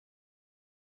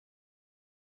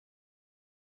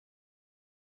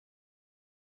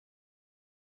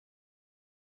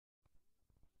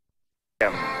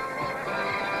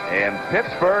in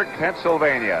Pittsburgh,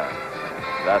 Pennsylvania.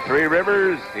 The Three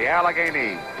Rivers, the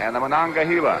Allegheny, and the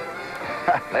Monongahela.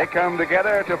 They come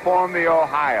together to form the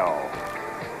Ohio.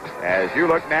 As you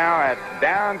look now at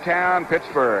downtown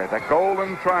Pittsburgh, the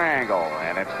Golden Triangle,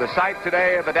 and it's the site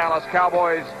today of the Dallas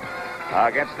Cowboys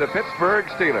against the Pittsburgh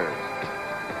Steelers.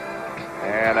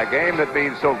 And a game that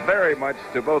means so very much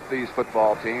to both these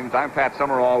football teams. I'm Pat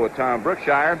Summerall with Tom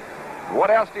Brookshire. What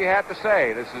else do you have to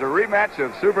say? This is a rematch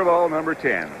of Super Bowl number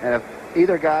 10. And if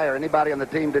either guy or anybody on the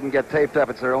team didn't get taped up,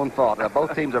 it's their own fault.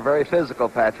 Both teams are very physical,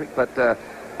 Patrick, but the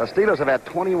Steelers have had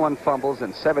 21 fumbles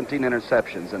and 17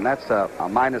 interceptions, and that's a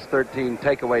minus 13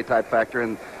 takeaway type factor,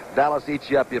 and Dallas eats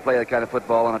you up. You play that kind of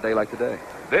football on a day like today.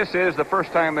 This is the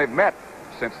first time they've met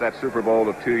since that Super Bowl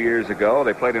of 2 years ago.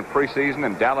 They played in preseason,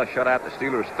 and Dallas shut out the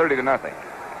Steelers 30-0.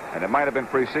 And it might have been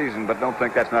preseason, but don't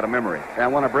think that's not a memory.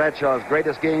 And one of Bradshaw's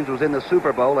greatest games was in the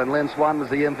Super Bowl, and Lynn Swann was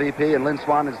the MVP, and Lynn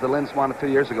Swann is the Lynn Swann of 2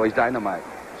 years ago. He's dynamite.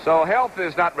 So health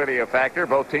is not really a factor.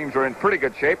 Both teams are in pretty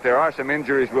good shape. There are some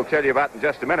injuries we'll tell you about in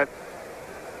just a minute.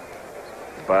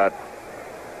 But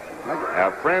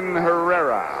Efren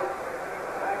Herrera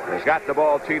has got the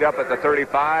ball teed up at the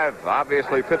 35.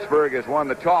 Obviously, Pittsburgh has won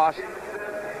the toss.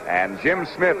 And Jim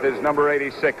Smith is number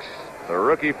 86. The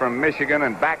rookie from Michigan,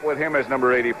 and back with him is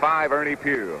number 85, Ernie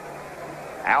Pugh.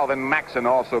 Alvin Maxson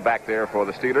also back there for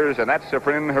the Steelers, and that's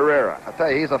Efren Herrera. I'll tell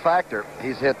you, he's a factor.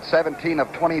 He's hit 17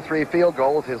 of 23 field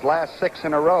goals, his last 6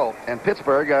 in a row. And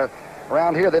Pittsburgh,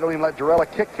 around here, they don't even let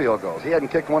Jarrella kick field goals. He hadn't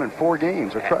kicked one in 4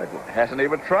 games, or tried one. Hasn't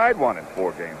even tried one in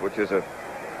 4 games, which is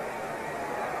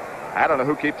I don't know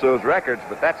who keeps those records,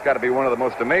 but that's got to be one of the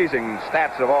most amazing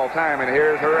stats of all time. And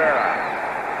here's Herrera.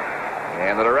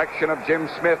 In the direction of Jim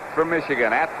Smith from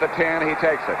Michigan. At the 10, he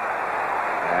takes it.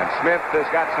 And Smith has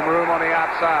got some room on the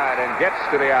outside and gets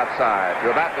to the outside to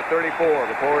about the 34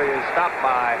 before he is stopped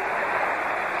by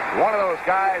one of those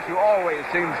guys who always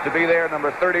seems to be there. Number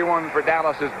 31 for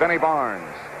Dallas is Benny Barnes.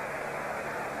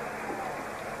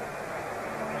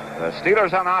 The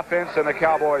Steelers on offense and the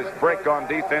Cowboys break on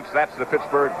defense. That's the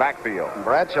Pittsburgh backfield.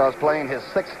 Bradshaw's playing his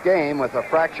 6th game with a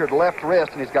fractured left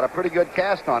wrist, and he's got a pretty good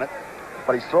cast on it.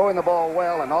 But he's throwing the ball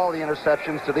well, and all the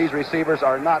interceptions to these receivers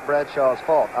are not Bradshaw's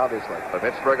fault, obviously. The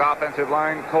Pittsburgh offensive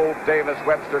line, Cole Davis,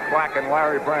 Webster Clack, and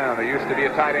Larry Brown, who used to be a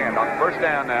tight end. On first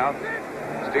down now,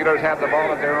 Steelers have the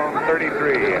ball at their own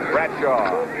 33, and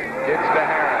Bradshaw gets to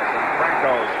Harris, and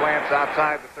Franco slants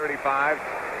outside the 35,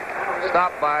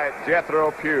 stopped by Jethro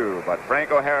Pugh, but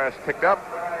Franco Harris picked up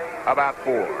about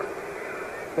 4.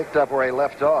 Picked up where he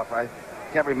left off. I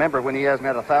can't remember when he hasn't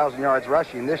had 1,000 yards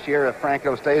rushing. This year, if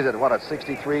Franco stays at, what, a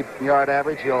 63-yard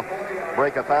average, he'll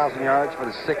break 1,000 yards for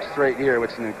the 6th straight year,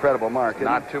 which is an incredible mark.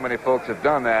 Not too many folks have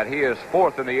done that. He is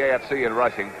 4th in the AFC in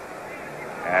rushing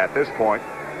at this point.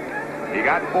 He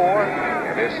got 4.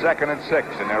 It is 2nd and 6,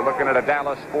 and they're looking at a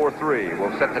Dallas 4-3.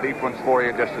 We'll set the defense for you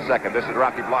in just a second. This is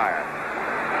Rocky Blyer.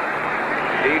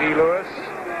 D.D. Lewis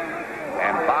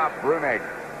and Bob Brunig.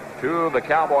 2 of the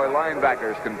Cowboy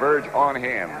linebackers converge on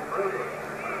him.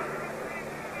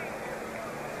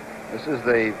 This is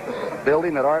the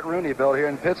building that Art Rooney built here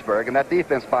in Pittsburgh. And that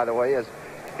defense, by the way, is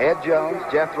Ed Jones,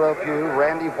 Jethro Pugh,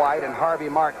 Randy White, and Harvey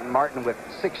Martin. Martin with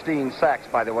 16 sacks,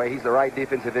 by the way. He's the right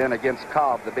defensive end against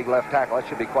Cobb, the big left tackle. That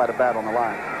should be quite a battle on the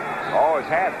line. Always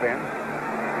has been.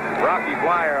 Rocky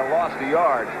Blyer lost a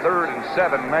yard. 3rd and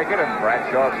 7 make it, and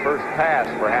Bradshaw's first pass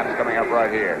perhaps coming up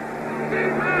right here.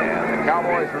 And the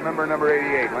Cowboys remember number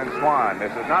 88, Lynn Swann.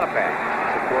 This is not a pass.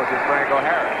 This, of course, is Franco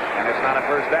Harris, and it's not a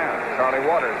first down. Charlie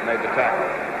Waters made the tackle.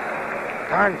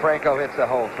 Darn, Franco hits the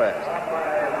hole fast.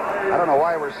 I don't know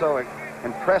why we're so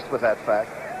impressed with that fact,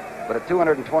 but at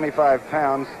 225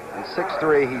 pounds and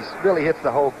 6'3", he really hits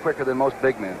the hole quicker than most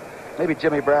big men. Maybe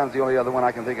Jimmy Brown's the only other one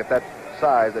I can think at that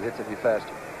size that hits it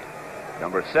faster.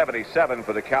 Number 77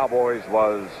 for the Cowboys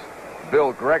was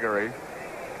Bill Gregory,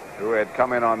 who had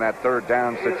come in on that 3rd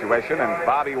down situation, and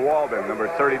Bobby Walden, number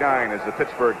 39, is the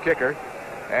Pittsburgh kicker,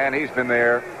 and he's been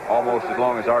there almost as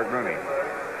long as Art Rooney.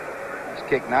 He's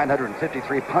kicked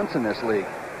 953 punts in this league.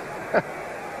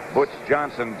 Butch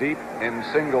Johnson deep in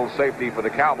single safety for the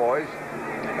Cowboys,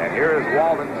 and here's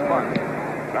Walden's punt.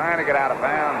 Trying to get out of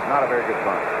bounds, not a very good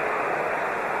punt.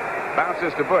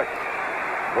 Bounces to Butch.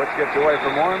 Butch gets away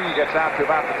from one, gets out to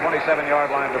about the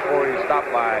 27-yard line before he's stopped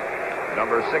by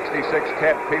number 66,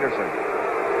 Ted Peterson.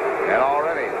 And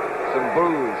already some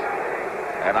boos.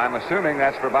 And I'm assuming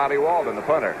that's for Bobby Walden, the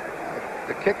punter.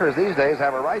 The kickers these days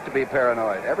have a right to be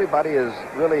paranoid. Everybody is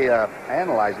really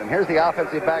analyzing them. Here's the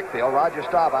offensive backfield. Roger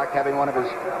Staubach having one of his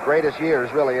greatest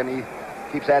years, really, and he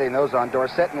keeps adding those on.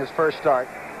 Dorsett in his first start.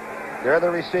 There are the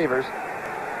receivers.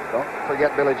 Don't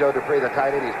forget Billy Joe Dupree, the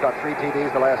tight end. He's caught 3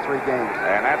 TDs the last 3 games.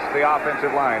 And that's the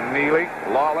offensive line. Neely,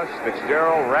 Lawless,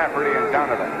 Fitzgerald, Rafferty, and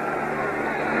Donovan.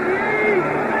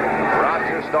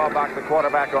 Roger Staubach, the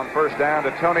quarterback, on first down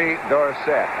to Tony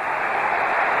Dorsett.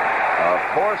 Of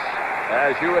course,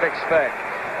 as you would expect,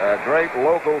 a great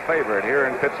local favorite here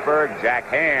in Pittsburgh, Jack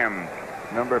Ham,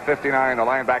 number 59, the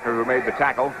linebacker who made the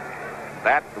tackle.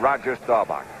 That Roger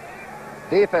Staubach.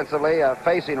 Defensively,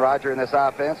 facing Roger in this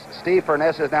offense, Steve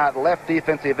Furness is now at left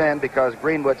defensive end because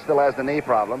Greenwood still has the knee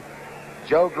problem.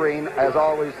 Joe Green, as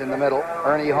always, in the middle,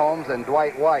 Ernie Holmes, and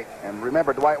Dwight White. And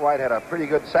remember, Dwight White had a pretty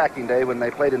good sacking day when they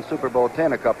played in Super Bowl X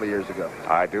a couple of years ago.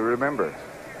 I do remember.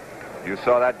 You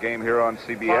saw that game here on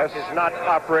CBS. Clock is not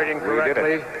operating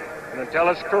correctly, and until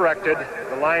it's corrected,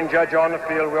 the line judge on the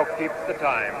field will keep the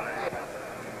time.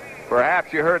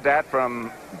 Perhaps you heard that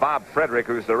from Bob Frederick,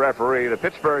 who's the referee. The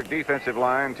Pittsburgh defensive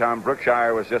line, Tom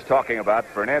Brookshire was just talking about,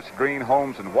 Furness, Green,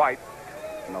 Holmes, and White.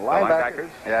 And the linebackers.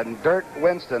 And Dirk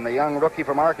Winston, the young rookie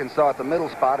from Arkansas at the middle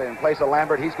spot in place of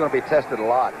Lambert, he's going to be tested a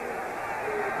lot.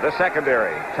 The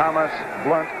secondary, Thomas,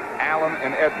 Blunt, Allen,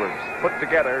 and Edwards, put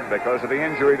together because of the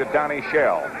injury to Donnie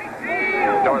Shell.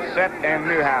 Dorsett and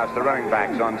Newhouse, the running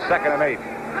backs, on 2nd and 8.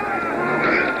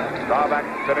 Staubach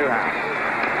to Newhouse.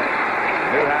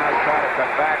 Newhouse trying to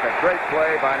cut back. A great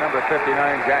play by number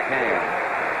 59, Jack Ham.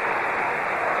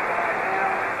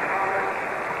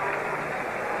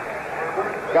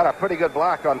 Got a pretty good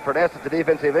block on Furness at the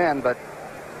defensive end, but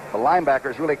the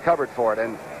linebackers really covered for it.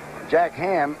 And Jack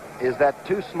Ham is that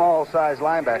too small size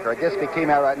linebacker. I guess if he came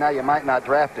out right now, you might not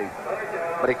draft him.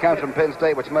 But he comes from Penn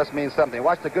State, which must mean something.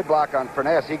 Watch the good block on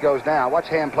Furness. He goes down. Watch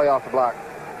Ham play off the block.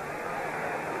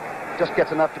 Just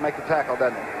gets enough to make the tackle,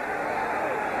 doesn't he?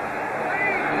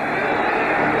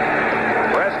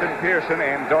 Preston Pearson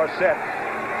and Dorsett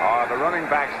are the running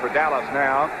backs for Dallas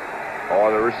now,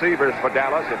 or the receivers for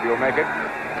Dallas, if you'll make it,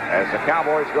 as the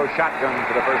Cowboys go shotgun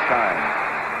for the first time.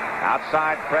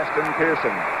 Outside, Preston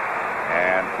Pearson.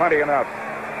 And plenty enough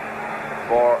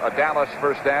for a Dallas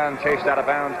first down, chased out of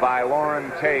bounds by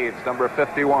Lauren Taves, number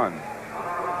 51.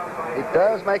 He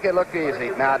does make it look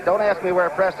easy. Now, don't ask me where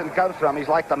Preston comes from. He's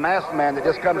like the masked man that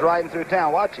just comes riding through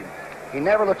town. Watch him. He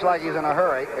never looks like he's in a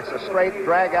hurry. It's a straight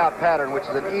drag-out pattern, which is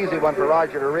an easy one for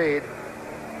Roger to read.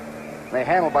 They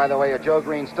handle, by the way, a Joe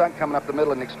Green stunt coming up the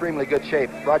middle in extremely good shape.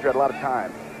 Roger had a lot of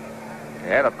time.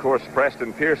 And, of course,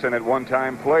 Preston Pearson at one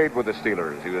time played with the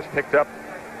Steelers. He was picked up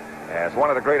as one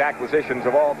of the great acquisitions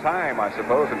of all time, I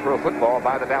suppose, in pro football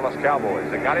by the Dallas Cowboys.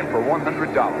 They got him for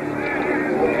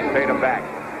 $100. He's paid him back.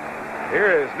 Here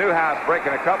is Newhouse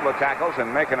breaking a couple of tackles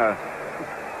and making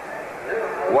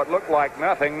what looked like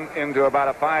nothing into about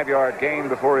a 5-yard gain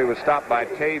before he was stopped by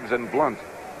Taves and Blunt.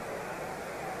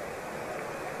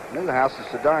 Newhouse is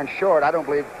so darn short, I don't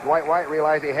believe Dwight White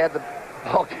realized he had the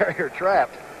ball carrier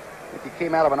trapped. I think he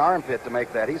came out of an armpit to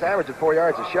make that. He's averaging 4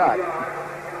 yards a shot.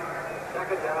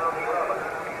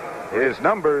 His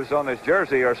numbers on his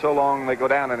jersey are so long they go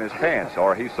down in his pants,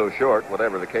 or he's so short,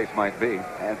 whatever the case might be.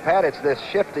 And, Pat, it's this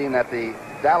shifting that the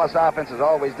Dallas offense has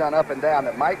always done up and down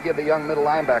that might give the young middle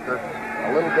linebacker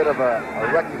a little bit of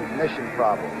a recognition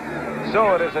problem.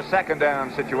 So it is a 2nd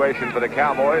down situation for the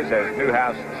Cowboys as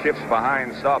Newhouse shifts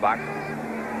behind Staubach.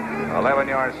 11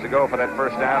 yards to go for that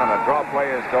first down, and a draw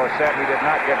play is Dorsett. He did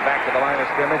not get back to the line of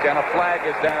scrimmage, and a flag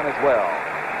is down as well.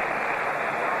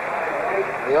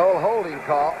 The old holding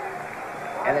call,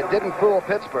 and it didn't fool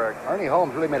Pittsburgh. Ernie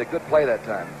Holmes really made a good play that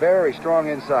time. Very strong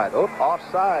inside. Oh,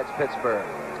 offsides, Pittsburgh.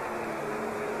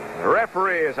 The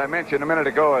referee, as I mentioned a minute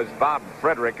ago, is Bob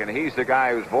Frederick, and he's the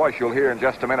guy whose voice you'll hear in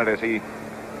just a minute as he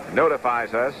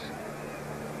notifies us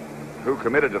who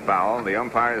committed the foul. The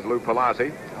umpire is Lou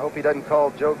Palazzi. I hope he doesn't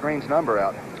call Joe Green's number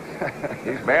out.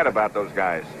 He's mad about those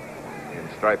guys in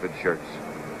striped shirts.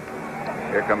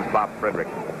 Here comes Bob Frederick.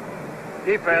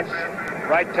 Defense,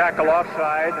 right tackle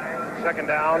offside, 2nd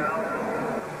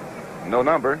down. No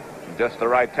number, just the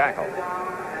right tackle.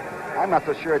 I'm not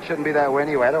so sure it shouldn't be that way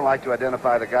anyway. I don't like to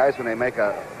identify the guys when they make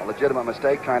a legitimate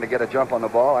mistake trying to get a jump on the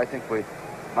ball. I think we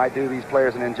might do these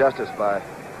players an injustice by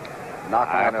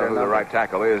knocking out their who the right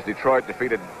tackle is. Detroit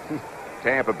defeated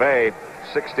Tampa Bay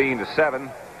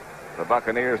 16-7. The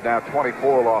Buccaneers now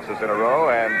 24 losses in a row.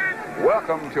 And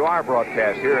welcome to our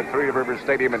broadcast here at Three Rivers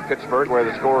Stadium in Pittsburgh, where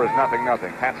the score is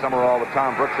 0-0. Pat Summerall with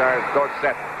Tom Brookshire's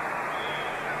Dorsett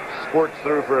squirts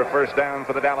through for a first down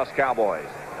for the Dallas Cowboys.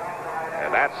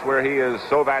 And that's where he is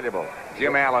so valuable.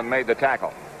 Jim Allen made the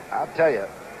tackle. I'll tell you,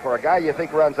 for a guy you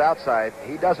think runs outside,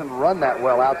 he doesn't run that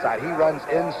well outside. He runs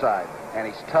inside, and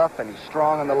he's tough and he's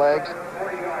strong on the legs.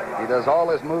 He does all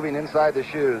his moving inside the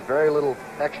shoes. Very little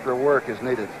extra work is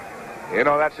needed. You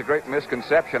know, that's a great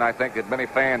misconception, I think, that many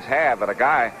fans have, that a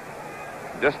guy,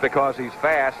 just because he's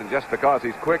fast and just because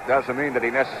he's quick doesn't mean that he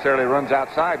necessarily runs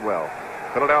outside well.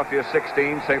 Philadelphia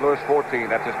 16, St. Louis 14.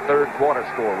 That's his third quarter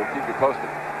score. We'll keep you posted.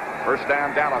 First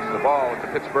down, Dallas. The ball at the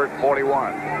Pittsburgh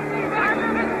 41.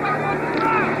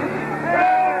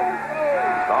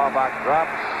 Staubach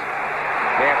drops.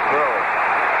 Can't throw.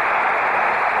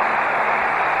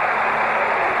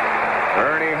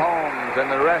 Ernie Holmes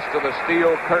and the rest of the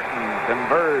Steel Curtain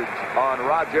converge on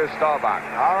Roger Staubach.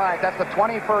 All right, that's the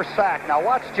 21st sack. Now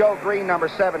watch Joe Green, number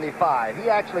 75. He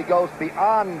actually goes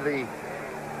beyond the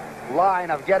line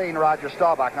of getting Roger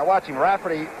Staubach. Now watch him.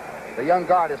 Rafferty, the young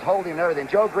guard, is holding and everything.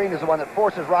 Joe Green is the one that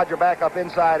forces Roger back up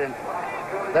inside, and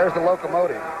there's the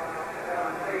locomotive.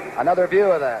 Another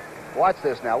view of that. Watch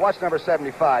this now. Watch number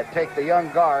 75 take the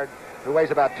young guard, who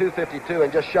weighs about 252,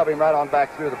 and just shove him right on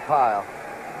back through the pile.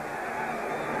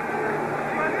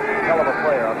 Hell of a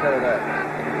player, I'll tell you that.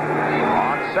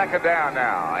 On second down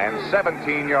now, and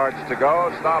 17 yards to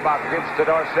go. Staubach gives to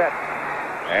Dorsett,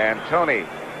 and Tony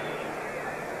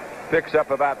picks up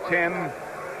about 10.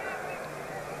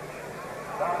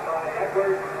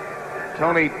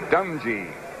 Tony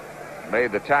Dungy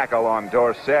made the tackle on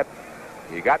Dorsett.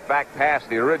 He got back past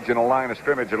the original line of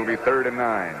scrimmage. It'll be 3rd and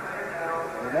 9.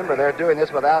 Remember, they're doing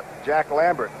this without Jack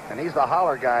Lambert, and he's the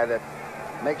holler guy that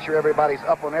makes sure everybody's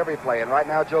up on every play, and right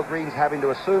now Joe Green's having to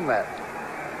assume that.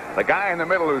 The guy in the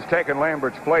middle who's taken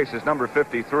Lambert's place is number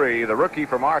 53, the rookie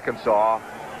from Arkansas,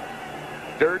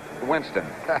 Dirt Winston.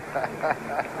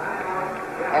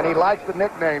 And he likes the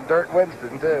nickname Dirt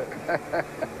Winston, too.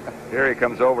 Here he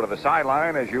comes over to the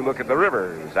sideline as you look at the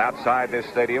Rivers outside this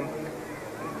stadium.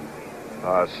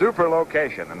 A super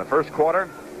location in the first quarter.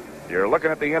 You're looking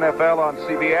at the NFL on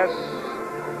CBS.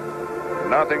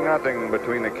 0-0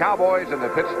 between the Cowboys and the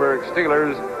Pittsburgh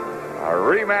Steelers. A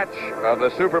rematch of the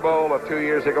Super Bowl of 2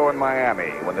 years ago in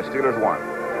Miami when the Steelers won.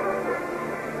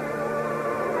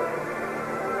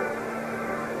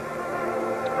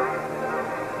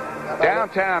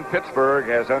 Downtown Pittsburgh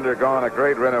has undergone a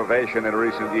great renovation in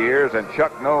recent years, and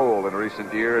Chuck Noll in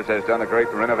recent years has done a great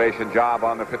renovation job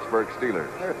on the Pittsburgh Steelers.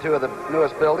 They're two of the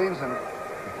newest buildings and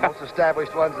most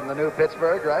established ones in the new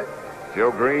Pittsburgh, right? Joe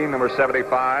Green, number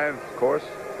 75, of course.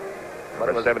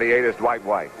 Number 78 is Dwight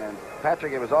White. And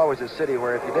Patrick, it was always a city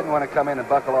where if you didn't want to come in and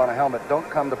buckle on a helmet, don't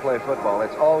come to play football.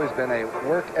 It's always been a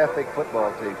work ethic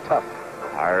football team, tough.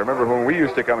 I remember when we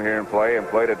used to come here and played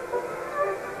at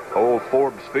old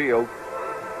Forbes Field,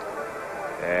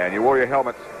 and you wore your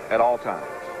helmets at all times.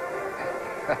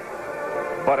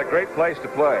 But a great place to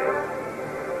play.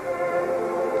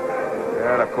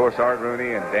 And of course, Art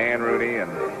Rooney and Dan Rooney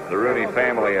and the Rooney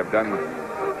family have done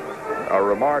a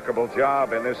remarkable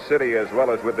job in this city as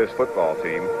well as with this football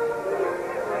team.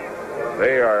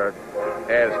 They are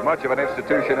as much of an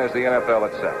institution as the NFL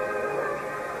itself.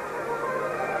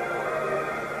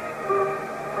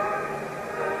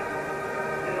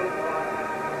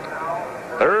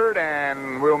 Third,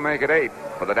 and we'll make it 8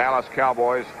 for the Dallas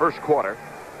Cowboys first quarter.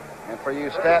 And for you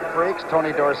stat freaks,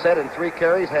 Tony Dorsett in 3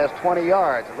 carries has 20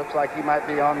 yards. It looks like he might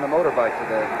be on the motorbike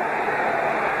today.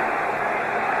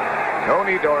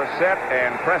 Tony Dorsett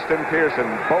and Preston Pearson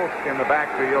both in the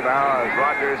backfield now as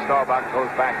Roger Staubach goes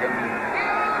back in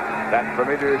that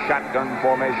familiar shotgun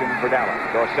formation for Dallas.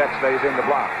 Dorsett stays in the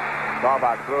block.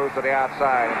 Staubach throws to the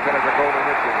outside and finishes a Golden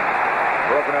Richard.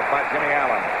 Broken up by Jimmy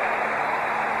Allen.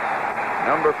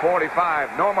 Number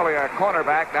 45, normally a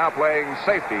cornerback, now playing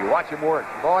safety. Watch him work.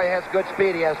 Boy, he has good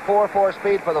speed. He has 4.4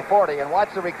 speed for the 40, and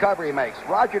watch the recovery he makes.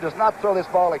 Roger does not throw this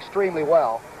ball extremely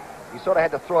well. He sort of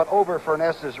had to throw it over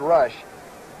Furness's rush,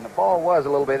 and the ball was a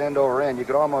little bit end over end. You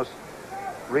could almost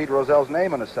read Roselle's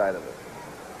name on the side of it.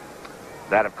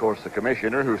 That, of course, the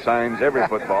commissioner who signs every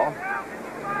football.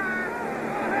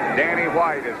 Danny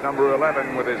White is number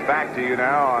 11 with his back to you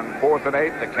now on 4th and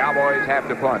 8. The Cowboys have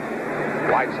to punt.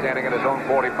 White standing at his own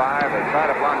 45. They try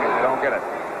to block it. They don't get it.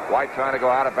 White trying to go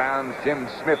out of bounds. Jim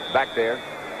Smith back there.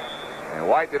 And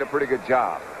White did a pretty good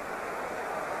job.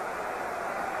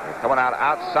 They're coming out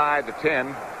outside the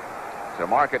 10 to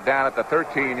mark it down at the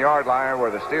 13-yard line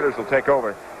where the Steelers will take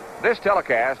over. This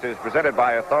telecast is presented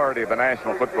by authority of the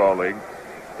National Football League.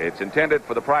 It's intended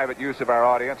for the private use of our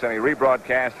audience. Any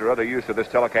rebroadcast or other use of this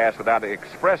telecast without the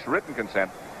express written consent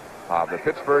of the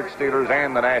Pittsburgh Steelers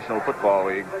and the National Football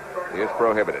League is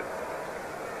prohibited.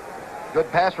 Good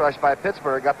pass rush by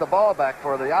Pittsburgh. Got the ball back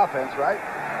for the offense, right?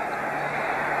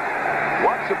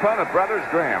 Once Upon a Brothers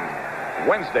Graham.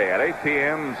 Wednesday at 8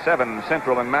 p.m., 7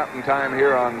 Central and Mountain Time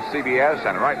here on CBS.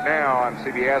 And right now on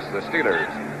CBS, the Steelers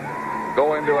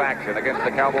go into action against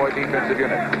the Cowboy defensive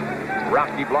unit.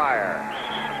 Rocky Blyer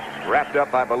Wrapped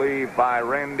up, I believe, by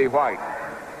Randy White.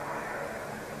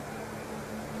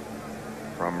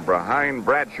 From behind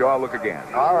Bradshaw, look again.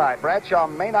 All right, Bradshaw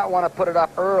may not want to put it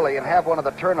up early and have one of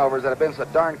the turnovers that have been so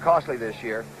darn costly this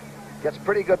year. Gets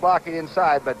pretty good blocking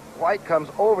inside, but White comes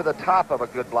over the top of a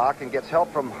good block and gets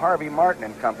help from Harvey Martin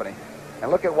and company.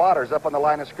 And look at Waters up on the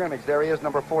line of scrimmage. There he is,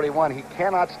 number 41. He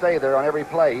cannot stay there on every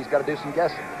play. He's got to do some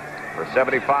guessing. For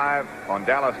 75 on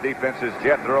Dallas defense is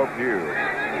Jethro Pugh.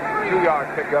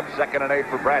 2-yard pickup, 2nd and 8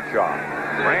 for Bradshaw.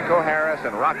 Franco Harris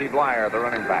and Rocky Blyer, the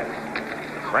running backs.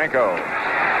 Franco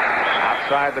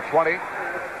outside the 20.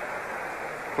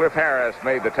 Cliff Harris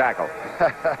made the tackle.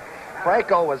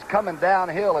 Franco was coming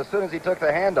downhill as soon as he took the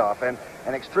handoff, and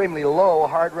an extremely low,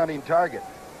 hard-running target.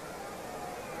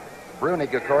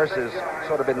 Brunig, of course, has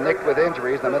sort of been nicked with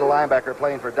injuries, the middle linebacker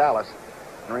playing for Dallas.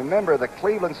 And remember, the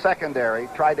Cleveland secondary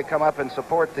tried to come up and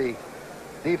support the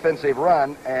defensive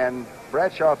run, and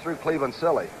Bradshaw threw Cleveland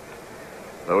silly.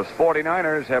 Those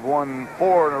 49ers have won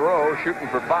 4 in a row, shooting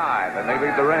for 5, and they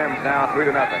lead the Rams now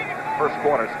 3-0. First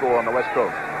quarter score on the West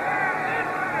Coast.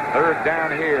 3rd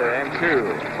down here and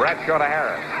 2. Bradshaw to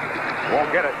Harris.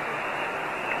 Won't get it.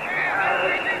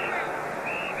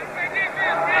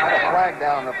 A flag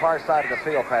down on the far side of the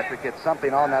field, Patrick. It's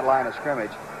something on that line of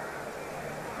scrimmage.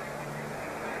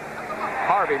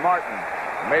 Harvey Martin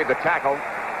made the tackle.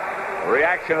 The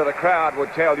reaction of the crowd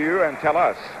would tell you and tell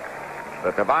us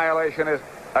that the violation is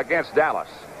against Dallas.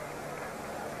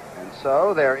 And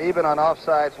so they're even on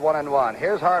offsides, 1-1.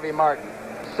 Here's Harvey Martin,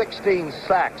 16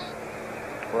 sacks.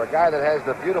 For a guy that has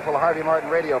the beautiful Harvey Martin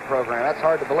radio program, that's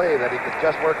hard to believe that he could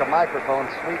just work a microphone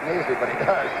sweet and easy, but he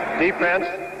does. Defense,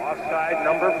 offside,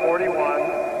 number 41.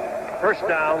 First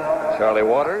down. Charlie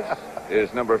Waters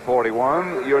is number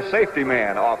 41, your safety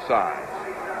man offside.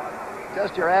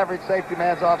 Just your average safety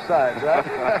man's offsides, right?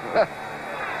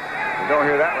 You don't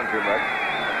hear that one too much.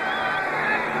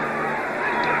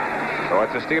 So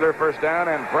it's a Steeler first down,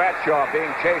 and Bradshaw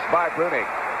being chased by Brunig,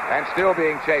 and still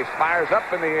being chased. Fires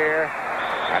up in the air,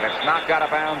 and it's knocked out of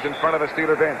bounds in front of the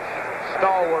Steeler bench.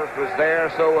 Stallworth was there,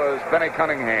 so was Benny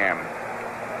Cunningham.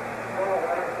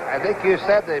 I think you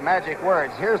said the magic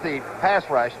words. Here's the pass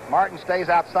rush. Martin stays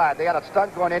outside. They got a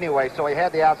stunt going anyway, so he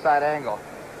had the outside angle.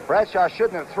 Bradshaw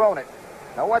shouldn't have thrown it.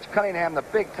 Now watch Cunningham, the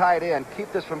big tight end,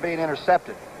 keep this from being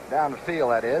intercepted. Down the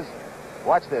field, that is.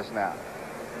 Watch this now.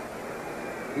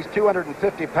 He's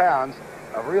 250 pounds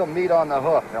of real meat on the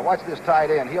hoof. Now watch this tight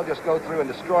end. He'll just go through and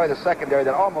destroy the secondary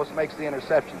that almost makes the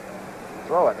interception.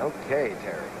 Throw it. Okay,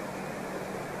 Terry.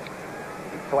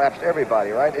 He collapsed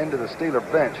everybody right into the Steeler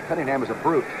bench. Cunningham is a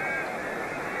brute.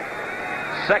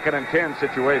 2nd and 10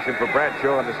 situation for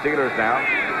Bradshaw and the Steelers now.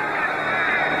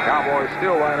 The Cowboys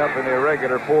still line up in the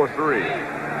irregular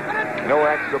 4-3. No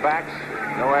extra backs,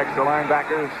 no extra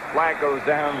linebackers. Flag goes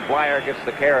down. Blyer gets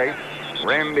the carry.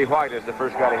 Randy White is the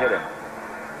first guy to hit him.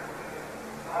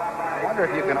 I wonder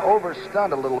if you can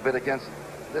overstunt a little bit against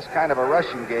this kind of a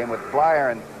rushing game with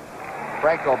Blyer and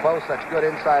Franco both such good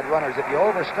inside runners. If you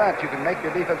overstunt, you can make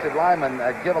your defensive linemen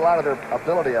give a lot of their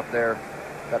ability up there,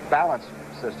 that balance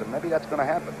system. Maybe that's going to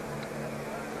happen.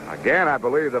 Again, I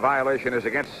believe the violation is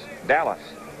against Dallas.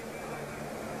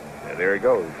 Yeah, there he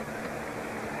goes.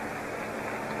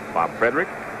 Bob Frederick.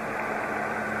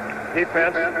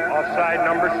 Defense, offside,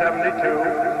 number 72.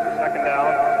 2nd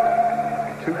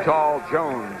down. Too Tall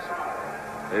Jones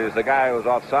is the guy who's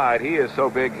offside. He is so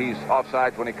big, he's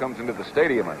offside when he comes into the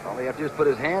stadium. All you have to do is put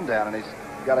his hand down, and he's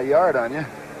got a yard on you.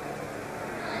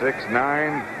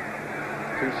 6'9",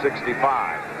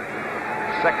 265.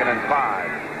 2nd and 5.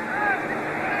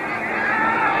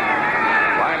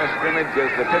 Line of scrimmage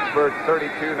is the Pittsburgh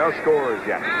 32. No scores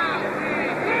yet.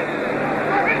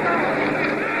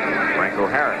 Franco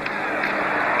Harris.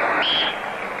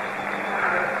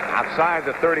 Outside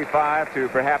the 35 to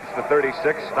perhaps the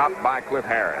 36, stopped by Cliff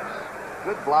Harris.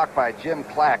 Good block by Jim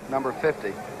Clack, number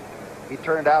 50. He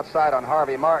turned outside on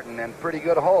Harvey Martin, and pretty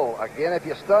good hole. Again, if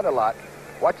you stunt a lot,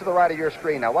 watch to the right of your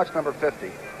screen. Now watch number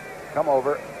 50. Come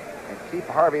over and keep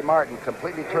Harvey Martin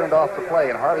completely turned off the play,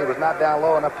 and Harvey was not down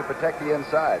low enough to protect the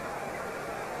inside.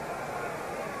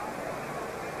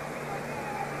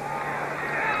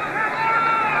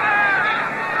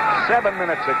 Seven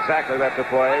minutes exactly left to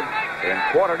play in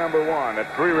quarter number 1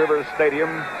 at Three Rivers Stadium.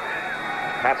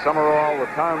 Pat Summerall with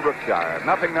Tom Brookshire.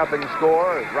 0-0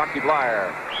 score as Rocky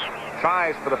Blyer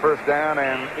tries for the first down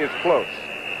and is close.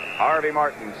 Harvey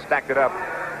Martin stacked it up.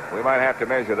 We might have to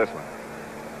measure this one.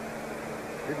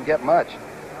 Didn't get much.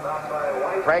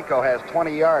 Franco has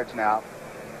 20 yards now.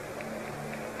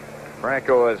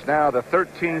 Franco is now the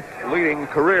 13th leading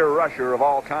career rusher of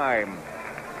all time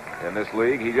in this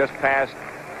league. He just passed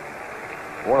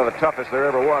one of the toughest there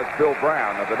ever was, Bill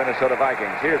Brown of the Minnesota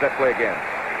Vikings. Here's that play again.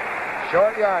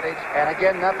 Short yardage, and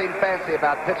again, nothing fancy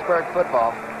about Pittsburgh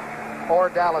football or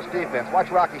Dallas defense. Watch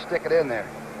Rocky stick it in there.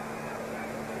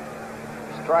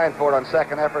 He's trying for it on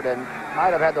second effort and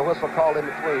might have had the whistle called in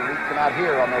between. We cannot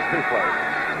hear on those two plays.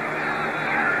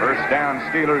 First down,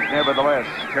 Steelers nevertheless.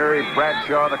 Terry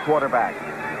Bradshaw, the quarterback.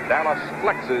 Dallas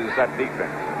flexes that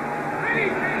defense.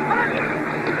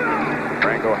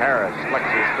 Franco Harris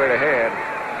flexes straight ahead.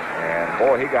 And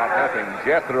boy, he got nothing.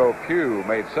 Jethro Pugh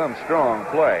made some strong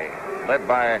play, led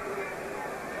by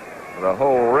the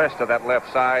whole rest of that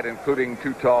left side, including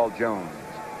Too Tall Jones.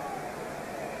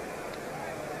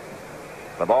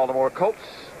 The Baltimore Colts,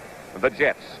 the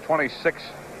Jets,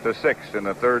 26-6 in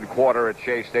the third quarter at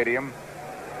Shea Stadium.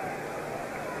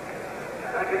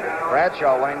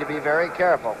 Bradshaw wanting to be very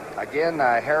careful. Again,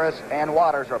 Harris and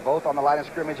Waters are both on the line of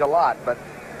scrimmage a lot, but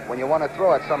when you want to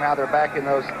throw it, somehow they're back in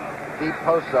those deep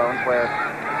post zones where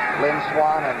Lynn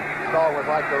Swan and Stallworth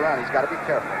like to run. He's got to be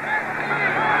careful.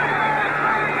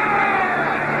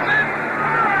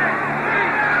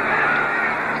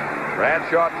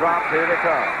 Bradshaw dropped. Here they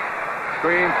come.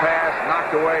 Screen pass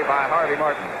knocked away by Harvey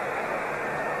Martin.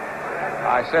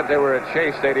 I said they were at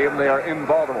Shea Stadium. They are in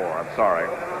Baltimore. I'm sorry.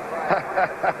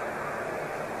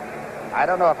 I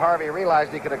don't know if Harvey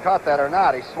realized he could have caught that or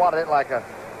not. He swatted it like a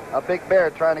big bear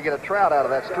trying to get a trout out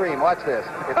of that stream. Watch this.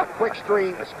 It's a quick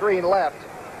screen left,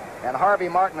 and Harvey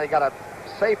Martin, they got a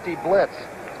safety blitz.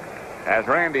 As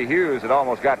Randy Hughes had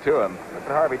almost got to him. Look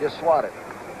at Harvey just swatted.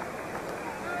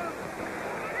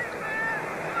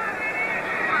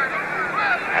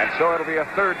 And so it'll be a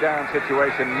third down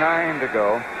situation, 9 to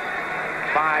go.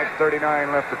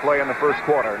 5:39 left to play in the first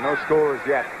quarter. No scores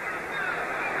yet.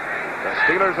 The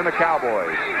Steelers and the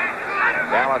Cowboys.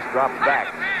 And Dallas drops back.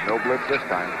 No blitz this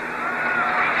time.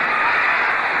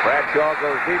 Bradshaw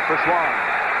goes deep for Swan.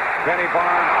 Benny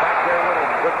Barnes back there with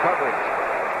him. Good coverage.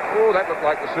 Oh, that looked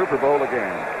like the Super Bowl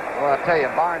again. Well, I'll tell you,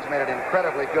 Barnes made an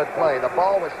incredibly good play. The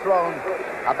ball was thrown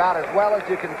about as well as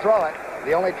you can throw it.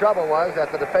 The only trouble was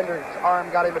that the defender's arm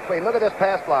got in between. Look at this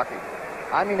pass blocking.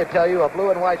 I mean to tell you, a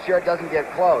blue and white shirt doesn't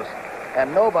get close.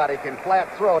 And nobody can flat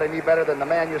throw it any better than the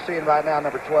man you're seeing right now,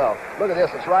 number 12. Look at this.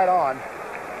 It's right on,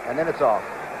 and then it's off.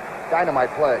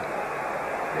 Dynamite play.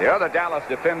 The other Dallas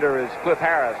defender is Cliff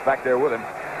Harris back there with him.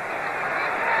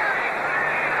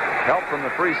 Help from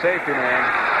the free safety man.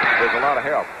 There's a lot of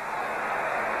help.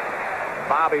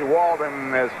 Bobby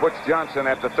Walden as Butch Johnson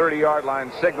at the 30-yard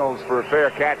line signals for a fair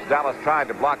catch. Dallas tried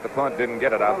to block the punt, didn't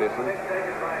get it, obviously.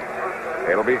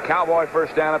 It'll be Cowboy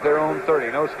first down at their own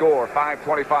 30. No score.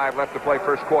 5:25 left to play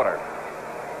first quarter.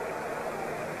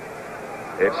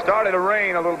 It started to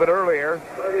rain a little bit earlier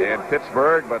in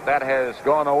Pittsburgh, but that has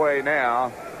gone away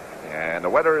now. And the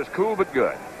weather is cool but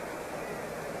good.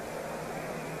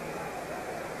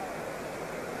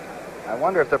 I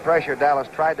wonder if the pressure Dallas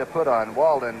tried to put on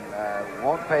Walden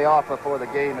won't pay off before the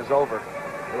game is over.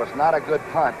 It was not a good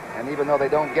punt, and even though they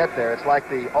don't get there, it's like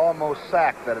the almost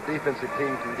sack that a defensive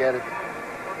team can get.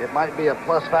 It might be a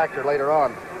plus factor later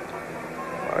on.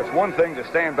 Well, it's one thing to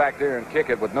stand back there and kick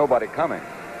it with nobody coming.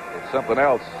 It's something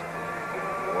else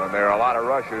when there are a lot of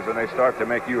rushers and they start to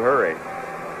make you hurry.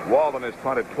 Walden has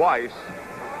punted twice.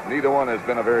 Neither one has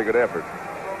been a very good effort.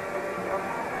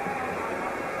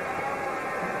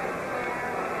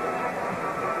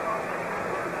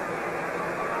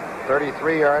 A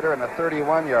 33-yarder and a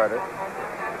 31-yarder.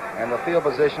 And the field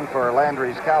position for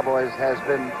Landry's Cowboys has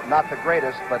been not the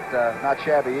greatest, but not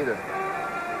shabby either.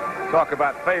 Talk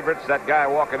about favorites. That guy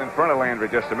walking in front of Landry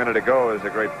just a minute ago is a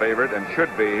great favorite and should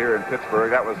be here in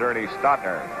Pittsburgh. That was Ernie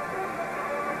Stotner.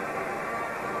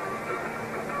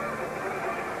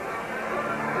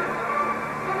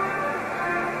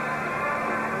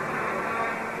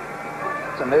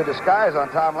 It's a new disguise on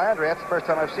Tom Landry. That's the first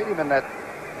time I've seen him in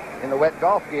the wet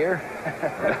golf gear.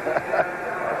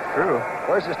 That's true.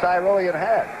 Where's his Tyrolean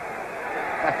hat?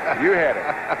 You had it.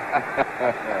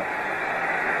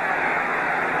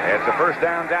 It's a first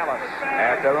down Dallas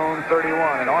at their own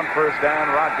 31. And on first down,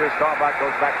 Roger Staubach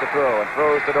goes back to throw and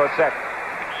throws to Dorsett.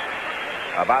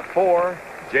 About 4,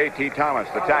 J.T. Thomas,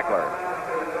 the tackler.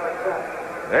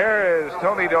 There is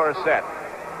Tony Dorsett.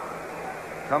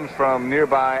 Comes from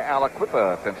nearby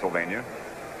Aliquippa, Pennsylvania.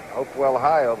 Hopewell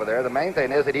High over there. The main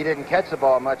thing is that he didn't catch the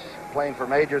ball much playing for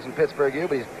Majors in Pittsburgh U,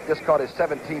 but he's just caught his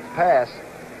 17th pass.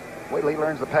 Wait till he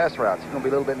learns the pass routes. It's going to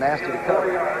be a little bit nasty to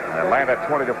cover. Atlanta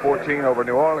 20-14 over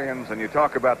New Orleans, and you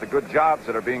talk about the good jobs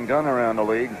that are being done around the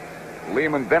league.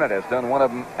 Lehman Bennett has done one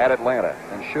of them at Atlanta.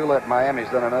 And Shula at Miami's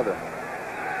done another.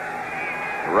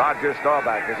 Roger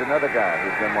Staubach is another guy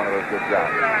who's done one of those good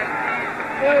jobs.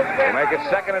 They make it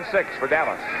 2nd and 6 for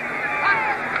Dallas.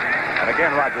 And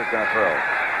again, Rogers going to throw.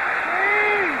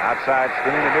 Outside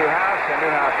screen to Newhouse, and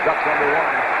Newhouse ducks under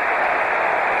one.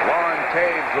 Warren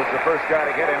Taves was the first guy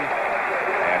to get him.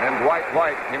 And then Dwight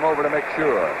White came over to make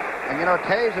sure. And you know,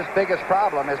 Taves' biggest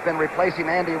problem has been replacing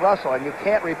Andy Russell, and you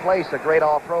can't replace a great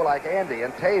all-pro like Andy,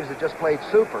 and Taves has just played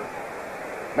super.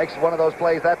 Makes one of those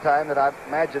plays that time that I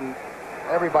imagine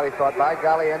everybody thought, by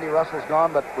golly, Andy Russell's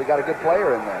gone, but we got a good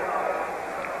player in there.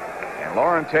 And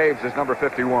Lauren Taves is number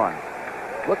 51.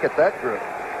 Look at that group.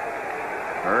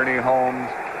 Ernie Holmes,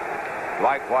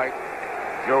 Dwight White,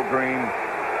 Joe Green,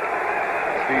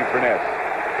 Steve Furness.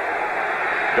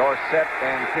 Dorsett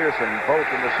and Pearson both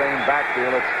in the same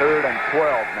backfield. It's 3rd and 12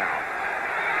 now.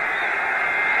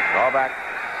 Draw back.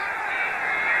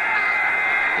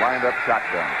 Lined up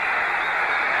shotgun.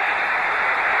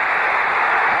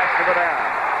 Has to go down.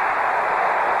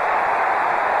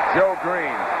 Joe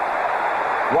Green.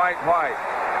 Dwight White.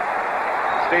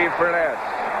 Steve Furness.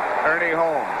 Ernie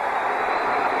Holmes.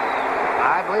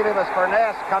 I believe it was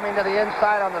Furness coming to the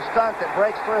inside on the stunt that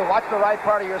breaks through. Watch the right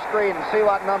part of your screen and see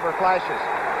what number flashes.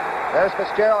 There's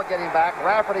Fitzgerald getting back.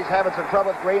 Rafferty's having some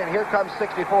trouble with Green, and here comes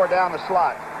 64 down the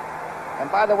slot. And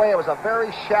by the way, it was a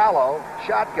very shallow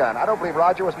shotgun. I don't believe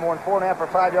Roger was more than 4.5 or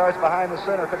 5 yards behind the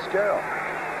center, Fitzgerald.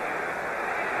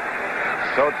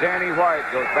 So Danny White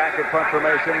goes back in punt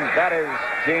formation. That is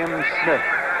Jim Smith.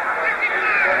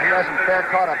 And he hasn't fair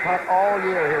caught a punt all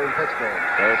year here in Pittsburgh.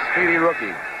 The speedy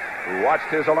rookie who watched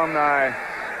his alumni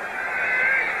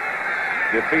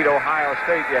defeat Ohio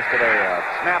State yesterday. A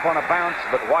snap on a bounce,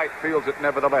 but White fields it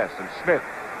nevertheless. And Smith,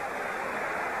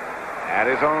 at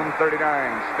his own 39,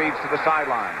 speeds to the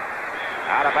sideline.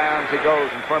 Out of bounds he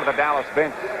goes in front of the Dallas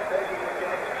bench.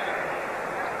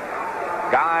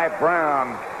 Guy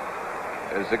Brown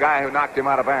is the guy who knocked him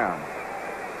out of bounds.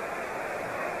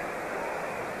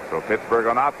 So Pittsburgh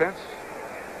on offense.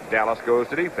 Dallas goes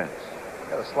to defense.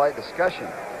 Got a slight discussion.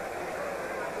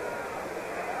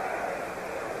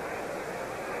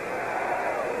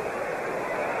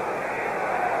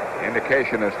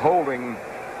 Indication is holding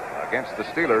against the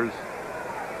Steelers.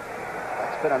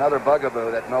 That's been another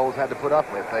bugaboo that Knowles had to put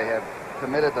up with. They have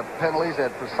committed the penalties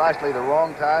at precisely the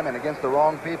wrong time and against the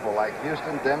wrong people, like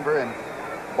Houston, Denver, and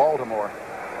Baltimore.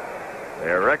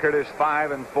 Their record is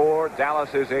 5-4.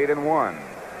 Dallas is 8-1.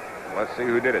 Let's see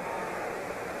who did it.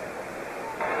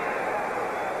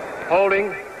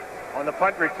 Holding on the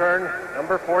punt return,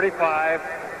 number 45.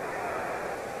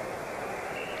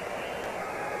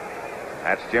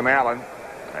 That's Jim Allen.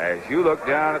 As you look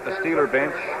down at the Steeler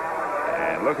bench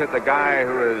and look at the guy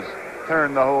who has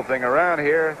turned the whole thing around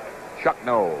here, Chuck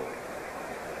Knowles.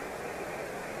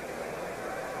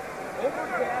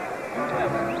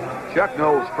 Chuck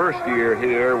Knowles' first year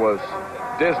here was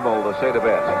dismal, to say the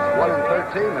best.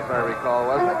 1-13, if I recall,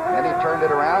 wasn't it? And he turned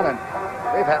it around, and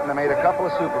they've happened to make a couple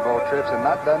of Super Bowl trips and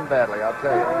not done badly, I'll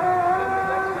tell you.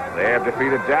 They have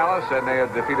defeated Dallas, and they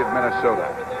have defeated Minnesota.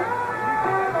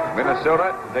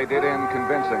 Minnesota, they did in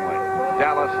convincingly.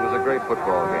 Dallas was a great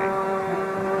football game.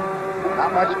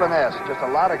 Not much finesse, just a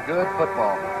lot of good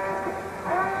football.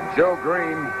 Joe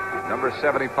Green, number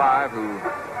 75, who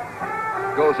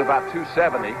goes about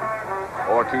 270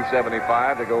 or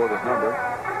 275 to go with his number.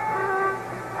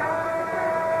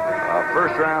 A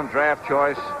first-round draft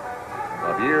choice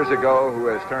of years ago who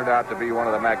has turned out to be one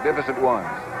of the magnificent ones.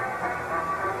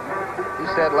 He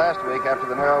said last week after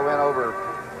the narrow win over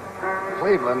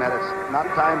Cleveland that it's not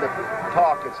time to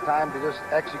talk, it's time to just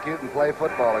execute and play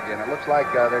football again. It looks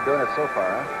like they're doing it so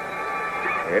far,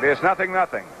 huh? It is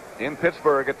 0-0 in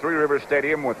Pittsburgh at Three Rivers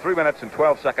Stadium with 3 minutes and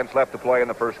 12 seconds left to play in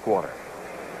the first quarter.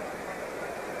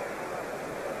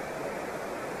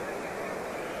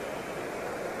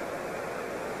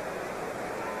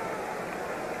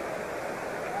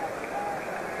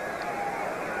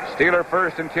 Steeler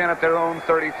 1st and 10 at their own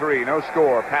 33. No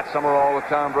score. Pat Summerall with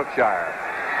Tom Brookshire.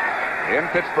 In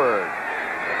Pittsburgh,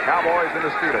 the Cowboys and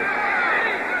the Steelers.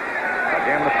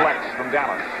 Again, the flex from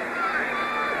Dallas.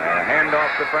 And a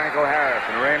handoff to Franco Harris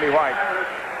and Randy White.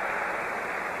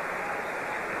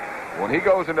 When he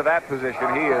goes into that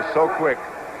position, he is so quick.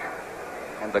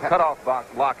 And the cutoff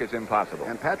block is impossible.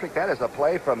 And Patrick, that is a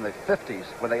play from the 50s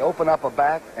when they open up a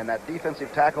back and that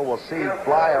defensive tackle will see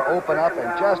fly or open up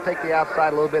and just take the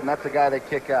outside a little bit, and that's the guy they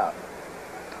kick out.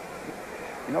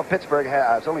 You know, Pittsburgh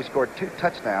has only scored 2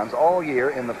 touchdowns all year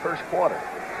in the first quarter.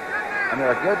 And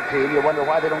they're a good team. You wonder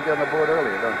why they don't get on the board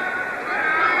earlier, don't you?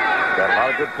 Got a lot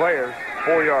of good players.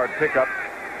 4-yard pickup.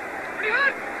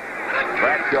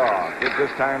 Bradshaw gives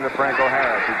this time to Franco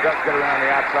Harris, who does get around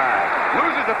the outside.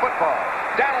 Loses the football.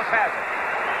 Dallas has it.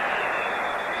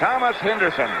 Thomas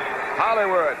Henderson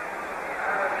Hollywood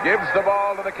gives the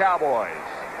ball to the Cowboys.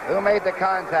 Who made the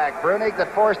contact? Brunig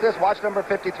that forced this. Watch number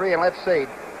 53, and let's see.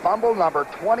 Fumble number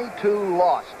 22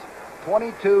 lost.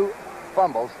 22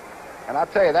 fumbles. And I'll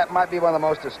tell you, that might be one of the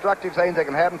most destructive things that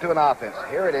can happen to an offense.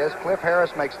 Here it is. Cliff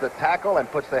Harris makes the tackle and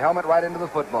puts the helmet right into the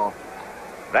football.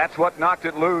 That's what knocked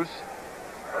it loose.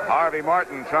 Harvey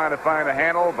Martin trying to find a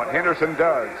handle, but Henderson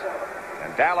does.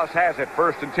 And Dallas has it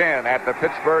 1st and 10 at the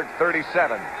Pittsburgh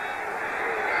 37.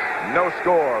 No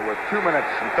score with 2 minutes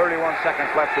and 31 seconds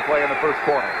left to play in the first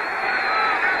quarter.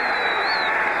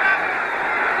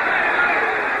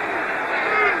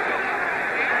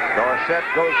 Dorsett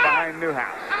goes behind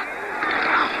Newhouse.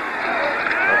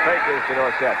 The fake is to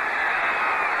Dorsett.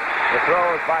 The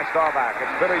throw is by Staubach.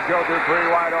 It's Billy Joe Dupree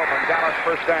wide open. Dallas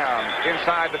first down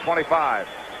inside the 25.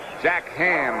 Jack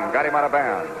Ham got him out of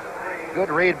bounds. Good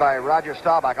read by Roger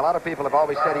Staubach. A lot of people have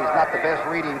always said he's not the best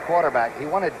reading quarterback. He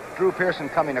wanted Drew Pearson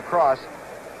coming across.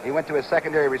 He went to his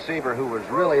secondary receiver, who was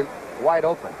really wide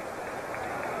open.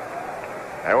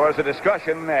 There was a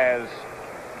discussion, as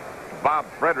Bob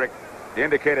Frederick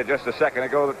indicated just a second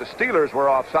ago, that the Steelers were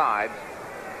offside.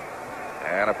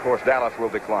 And, of course, Dallas will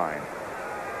decline.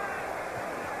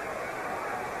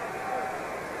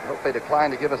 I hope they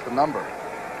decline to give us the number,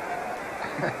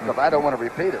 because I don't want to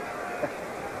repeat it.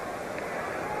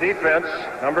 Defense,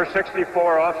 number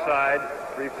 64 offside,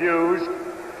 refused.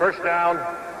 First down.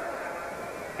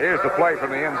 Here's the play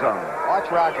from the end zone. Watch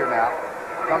Roger now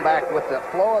come back with the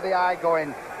flow of the eye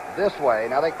going this way.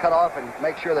 Now they cut off and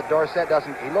make sure that Dorsett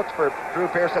doesn't. He looks for Drew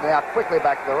Pearson and out quickly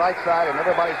back to the right side, and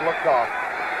everybody's looked off.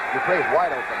 Dupree's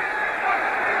wide open.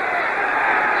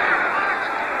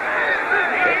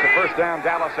 It's the first down.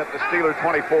 Dallas at the Steeler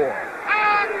 24.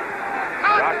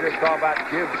 Roger Staubach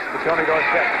gives to Tony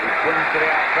Dorsett. He swings to the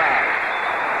outside.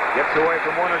 Gets away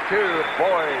from one or two.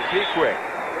 Boy, is he quick.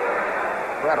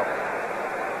 Incredible.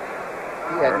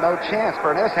 He had no chance.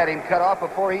 Furness had him cut off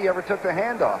before he ever took the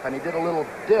handoff, and he did a little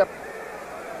dip.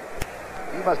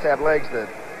 He must have legs that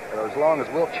are as long as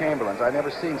Wilt Chamberlain's. I've never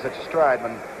seen such a stride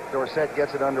when Dorsett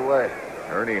gets it underway.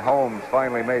 Ernie Holmes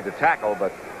finally made the tackle,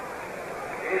 but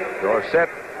Dorsett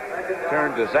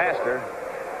turned disaster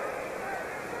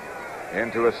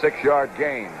into a 6-yard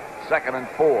gain. 2nd and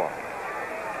 4.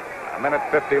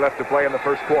 1:50 left to play in the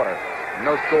first quarter.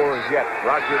 No scores yet.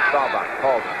 Roger Staubach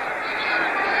calls it.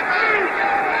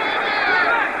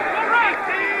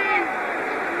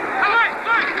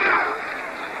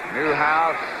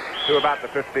 Newhouse to about the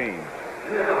 15.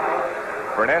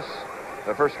 Furness,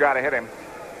 the first guy to hit him,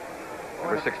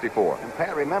 number 64. And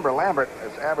Pat, remember, Lambert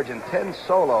is averaging 10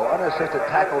 solo, unassisted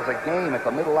tackles a game at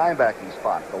the middle linebacking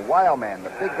spot. The wild man,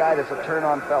 the big guy that's a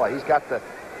turn-on fella. He's got the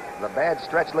bad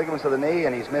stretch ligaments of the knee,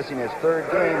 and he's missing his 3rd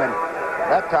game. And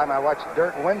that time I watched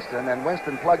Dirk Winston, and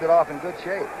Winston plugged it off in good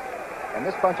shape. And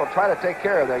this bunch will try to take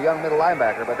care of their young middle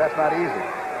linebacker, but that's not easy.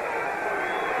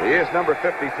 He is number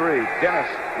 53, Dennis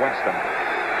Winston,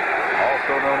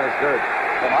 also known as Dirk.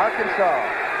 From Arkansas.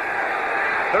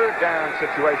 3rd down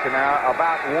situation now,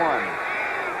 about 1.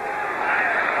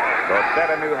 Dorsett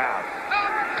and Newhouse.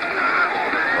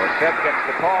 Dorsett gets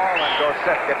the call, and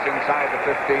Dorsett gets inside the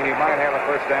 15. He might have a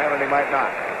first down, and he might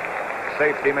not.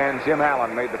 Safety man Jim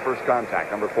Allen made the first contact,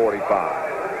 number 45.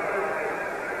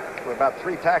 We're about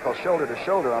 3 tackles shoulder to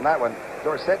shoulder on that one.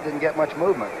 Dorsett didn't get much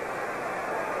movement.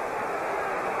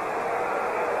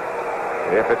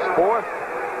 If it's 4th,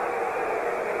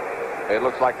 it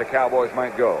looks like the Cowboys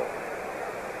might go.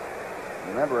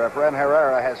 Remember, Efren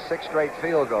Herrera has 6 straight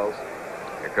field goals.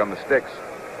 Here come the sticks.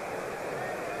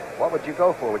 What would you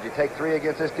go for? Would you take 3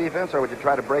 against this defense, or would you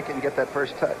try to break it and get that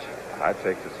first touch? I'd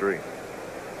take the 3.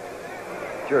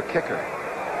 You're a kicker.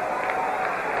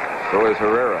 So is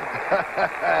Herrera.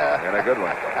 And a good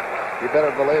one. You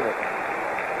better believe it.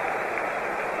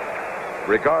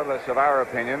 Regardless of our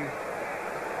opinion,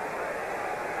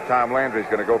 Tom Landry's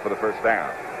going to go for the first down.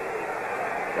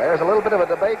 There's a little bit of a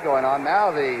debate going on.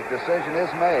 Now the decision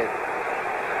is made.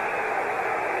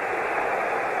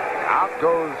 Out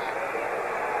goes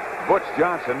Butch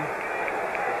Johnson.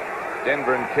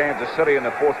 Denver and Kansas City in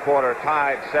the fourth quarter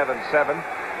tied 7-7.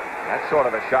 That's sort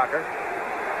of a shocker.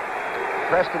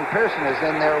 Preston Pearson is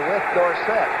in there with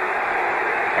Dorsett.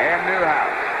 And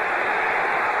Newhouse.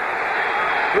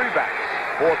 3 backs.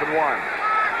 4th and 1.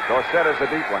 Dorsett is the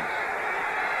deep one.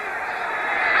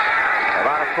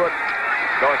 About a foot.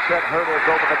 Dorsett hurdles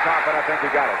over the top, and I think he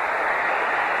got it.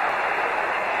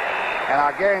 And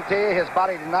I'll guarantee you his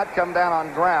body did not come down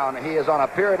on ground. He is on a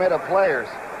pyramid of players.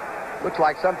 Looks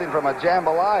like something from a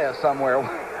jambalaya somewhere.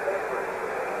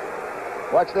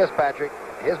 Watch this, Patrick.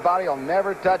 His body will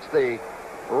never touch the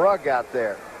rug out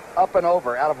there. up and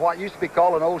over out of what used to be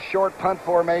called an old short punt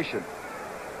formation.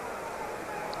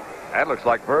 That looks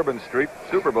like Bourbon Street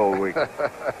Super Bowl week.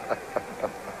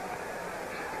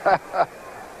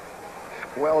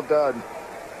 Well done.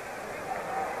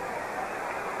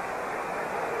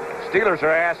 Steelers are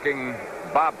asking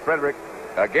Bob Frederick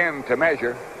again to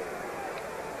measure.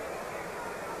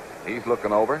 He's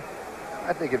looking over.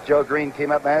 I think if Joe Green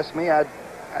came up and asked me, I'd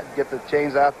get the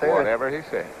chains out there. Whatever he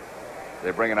said.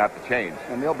 They're bringing out the chains.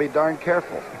 And they'll be darn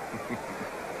careful.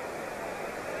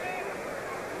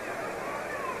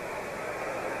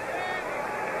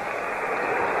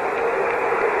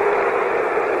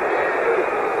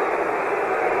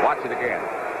 Watch it again.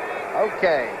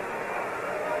 Okay.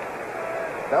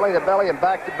 Belly to belly and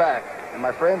back to back. And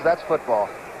my friends, that's football.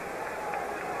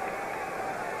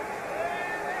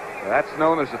 That's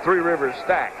known as the Three Rivers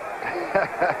Stack.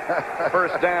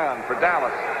 First down for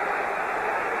Dallas.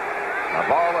 A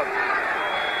ball of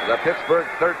the Pittsburgh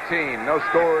 13. No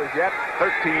scores yet.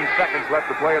 13 seconds left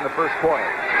to play in the first quarter.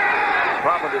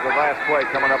 Probably the last play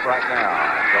coming up right now.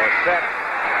 So Set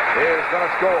is going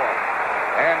to score.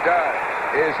 And does.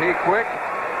 Is he quick?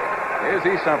 Is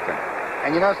he something?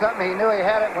 And you know something? He knew he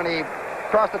had it when he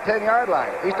crossed the 10-yard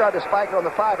line. He started to spiker on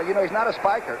the 5, but you know he's not a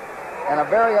spiker. And a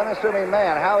very unassuming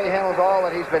man. How he handles all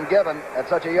that he's been given at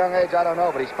such a young age, I don't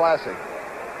know, but he's classy.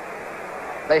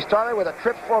 They started with a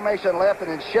trip formation left and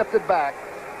then shifted back.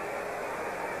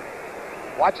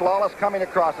 Watch Lawless coming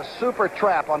across. A super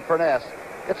trap on Furness.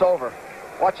 It's over.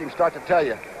 Watch him start to tell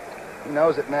you. He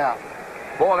knows it now.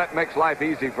 Boy, that makes life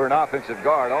easy for an offensive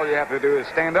guard. All you have to do is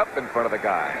stand up in front of the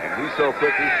guy. And he's so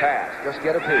quick, he's past. Just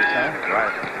get a piece, huh?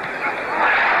 Right.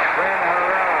 Fran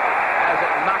Herrera has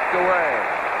it knocked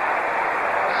away.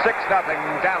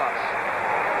 6-0 Dallas.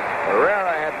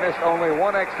 Herrera had missed only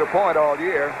one extra point all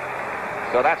year.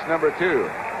 So that's number 2.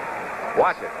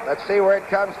 Watch it. Let's see where it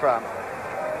comes from.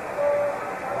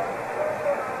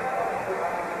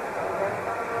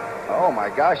 Oh, my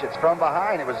gosh, it's from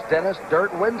behind. It was Dennis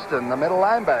Dirt Winston, the middle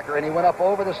linebacker, and he went up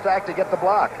over the stack to get the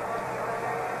block.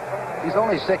 He's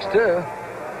only 6'2".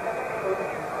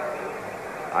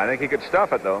 I think he could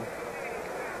stuff it, though.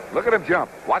 Look at him jump.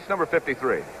 Watch number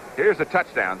 53. Here's the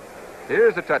touchdown.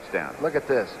 Here's the touchdown. Look at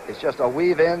this. It's just a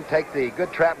weave in, take the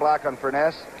good trap block on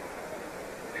Furness.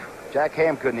 Jack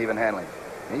Ham couldn't even handle him.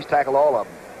 He's tackled all of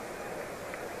them.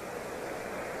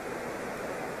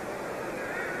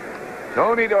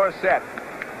 Tony Dorsett,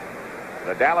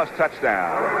 the Dallas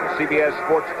touchdown. CBS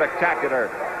Sports Spectacular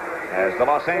has the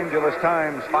Los Angeles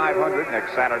Times 500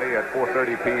 next Saturday at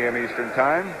 4:30 p.m. Eastern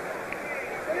Time.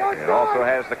 It also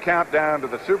has the countdown to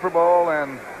the Super Bowl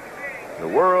and the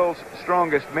world's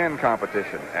strongest men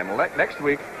competition. And next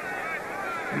week,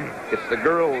 it's the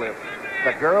girl lift.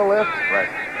 The girl lift? Right.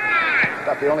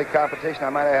 About the only competition I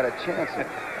might have had a chance in.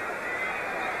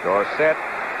 Dorsett,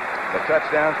 the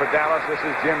touchdown for Dallas. This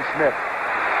is Jim Smith.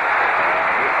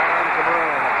 He finds some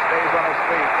room and stays on his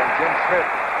feet. And Jim Smith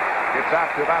gets out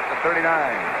to about the 39.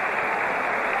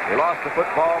 He lost the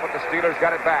football, but the Steelers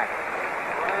got it back.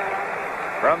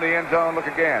 From the end zone, look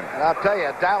again. And I'll tell you,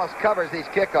 Dallas covers these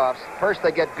kickoffs. First,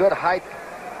 they get good height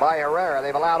by Herrera.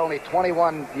 They've allowed only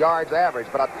 21 yards average,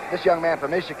 but this young man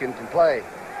from Michigan can play.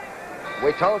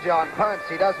 We told you on punts,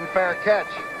 he doesn't fair catch.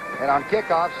 And on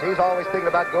kickoffs, he's always thinking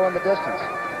about going the distance.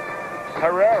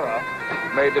 Herrera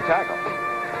made the tackle.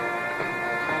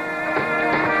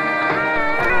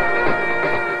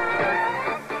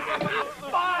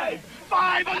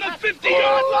 Five on the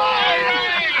 50-yard line!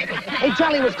 Hey,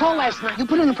 Charlie, it was cold last night. You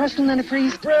put in the Prestone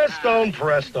antifreeze?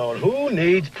 Prestone. Who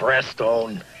needs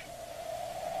Prestone?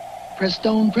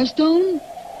 Prestone?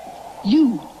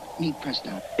 You need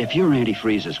Prestone. If your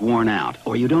antifreeze is worn out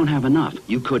or you don't have enough,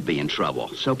 you could be in trouble.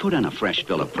 So put in a fresh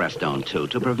fill of Prestone, too,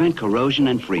 to prevent corrosion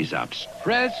and freeze-ups.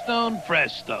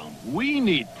 Prestone. We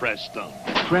need Prestone.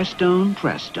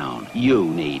 Prestone. You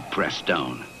need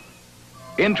Prestone.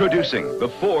 Introducing the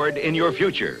Ford in your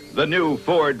future, the new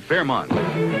Ford Fairmont.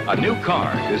 A new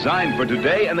car designed for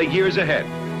today and the years ahead.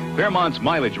 Fairmont's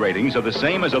mileage ratings are the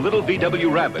same as a little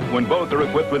VW Rapid when both are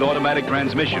equipped with automatic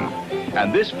transmission.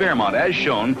 And this Fairmont, as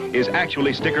shown, is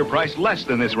actually sticker price less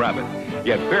than this Rapid.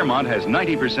 Yet Fairmont has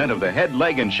 90% of the head,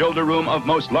 leg, and shoulder room of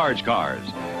most large cars.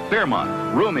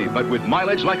 Fairmont, roomy but with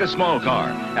mileage like a small car,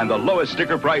 and the lowest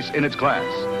sticker price in its class.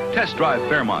 Test drive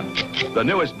Fairmont, the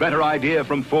newest, better idea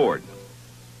from Ford.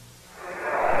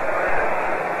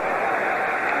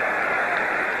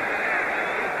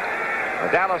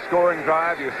 Dallas scoring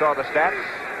drive, you saw the stats.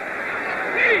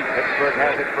 Pittsburgh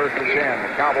has it 1st and 10.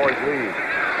 The Cowboys lead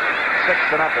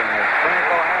 6-0 as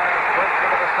Franco Harris breaks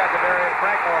into the secondary.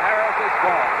 Franco Harris is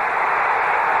gone.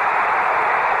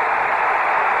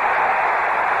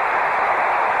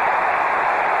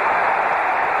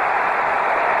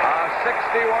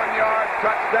 61-yard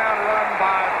touchdown run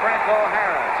by Franco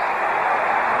Harris.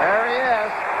 There he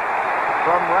is.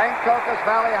 From Rancocas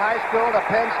Valley High School to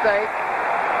Penn State.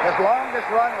 His longest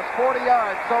run was 40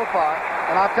 yards so far.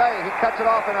 And I'll tell you, he cuts it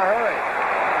off in a hurry.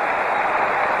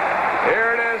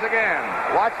 Here it is again.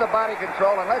 Watch the body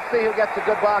control, and let's see who gets a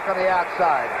good block on the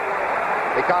outside.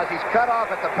 Because he's cut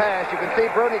off at the pass. You can see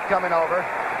Bruni coming over.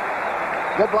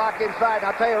 Good block inside.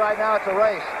 And I'll tell you right now, it's a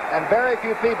race. And very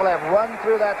few people have run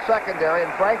through that secondary,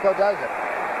 and Franco does it.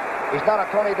 He's not a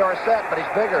Tony Dorsett, but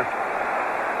he's bigger.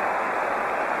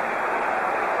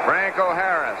 Franco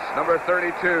Harris, number 32,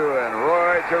 and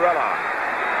Roy Girella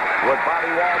with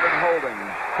Bobby Walden holding,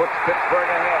 puts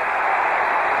Pittsburgh ahead.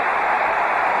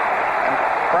 And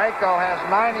Franco has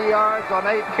 90 yards on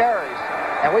 8 carries,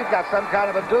 and we've got some kind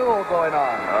of a duel going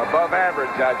on. Above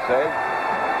average, I'd say.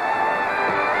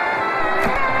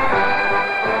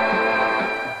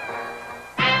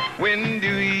 When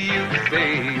do you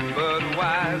say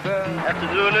Budweiser? After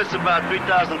doing this about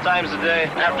 3,000 times a day.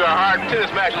 After a hard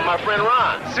tennis match with my friend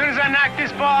Ron. As soon as I knock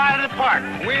this ball out of the park.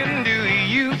 When do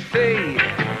you say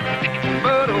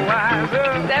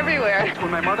Budweiser? It's everywhere. When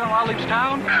my mother-in-law leaves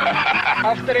town.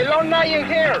 After a long night in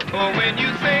here. Or when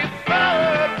you say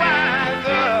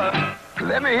Budweiser?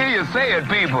 Let me hear you say it,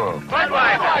 people.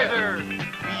 Budweiser!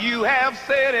 You have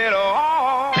said it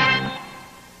all.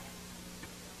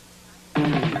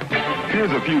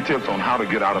 Here's a few tips on how to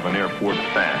get out of an airport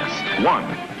fast.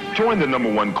 1, join the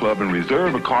 #1 club and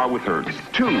reserve a car with Hertz.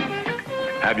 2,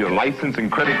 have your license and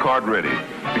credit card ready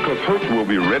because Hertz will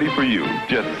be ready for you.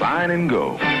 Just sign and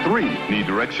go. 3, need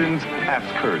directions? Ask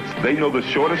Hertz. They know the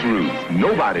shortest routes.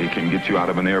 Nobody can get you out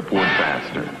of an airport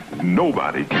faster.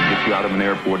 Nobody can get you out of an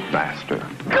airport faster.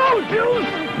 Go, Juice!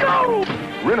 Go!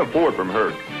 Rent a Ford from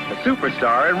Hertz. A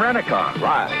superstar in rent-a-car.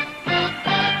 Right.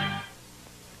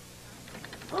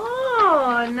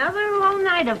 Another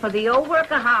all-nighter for the old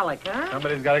workaholic, huh?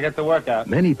 Somebody's got to get the work out.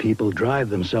 Many people drive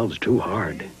themselves too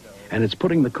hard, and it's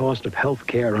putting the cost of health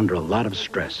care under a lot of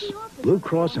stress. Blue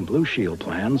Cross and Blue Shield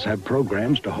plans have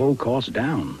programs to hold costs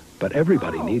down, but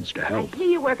everybody needs to help. I hear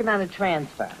you're working on a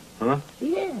transfer. Huh?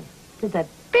 Yeah, to that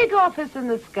big office in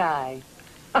the sky.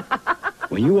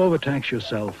 When you overtax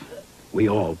yourself, we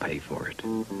all pay for it.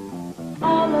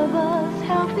 All of us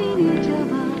helping each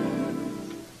of us.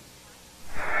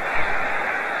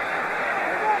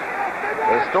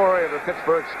 The story of the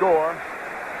Pittsburgh score,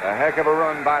 a heck of a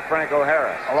run by Franco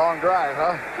Harris. A long drive,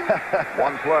 huh?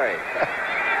 One play.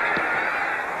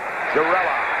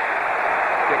 Girella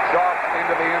kicks off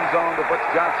into the end zone to Butch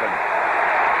Johnson.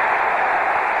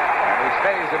 And he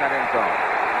stays in that end zone.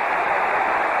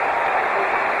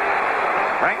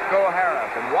 Franco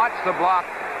Harris, and watch the block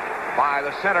by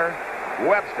the center,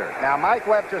 Webster. Now, Mike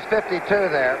Webster's 52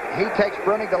 there. He takes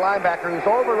Bruning, the linebacker, who's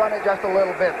overrun it just a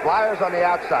little bit. Flyers on the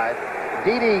outside.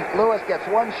 D.D. Lewis gets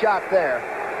one shot there.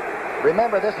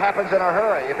 Remember, this happens in a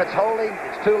hurry. If it's holding,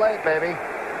 it's too late, baby.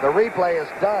 The replay is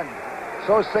done.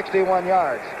 So 61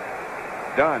 yards.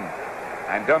 Done.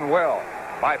 And done well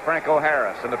by Franco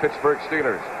Harris and the Pittsburgh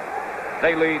Steelers.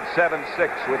 They lead 7-6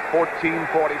 with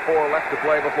 14:44 left to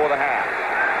play before the half.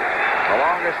 The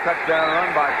longest touchdown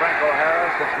run by Franco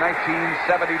Harris since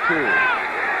 1972.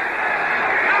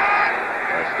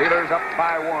 The Steelers up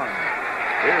by 1.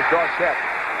 Here's Dorsett.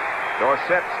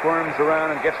 Dorsett squirms around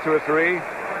and gets to a 3.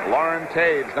 Lauren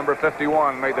Taves, number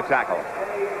 51, made the tackle.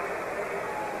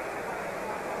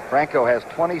 Franco has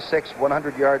 26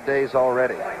 100-yard days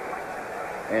already.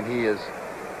 And he is,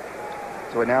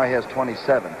 so now he has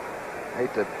 27. I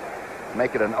hate to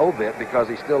make it an obit because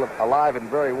he's still alive and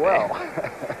very well.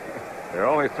 There are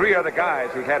only 3 other guys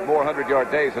who've had more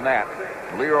 100-yard days than that.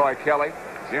 Leroy Kelly,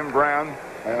 Jim Brown,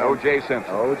 and O.J.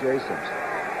 Simpson. O.J. Simpson.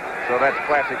 So that's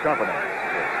classic company.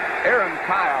 Aaron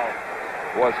Kyle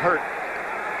was hurt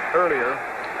earlier,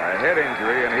 a head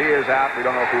injury, and he is out. We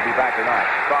don't know if he'll be back or not.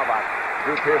 Staubach,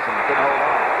 Drew Pearson couldn't hold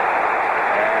on.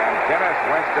 And Dennis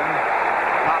Winston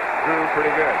popped Drew pretty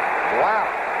good. Wow.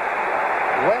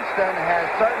 Winston has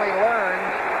certainly learned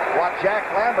what Jack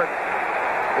Lambert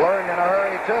learned in a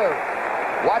hurry, too.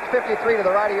 Watch 53 to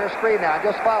the right of your screen now.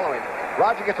 Just follow him.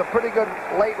 Roger gets a pretty good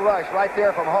late rush right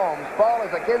there from Holmes. Ball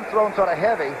is again thrown sort of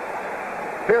heavy.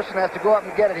 Pearson has to go up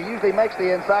and get it. He usually makes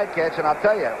the inside catch, and I'll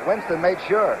tell you, Winston made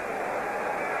sure.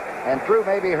 And Drew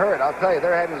may be hurt. I'll tell you,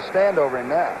 they're having to stand over him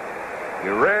now.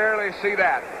 You rarely see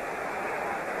that.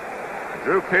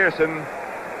 Drew Pearson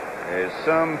is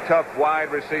some tough wide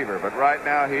receiver, but right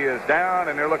now he is down,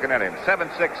 and they're looking at him.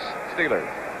 7-6 Steelers.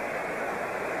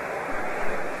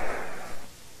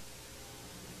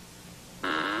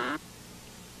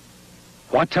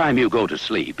 What time you go to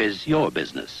sleep is your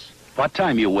business. What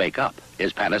time you wake up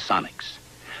is Panasonic's.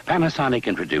 Panasonic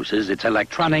introduces its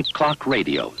electronic clock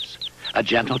radios. A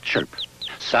gentle chirp,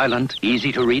 silent,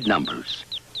 easy-to-read numbers,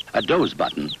 a doze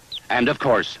button, and, of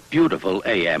course, beautiful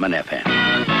AM and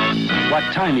FM. What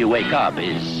time you wake up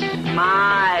is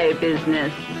my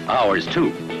business. Ours,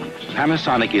 too.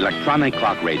 Panasonic electronic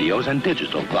clock radios and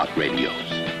digital clock radios.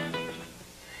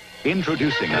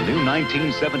 Introducing a new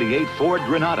 1978 Ford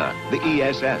Granada, the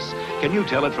ESS. Can you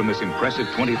tell it from this impressive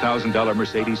 $20,000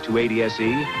 Mercedes 280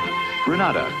 SE?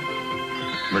 Granada.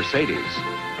 Mercedes.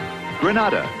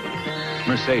 Granada.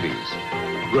 Mercedes.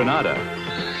 Granada.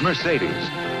 Mercedes.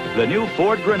 The new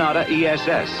Ford Granada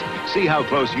ESS. See how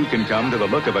close you can come to the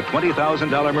look of a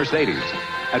 $20,000 Mercedes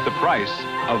at the price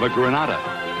of a Granada.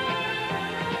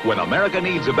 When America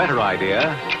needs a better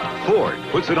idea, Ford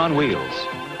puts it on wheels.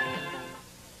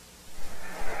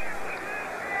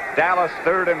 Dallas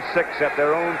 3rd and 6 at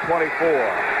their own 24.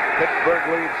 Pittsburgh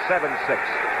leads 7-6.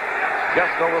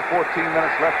 Just over 14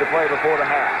 minutes left to play before the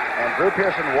half. And Drew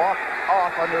Pearson walked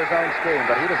off under his own scheme,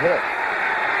 but he was hit.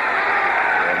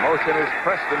 In motion is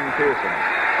Preston Pearson.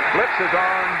 Blitz is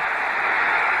on.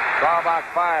 Staubach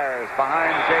fires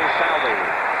behind Jay Salvey.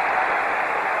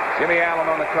 Jimmy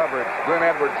Allen on the coverage. Glenn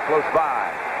Edwards close by.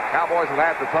 Cowboys will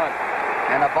have to punt.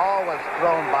 And the ball was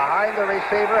thrown behind the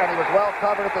receiver, and he was well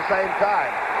covered at the same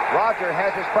time. Roger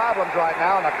has his problems right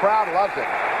now, and the crowd loves it.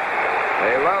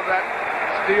 They love that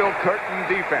steel curtain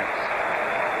defense.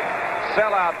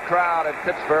 Sellout crowd at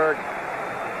Pittsburgh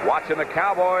watching the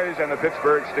Cowboys and the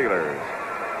Pittsburgh Steelers.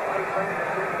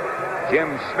 Jim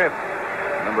Smith,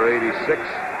 number 86.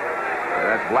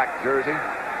 That's black jersey.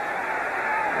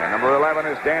 And number 11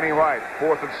 is Danny White,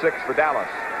 4th and 6 for Dallas.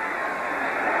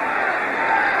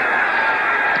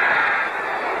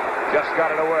 Just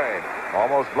got it away.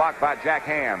 Almost blocked by Jack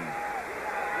Ham.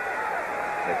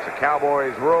 It's a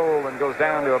Cowboys roll and goes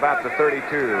down to about the 32,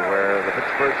 where the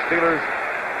Pittsburgh Steelers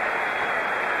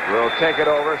will take it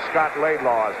over. Scott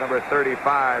Laidlaw is number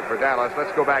 35 for Dallas.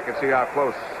 Let's go back and see how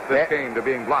close this came to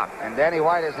being blocked. And Danny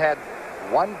White has had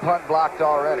one punt blocked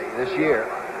already this year,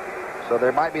 so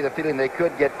there might be the feeling they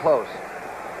could get close.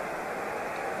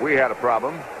 We had a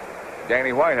problem.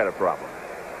 Danny White had a problem.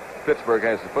 Pittsburgh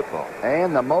has the football.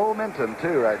 And the momentum,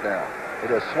 too, right now. It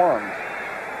has swung.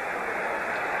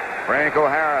 Franco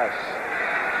Harris.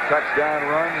 Touchdown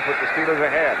run, put the Steelers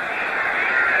ahead.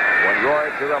 When Roy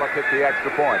Jarrella kicked the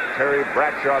extra point. Terry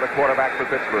Bradshaw, the quarterback for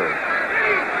Pittsburgh.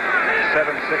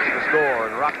 7-6 to score,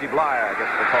 and Rocky Blyer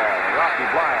gets the call. Rocky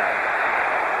Blyer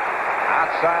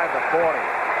outside the 40.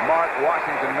 Mark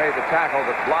Washington made the tackle,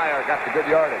 but Blyer got the good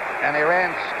yardage. And he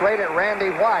ran straight at Randy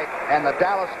White and the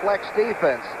Dallas flex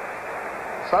defense.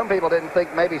 Some people didn't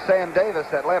think maybe Sam Davis,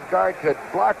 that left guard, could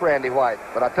block Randy White.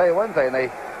 But I'll tell you one thing,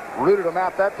 they rooted him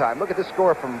out that time. Look at this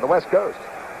score from the West Coast.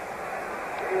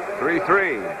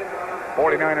 3-3.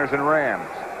 49ers and Rams.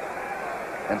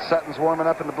 And Sutton's warming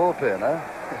up in the bullpen, huh?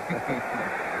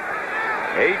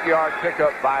 8-yard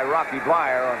pickup by Rocky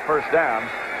Blyer on first down.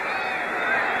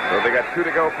 So they got 2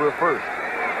 to go for a first.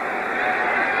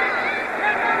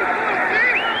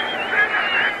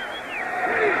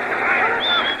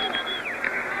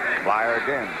 Blyer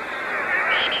again.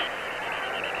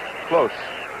 Close.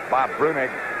 Bob Brunig,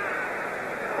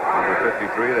 number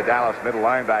 53, the Dallas middle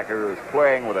linebacker, is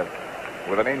playing with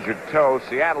an injured toe.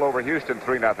 Seattle over Houston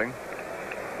 3-0.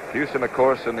 Houston, of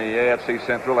course, in the AFC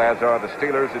Central, as are the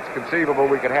Steelers. It's conceivable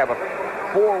we could have a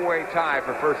 4-way tie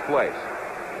for first place.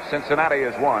 Cincinnati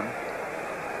is 1.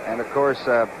 And, of course,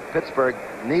 Pittsburgh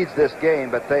needs this game,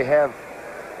 but they have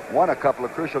won a couple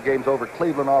of crucial games over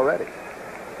Cleveland already.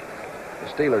 The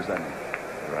Steelers, I mean.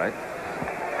 Right.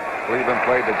 Cleveland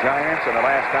played the Giants, and the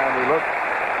last time we looked,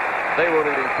 they were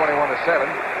leading 21-7.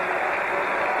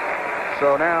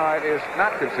 So now it is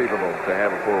not conceivable to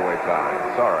have a 4-way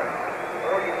tie. Sorry.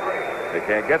 They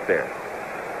can't get there.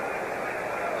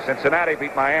 Cincinnati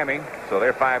beat Miami, so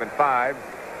they're 5-5.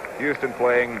 Houston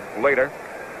playing later.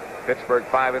 Pittsburgh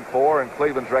 5-4, and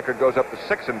Cleveland's record goes up to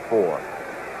 6-4.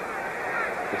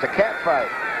 It's a cat fight.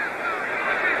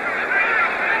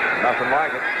 Nothing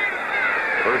like it.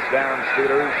 First down,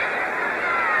 Steelers.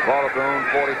 Ball at their own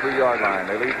 43-yard line.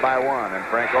 They lead by 1, and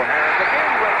Franco Harris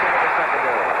again breaks into the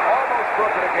secondary. Almost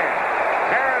broke it again.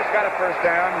 Harris got a first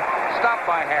down. Stopped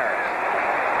by Harris.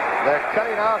 They're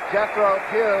cutting off Jethro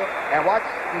Pugh, and watch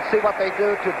and see what they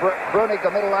do to Brunig, the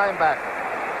middle linebacker.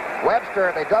 Webster,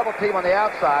 they double team on the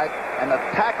outside, and the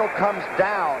tackle comes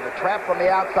down, the trap from the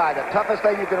outside. The toughest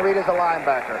thing you can read as a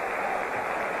linebacker.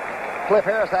 Cliff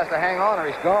Harris has to hang on or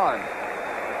he's gone.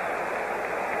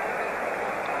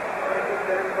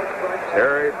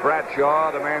 Terry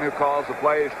Bradshaw, the man who calls the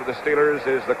plays for the Steelers,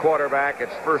 is the quarterback.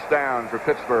 It's first down for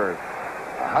Pittsburgh.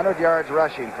 100 yards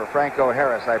rushing for Franco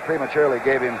Harris. I prematurely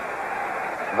gave him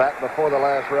that before the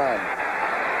last run.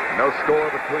 No score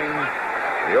between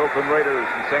the Oakland Raiders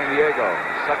and San Diego.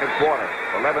 Second quarter.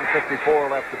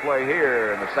 11:54 left to play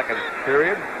here in the second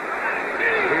period.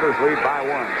 The Steelers lead by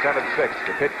 1, 7-6.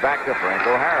 The pitch back to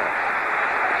Franco Harris.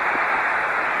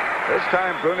 This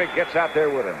time Brunick gets out there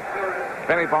with him.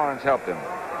 Benny Barnes helped him.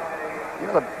 You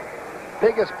know, the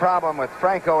biggest problem with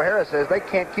Franco Harris is they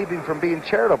can't keep him from being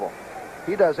charitable.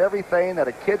 He does everything that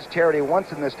a kids' charity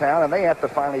wants in this town, and they have to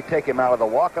finally take him out of the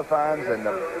walkathons and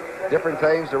the different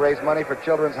things to raise money for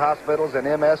children's hospitals and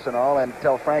MS and all, and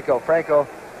tell Franco,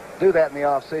 do that in the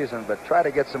off-season, but try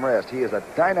to get some rest. He is a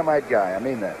dynamite guy. I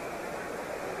mean that.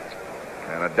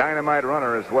 And a dynamite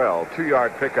runner as well.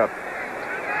 2-yard pickup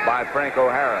by Franco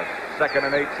Harris. 2nd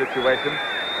and 8 situation.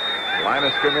 Line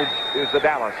of scrimmage is the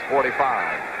Dallas 45.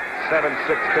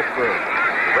 7-6 Pittsburgh.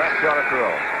 Bradshaw to throw.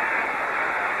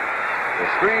 The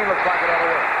screen looks like it ought to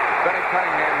work. Benny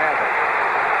Cunningham has it.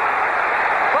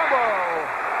 Fumble!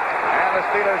 And the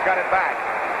Steelers got it back.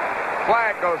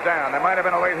 Flag goes down. There might have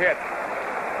been a late hit.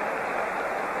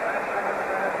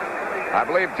 I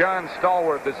believe John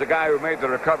Stallworth is the guy who made the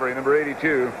recovery, number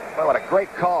 82. Well, what a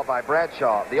great call by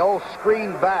Bradshaw. The old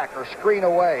screen back or screen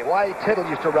away. Whitey Tittle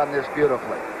used to run this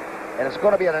beautifully. And it's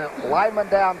going to be a lineman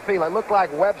downfield. It looked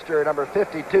like Webster, number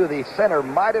 52, the center,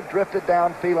 might have drifted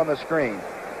downfield on the screen.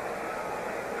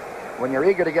 When you're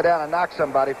eager to get down and knock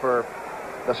somebody for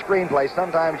the screenplay,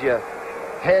 sometimes you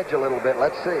hedge a little bit.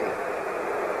 Let's see.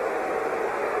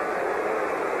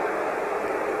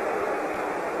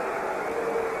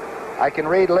 I can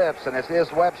read lips, and this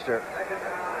is Webster.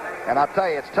 And I'll tell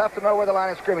you, it's tough to know where the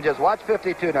line of scrimmage is. Watch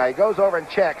 52 now. He goes over and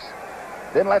checks,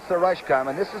 then lets the rush come,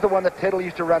 and this is the one that Tittle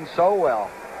used to run so well.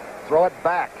 Throw it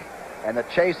back, and the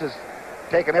chase is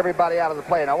taking everybody out of the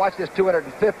play. Now watch this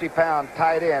 250-pound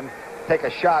tight end take a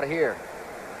shot here.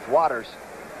 It's Waters.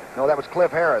 No, that was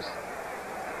Cliff Harris.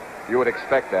 You would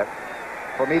expect that.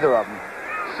 From either of them.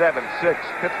 7-6,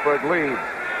 Pittsburgh leads.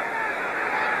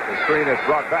 The screen is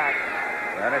brought back.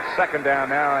 And it's second down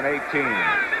now and 18.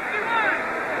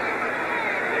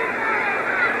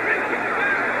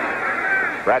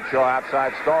 Bradshaw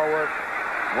outside Stallworth.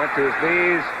 Went to his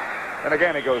knees. And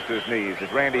again he goes to his knees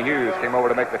as Randy Hughes came over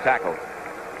to make the tackle.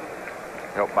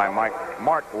 Helped by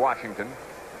Mark Washington.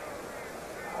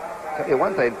 I'll tell you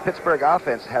one thing, Pittsburgh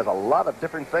offense has a lot of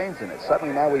different things in it.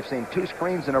 Suddenly now we've seen 2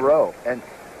 screens in a row. And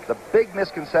the big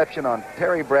misconception on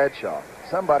Terry Bradshaw,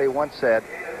 somebody once said,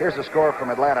 here's the score from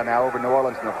Atlanta now over New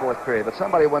Orleans in the 4th period, but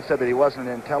somebody once said that he wasn't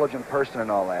an intelligent person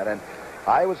and all that. And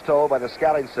I was told by the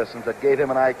scouting systems that gave him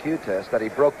an IQ test that he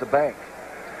broke the bank.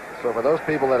 So for those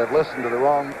people that have listened to the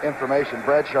wrong information,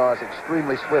 Bradshaw is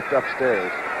extremely swift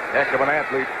upstairs. Heck of an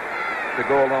athlete to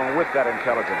go along with that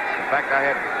intelligence. In fact,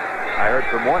 I heard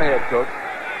from one head coach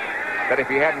that if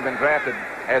he hadn't been drafted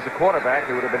as a quarterback,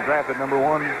 he would have been drafted number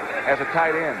 1 as a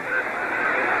tight end.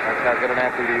 That's how good an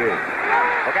athlete he is.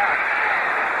 Look out.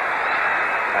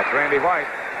 That's Randy White.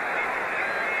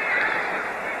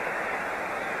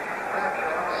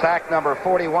 Sack number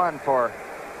 41 for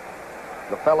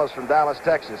the fellows from Dallas,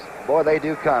 Texas. Boy, they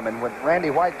do come. And when Randy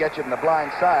White gets you in the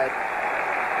blind side.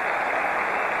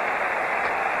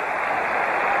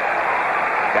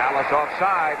 Dallas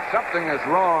offside. Something is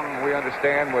wrong, we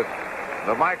understand, with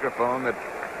the microphone that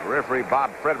referee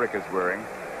Bob Frederick is wearing.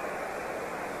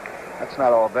 That's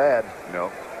not all bad.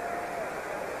 No.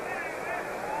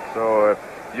 So if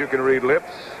you can read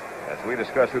lips, as we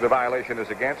discuss who the violation is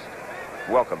against,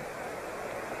 welcome.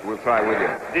 We'll try with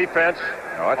you. Defense.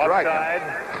 No, that's offside, right.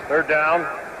 Now. Third down.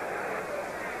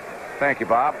 Thank you,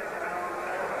 Bob.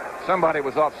 Somebody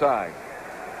was offside.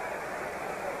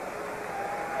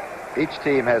 Each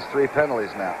team has 3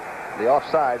 penalties now. The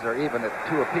offsides are even at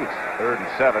 2 apiece. 3rd and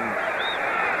 7.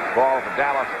 Ball for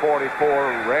Dallas 44.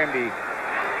 Randy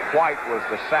White was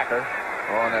the sacker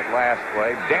on that last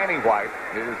play. Danny White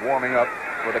is warming up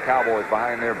for the Cowboys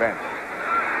behind their bench.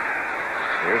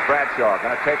 Here's Bradshaw.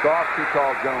 Going to take off. Too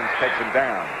tall Jones takes him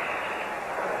down.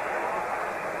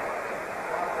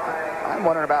 I'm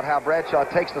wondering about how Bradshaw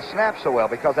takes the snap so well,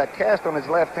 because that cast on his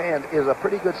left hand is a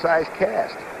pretty good-sized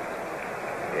cast.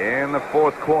 In the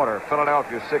 4th quarter,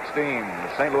 Philadelphia 16.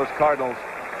 The St. Louis Cardinals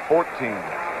 14.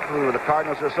 Ooh, the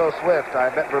Cardinals are so swift. I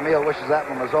bet Vermeil wishes that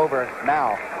one was over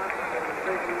now.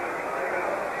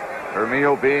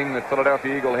 Vermeil being the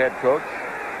Philadelphia Eagle head coach.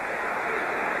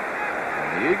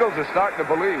 And the Eagles are starting to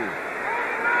believe.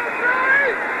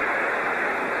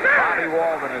 Bobby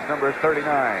Walden is number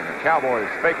 39. The Cowboys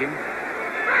faking.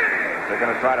 They're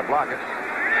going to try to block it.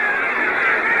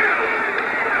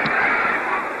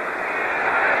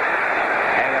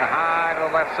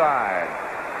 left side.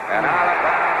 And out of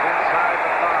bounds inside the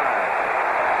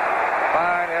 5.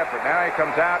 Fine effort. Now he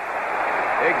comes out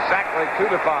exactly to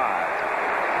the 5.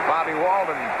 Bobby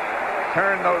Walden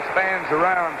turned those fans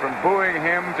around from booing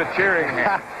him to cheering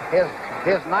him.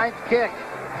 his 9th kick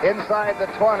inside the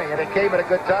 20, and it came at a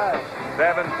good time.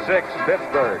 7-6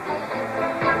 Pittsburgh.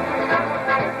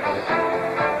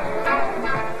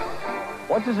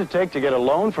 What does it take to get a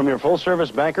loan from your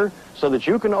full-service banker so that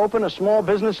you can open a small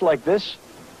business like this?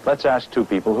 Let's ask two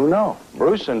people who know,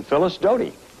 Bruce and Phyllis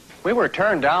Doty. We were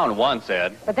turned down once,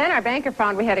 Ed. But then our banker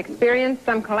found we had experience,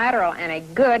 some collateral, and a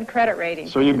good credit rating.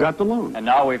 So you got the loan. And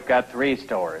now we've got 3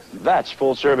 stores. That's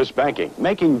full-service banking,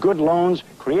 making good loans,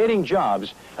 creating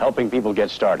jobs, helping people get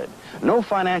started. No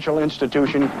financial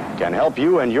institution can help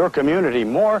you and your community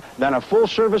more than a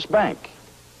full-service bank.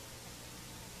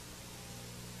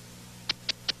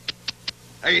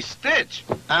 Hey, Stitch.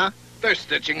 Huh? They're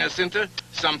stitching us into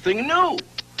something new.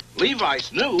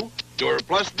 Levi's new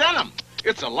Duraplus denim.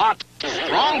 It's a lot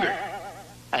stronger.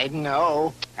 I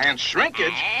know. And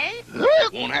shrinkage.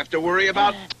 Won't have to worry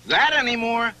about that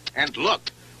anymore. And look,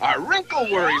 our wrinkle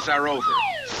worries are over.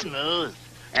 Smooth.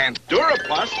 And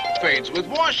Duraplus fades with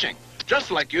washing, just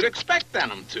like you'd expect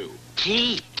denim to.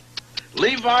 Gee.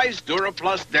 Levi's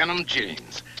Duraplus denim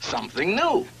jeans. Something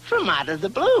new. From out of the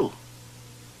blue.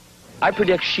 I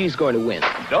predict she's going to win.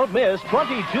 Don't miss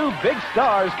 22 big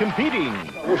stars competing.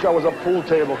 Wish I was a pool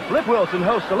table. Flip Wilson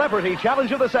hosts Celebrity Challenge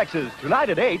of the Sexes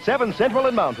tonight at 8, 7 Central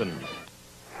and Mountain.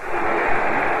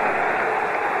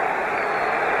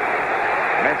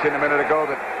 Mentioned a minute ago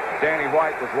that Danny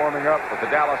White was warming up, but the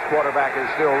Dallas quarterback is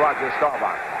still Roger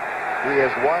Staubach. He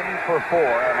is 1 for 4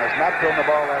 and has not thrown the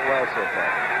ball that well so far.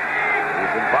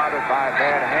 He's been bothered by a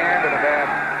bad hand and a bad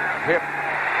hip.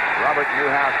 Robert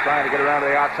Newhouse trying to get around to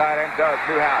the outside, and does.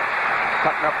 Newhouse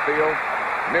cutting up field.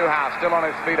 Newhouse still on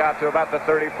his feet out to about the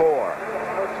 34.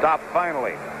 Stopped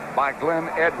finally by Glenn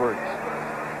Edwards.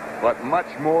 But much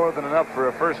more than enough for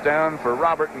a first down for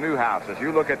Robert Newhouse. As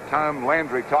you look at Tom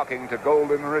Landry talking to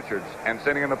Golden Richards and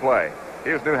sending him the play.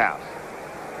 Here's Newhouse.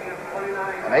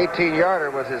 An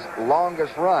 18-yarder was his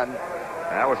longest run.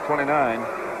 That was 29.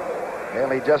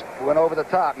 And he just went over the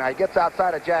top. Now, he gets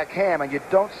outside of Jack Ham, and you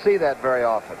don't see that very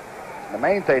often. The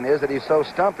main thing is that he's so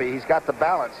stumpy, he's got the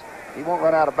balance. He won't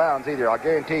run out of bounds either. I'll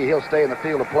guarantee you he'll stay in the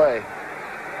field of play.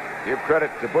 Give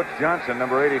credit to Butch Johnson,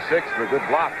 number 86, for a good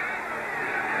block.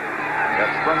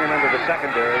 That sprung him into the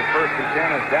secondary. 1st and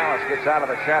 10 as Dallas gets out of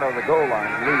the shadow of the goal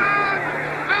line. Leads.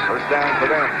 First down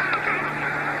for them.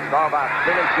 Staubach,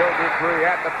 Billy Joe Dupree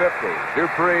at the 50.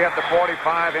 Dupree at the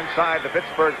 45 inside the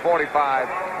Pittsburgh 45.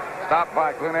 Stopped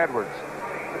by Glenn Edwards.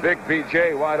 Big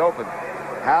BJ wide open.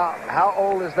 How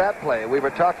old is that play? We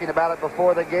were talking about it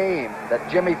before the game, that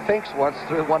Jimmy Finks once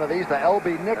threw one of these to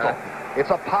L.B. Nickel. It's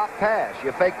a pop pass.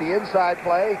 You fake the inside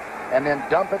play and then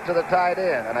dump it to the tight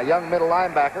end. And a young middle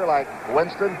linebacker like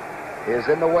Winston is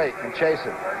in the wake and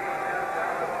chasing.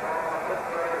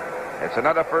 It's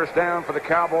another first down for the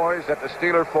Cowboys at the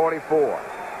Steeler 44.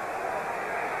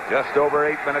 Just over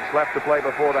 8 minutes left to play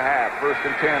before the half. 1st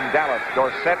and 10, Dallas.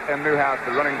 Dorsett and Newhouse,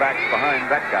 the running backs behind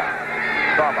that guy.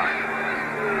 Staubach.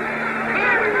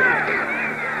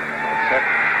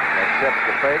 Accepts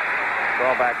the fake.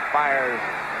 Staubach fires.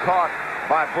 Caught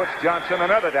by Butch Johnson.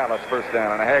 Another Dallas first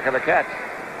down and a heck of a catch.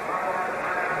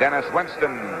 Dennis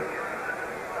Winston.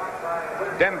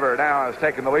 Denver now has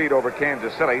taken the lead over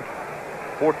Kansas City.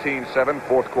 14-7,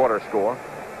 4th quarter score.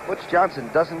 Butch Johnson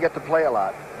doesn't get to play a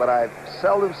lot, but I've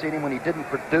seldom seen him when he didn't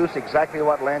produce exactly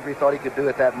what Landry thought he could do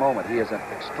at that moment. He is an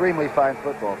extremely fine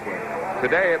football player.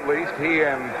 Today, at least, he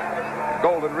and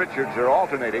Golden Richards are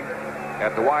alternating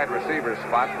at the wide receiver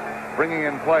spot, bringing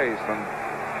in plays from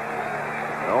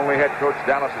the only head coach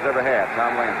Dallas has ever had,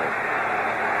 Tom Landry.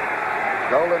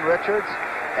 Golden Richards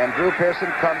and Drew Pearson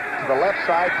come to the left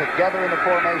side together in the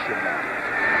formation now.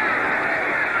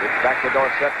 It's back to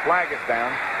Dorsett. Flag is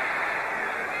down.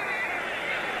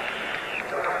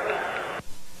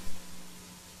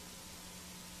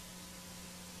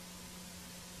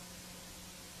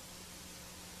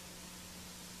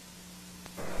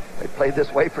 They played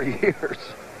this way for years.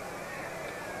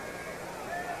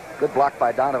 Good block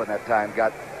by Donovan that time.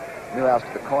 Got Newhouse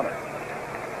to the corner.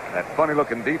 That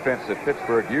funny-looking defense that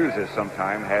Pittsburgh uses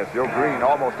sometime has Joe Green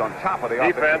almost on top of the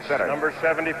offensive center. Number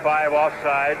 75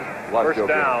 offside. First Joe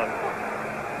down.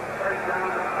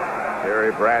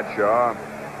 Terry Bradshaw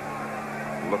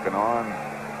looking on.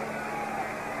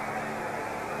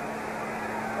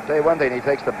 I'll tell you one thing. He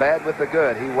takes the bad with the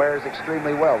good. He wears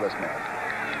extremely well, this man.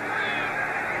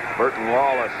 Burton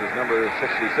Wallace is number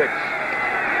 66.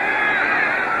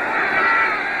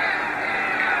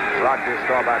 Roger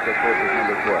Staubach, of course, is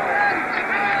number 12.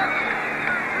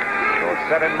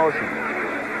 Dorsett in motion.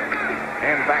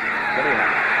 And back to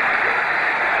Niehaus.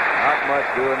 Not much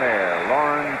doing there.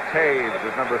 Lauren Taves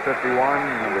is number 51.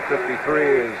 Number 53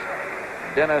 is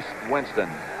Dennis Winston.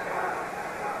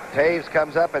 Taves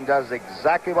comes up and does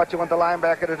exactly what you want the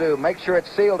linebacker to do. Make sure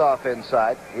it's sealed off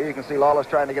inside. Here you can see Lawless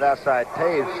trying to get outside.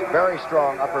 Taves, very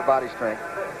strong upper body strength.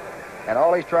 And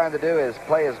all he's trying to do is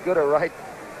play as good a right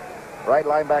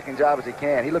linebacking job as he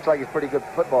can. He looks like he's a pretty good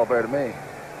football player to me.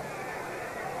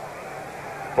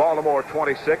 Baltimore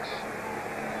 26,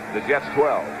 the Jets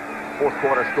 12. Fourth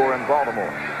quarter score in Baltimore.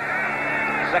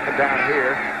 Second down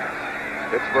here.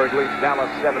 Pittsburgh leads Dallas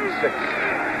 7-6.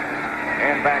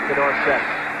 And back to Dorsett.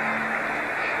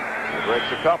 He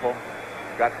breaks a couple.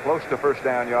 Got close to first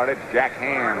down yardage. Jack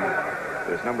Hand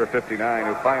is number 59,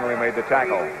 who finally made the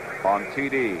tackle on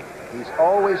TD. He's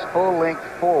always full length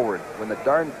forward. When the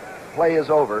darn play is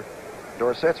over,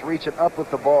 Dorsett's reaching up with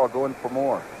the ball, going for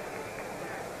more.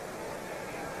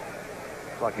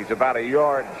 Looks like he's about a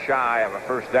yard shy of a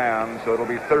first down, so it'll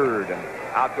be third. And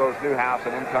out goes Newhouse,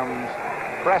 and in comes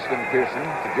Preston Pearson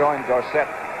to join Dorsett.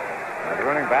 The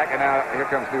running back, and now here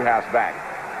comes Newhouse back.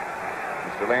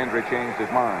 Mr. Landry changed his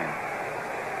mind.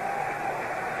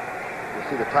 You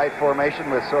see the tight formation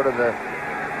with sort of the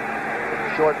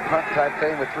short punt type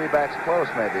thing with three backs close,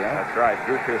 maybe, huh? That's right.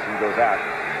 Drew Pearson goes out.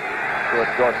 So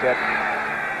it's Dorsett,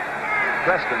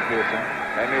 Preston Pearson,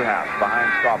 and Newhouse behind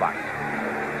Staubach.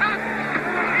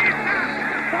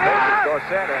 There's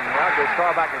Dorsett, and Roger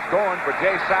Staubach is going for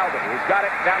Jay Salvin, who's got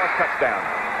it. Dallas touchdown.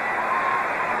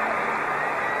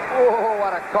 Oh,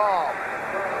 what a call.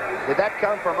 Did that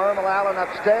come from Ermal Allen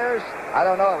upstairs? I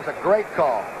don't know. It was a great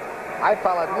call. I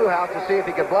followed Newhouse to see if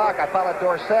he could block. I followed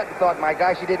Dorsett and thought, my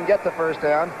gosh, he didn't get the first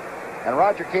down. And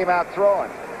Roger came out throwing.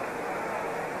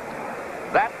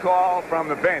 That call from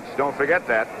the bench, don't forget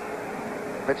that.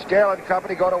 Fitzgerald and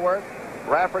company go to work.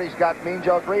 Rafferty's got Mean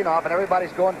Joe Green off, and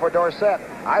everybody's going for Dorsett.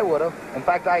 I would have. In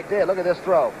fact, I did. Look at this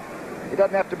throw. He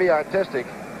doesn't have to be artistic.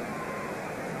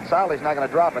 Solly's not going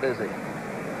to drop it, is he?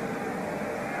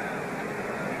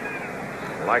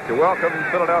 I'd like to welcome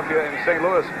Philadelphia and St.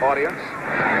 Louis audience.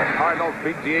 The Cardinals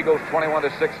beat the Eagles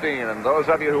 21-16, and those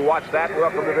of you who watched that,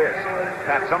 welcome to this.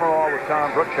 Pat Summerall with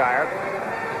Tom Brookshire.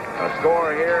 The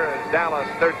score here is Dallas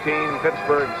 13,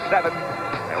 Pittsburgh 7,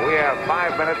 and we have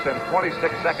 5 minutes and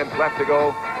 26 seconds left to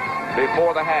go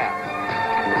before the half.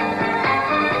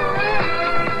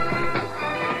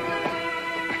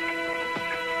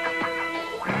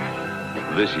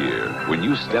 This year, when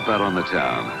you step out on the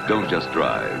town, don't just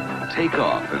drive. Take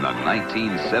off in the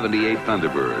 1978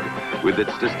 Thunderbird. With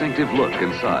its distinctive look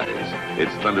and size,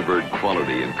 its Thunderbird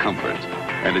quality and comfort.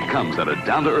 And it comes at a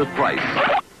down-to-earth price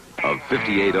of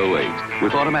 $58.08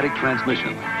 with automatic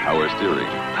transmission, power steering,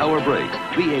 power brakes,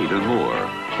 V8 and more.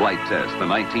 Flight test the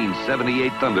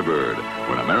 1978 Thunderbird.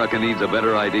 When America needs a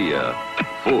better idea,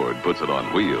 Ford puts it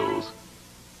on wheels.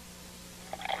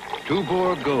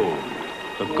 Tuborg Gold,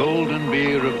 the golden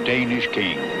beer of Danish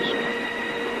kings.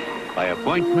 By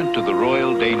appointment to the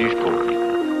Royal Danish Court.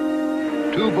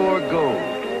 Tuborg Gold.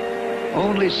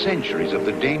 Only centuries of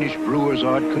the Danish brewer's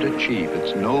art could achieve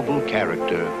its noble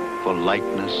character for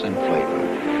lightness and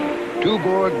flavor.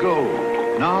 Tuborg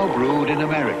Gold, now brewed in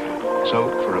America. So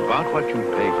for about what you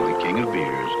pay for the king of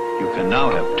beers, you can now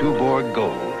have Tuborg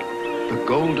Gold, the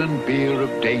golden beer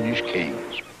of Danish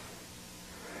kings.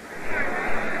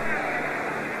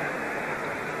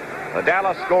 The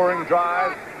Dallas scoring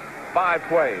drive, 5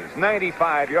 plays,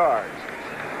 95 yards.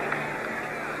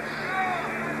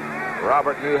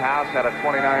 Robert Newhouse had a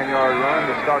 29-yard run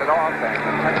to start it off, and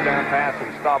a touchdown pass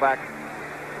from Staubach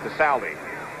to Salvi.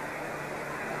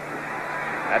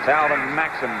 That's Alvin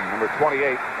Maxim, number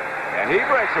 28, and he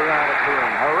breaks around it to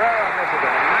him. Herrera misses it,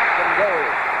 and Maxim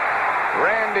goes.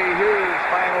 Randy Hughes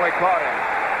finally caught him,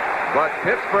 but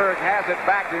Pittsburgh has it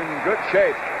back in good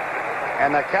shape.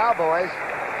 And the Cowboys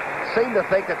seem to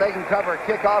think that they can cover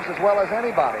kickoffs as well as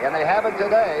anybody, and they haven't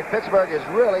today. Pittsburgh is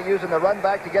really using the run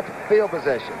back to get the field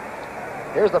position.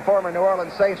 Here's the former New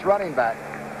Orleans Saints running back,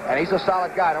 and he's a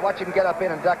solid guy. Now watch him get up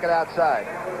in and duck it outside.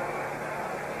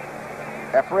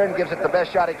 Efren gives it the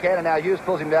best shot he can, and now Hughes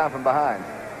pulls him down from behind.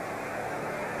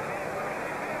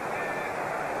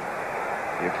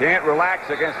 You can't relax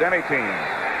against any team,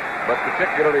 but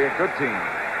particularly a good team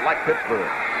like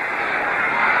Pittsburgh.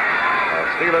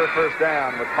 Steeler first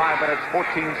down with 5 minutes,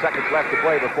 14 seconds left to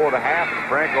play before the half.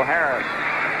 Franco Harris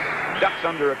ducks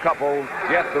under a couple.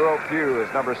 Jethro Pugh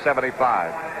is number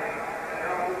 75.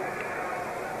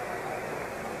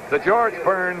 The George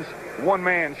Burns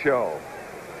one-man show.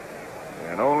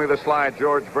 And only the slide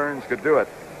George Burns could do it.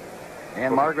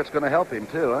 And Margaret's going to help him,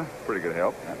 too, huh? Pretty good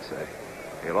help. I'd say.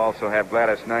 He'll also have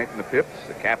Gladys Knight in the pips,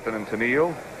 the captain and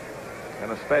Tennille,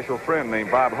 and a special friend named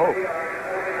Bob Hope.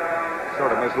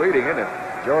 Sort of misleading, isn't it?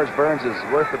 George Burns is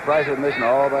worth the price of admission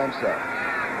all by himself.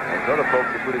 Those other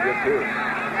folks are pretty good, too.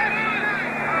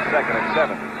 2nd and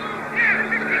 7.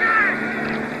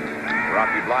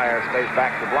 Rocky Blyer stays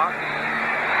back to block.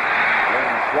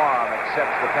 Lynn Swan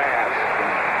accepts the pass from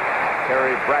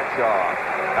Terry Bradshaw.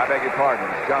 I beg your pardon,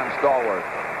 John Stallworth,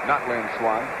 not Lynn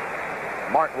Swan.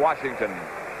 Mark Washington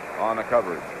on the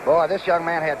coverage. Boy, this young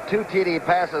man had 2 TD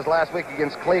passes last week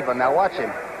against Cleveland. Now watch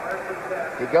him.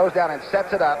 He goes down and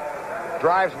sets it up,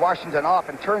 drives Washington off,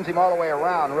 and turns him all the way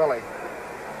around, really.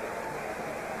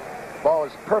 Ball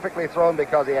is perfectly thrown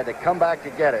because he had to come back to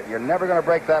get it. You're never going to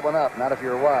break that one up, not if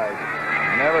you're wise.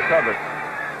 Never covered.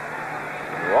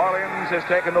 New Orleans has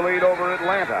taken the lead over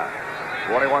Atlanta.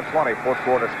 21-20, fourth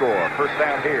quarter score. First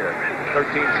down here,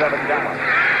 13-7 Dallas.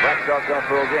 Bradshaw's going to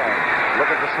throw again. Look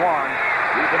at the Swan.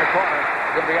 He's in the corner.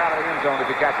 He's going to be out of the end zone if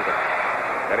he catches it.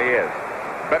 And he is.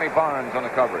 Benny Barnes on the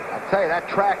coverage. I'll tell you, that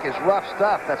track is rough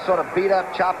stuff. That's sort of beat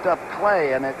up, chopped up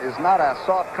clay, and it is not a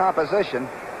soft composition.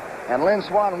 And Lynn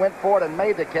Swan went for it and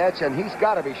made the catch, and he's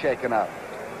got to be shaken up.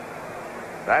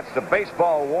 That's the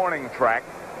baseball warning track,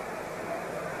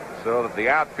 so that the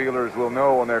outfielders will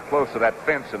know when they're close to that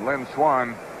fence. And Lynn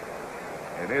Swan,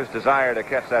 in his desire to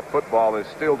catch that football, is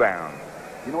still down.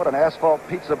 You know what an asphalt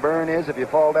pizza burn is if you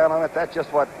fall down on it? That's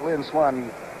just what Lynn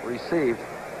Swan received.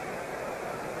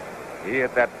 He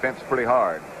hit that fence pretty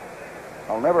hard.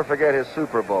 I'll never forget his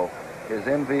Super Bowl, his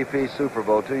MVP Super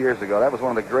Bowl 2 years ago. That was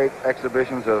one of the great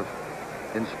exhibitions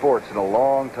in sports in a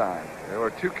long time. There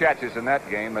were 2 catches in that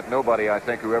game that nobody, I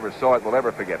think, who ever saw it will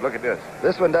ever forget. Look at this.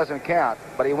 This one doesn't count,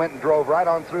 but he went and drove right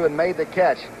on through and made the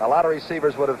catch. A lot of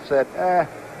receivers would have said,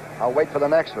 I'll wait for the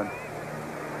next one.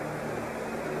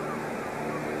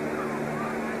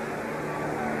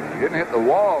 He didn't hit the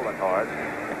wall that hard,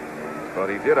 but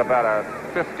he did about a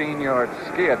 15-yard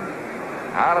skid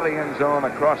out of the end zone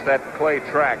across that clay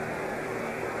track.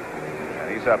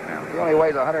 And he's up now. He only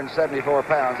weighs 174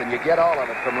 pounds, and you get all of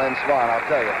it from Lynn Swan, I'll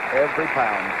tell you. Every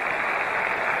pound.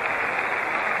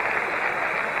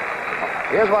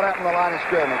 Here's what happened on the line of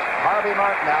scrimmage. Harvey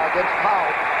Martin now against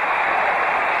Powell.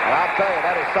 And I'll tell you,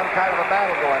 that is some kind of a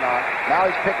battle going on. Now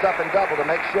he's picked up and double to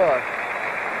make sure.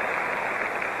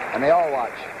 And they all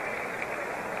watch.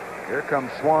 Here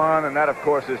comes Swan, and that, of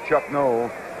course, is Chuck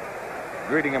Noll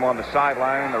greeting him on the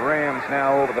sideline. The Rams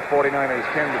now over the 49ers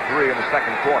 10-3 in the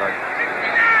second quarter.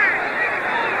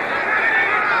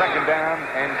 Second down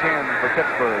and 10 for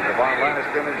Pittsburgh. The line of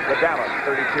scrimmage, the Dallas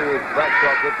 32.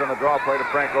 Bradshaw gives on the draw play to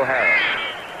Frank O'Hara.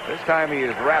 This time he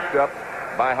is wrapped up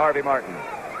by Harvey Martin,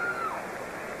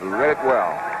 who read it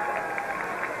well.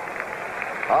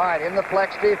 All right, in the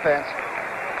flex defense,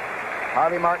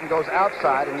 Harvey Martin goes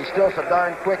outside, and he's still so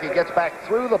darn quick. He gets back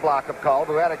through the block of Kolb,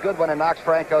 who had a good one, and knocks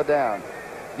Franco down.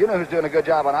 You know who's doing a good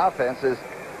job on offense is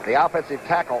the offensive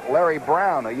tackle, Larry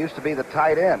Brown, who used to be the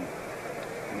tight end.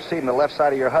 You see him on the left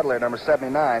side of your huddler, number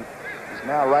 79. He's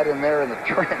now right in there in the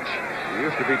trench. He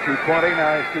used to be 220,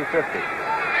 now he's 250.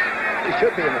 He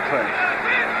should be in the trench.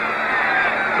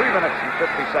 3 minutes and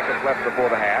 50 seconds left before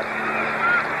the half.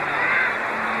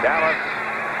 Dallas.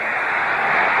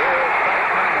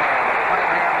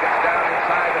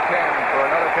 Inside the 10 for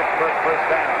another Pittsburgh first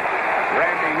down.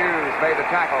 Randy Hughes made the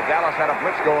tackle. Dallas had a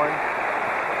blitz going.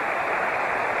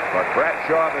 But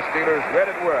Bradshaw and the Steelers read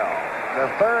it well.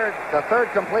 The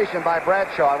third completion by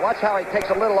Bradshaw. Watch how he takes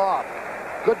a little off.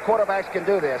 Good quarterbacks can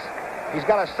do this. He's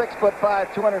got a 6'5",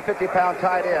 250-pound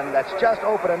tight end that's just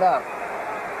open enough.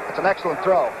 It's an excellent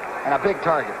throw and a big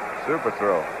target. Super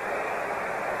throw.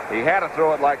 He had to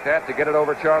throw it like that to get it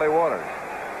over Charlie Waters.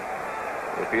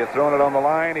 If he had thrown it on the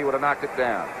line, he would have knocked it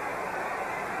down.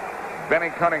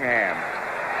 Benny Cunningham.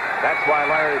 That's why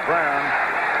Larry Brown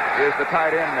is the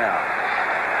tight end now,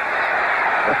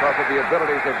 because of the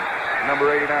abilities of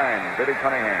number 89, Benny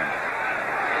Cunningham.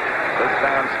 First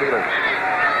down, Steelers.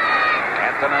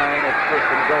 At the 9, it's first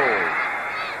and goal.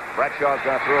 Bradshaw's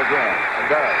going to throw again, and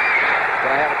does.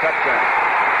 Going to have a touchdown.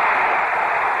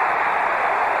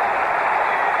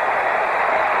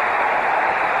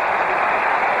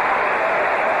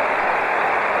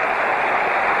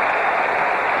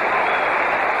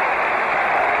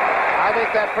 I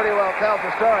think that pretty well tells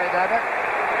the story, doesn't it?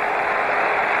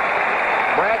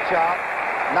 Bradshaw,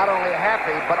 not only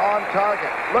happy, but on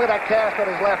target. Look at that cast on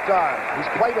his left arm.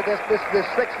 He's played with this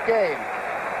sixth game.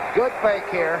 Good fake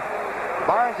here.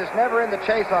 Barnes is never in the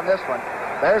chase on this one.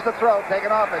 There's the throw, taken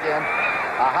off again.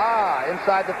 Aha,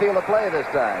 inside the field of play this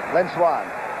time. Lynn Swan.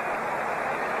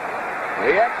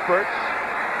 The experts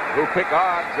who pick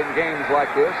odds in games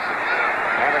like this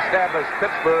and establish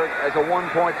Pittsburgh as a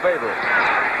 1-point favorite.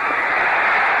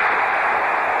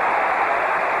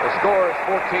 The score is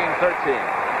 14-13.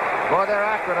 Boy, they're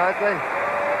accurate, aren't they?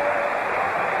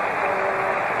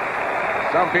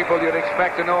 Some people you'd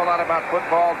expect to know a lot about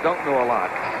football don't know a lot.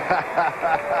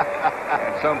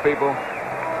 And some people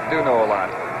do know a lot.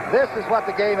 This is what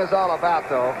the game is all about,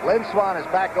 though. Lynn Swan is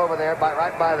back over there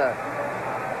right by the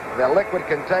liquid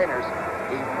containers.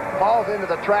 He falls into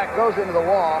the track, goes into the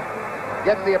wall,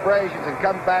 gets the abrasions, and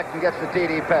comes back and gets the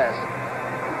TD pass.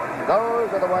 Those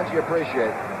are the ones you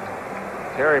appreciate.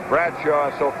 Terry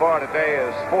Bradshaw so far today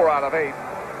is 4 out of 8.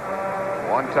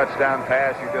 1 touchdown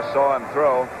pass you just saw him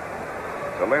throw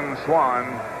to Lynn Swan.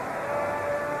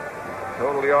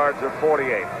 Total yards are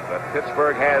 48, but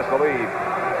Pittsburgh has the lead,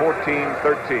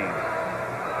 14-13.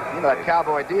 You know, that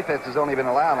Cowboy defense has only been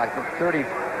allowed like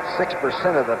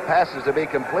 36% of the passes to be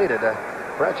completed.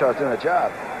 Bradshaw's doing a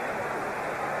job.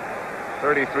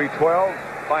 33-12,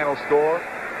 final score.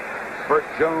 Burt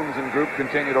Jones and group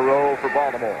continue to roll for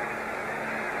Baltimore.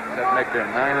 That make them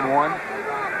 9-1.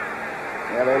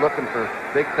 Yeah, they're looking for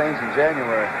big things in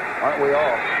January, aren't we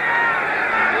all?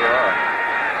 We are.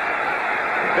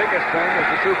 The biggest thing is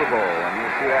the Super Bowl, and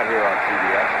you'll see that here on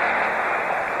CBS.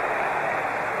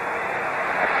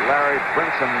 That's Larry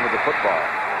Brinson with the football.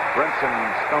 Brinson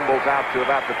stumbles out to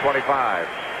about the 25.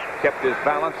 Kept his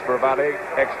balance for about 8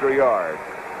 extra yards.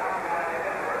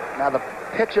 Now the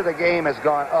pitch of the game has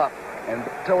gone up, and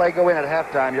until they go in at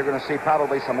halftime, you're going to see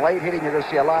probably some late hitting. You're going to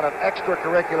see a lot of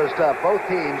extracurricular stuff. Both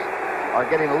teams are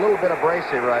getting a little bit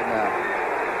abrasive right now.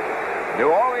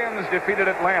 New Orleans defeated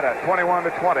Atlanta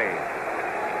 21-20.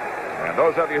 And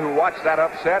those of you who watched that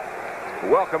upset,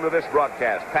 welcome to this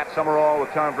broadcast. Pat Summerall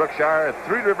with Tom Brookshire at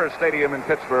Three Rivers Stadium in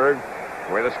Pittsburgh,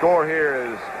 where the score here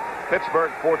is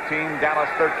Pittsburgh 14, Dallas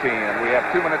 13. And we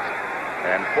have 2 minutes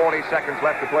and 40 seconds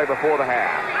left to play before the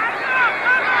half.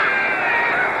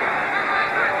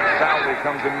 Salvi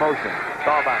comes in motion.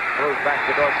 Staubach throws back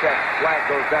to Dorsett. Flag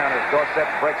goes down as Dorsett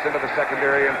breaks into the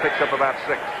secondary and picks up about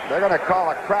 6. They're going to call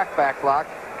a crackback block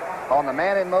on the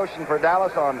man in motion for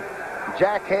Dallas on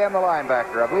Jack Ham, the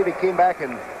linebacker. I believe he came back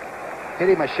and hit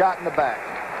him a shot in the back.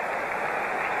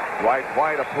 Dwight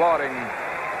White applauding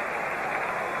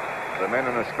the men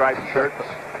in the striped shirts.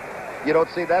 You don't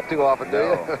see that too often, do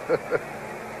you?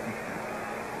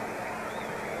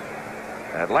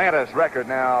 Atlanta's record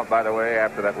now, by the way,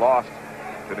 after that loss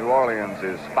to New Orleans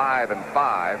is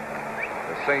 5-5.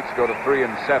 The Saints go to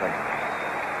 3-7.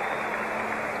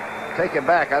 Take him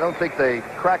back. I don't think they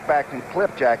cracked back and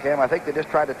clipped Jack Ham. I think they just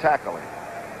tried to tackle him.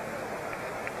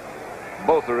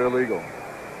 Both are illegal.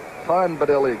 Fun, but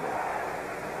illegal.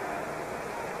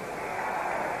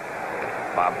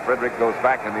 Bob Frederick goes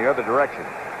back in the other direction.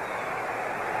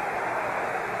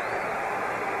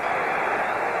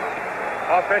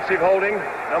 Offensive holding,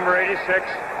 number 86,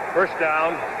 first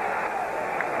down.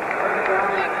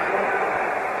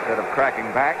 Instead of cracking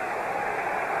back,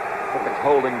 it's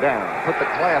holding down. Put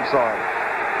the clamps on.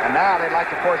 And now they'd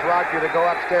like to force Roger to go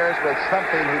upstairs with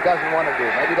something he doesn't want to do.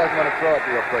 Maybe he doesn't want to throw it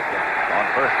real quickly. On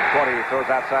 1st and 20, he throws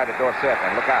outside to Dorsett,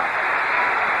 and look out.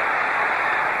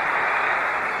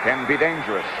 Can be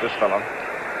dangerous, this fellow.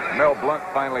 Mel Blount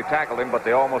finally tackled him, but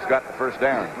they almost got the first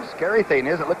down. The scary thing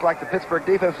is, it looked like the Pittsburgh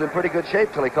defense was in pretty good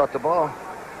shape till he caught the ball.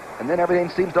 And then everything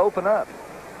seems to open up.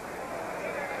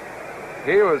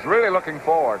 He was really looking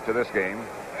forward to this game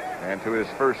and to his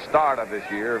first start of this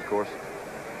year, of course.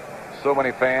 So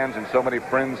many fans and so many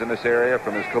friends in this area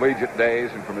from his collegiate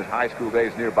days and from his high school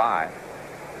days nearby.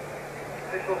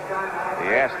 He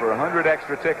asked for 100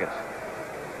 extra tickets.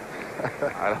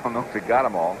 I don't know if he got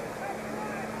them all.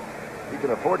 He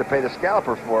can afford to pay the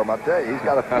scalper for him, I'll tell you. He's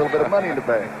got a little bit of money in the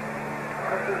bank.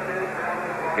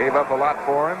 Gave up a lot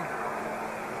for him.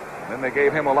 And then they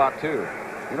gave him a lot, too.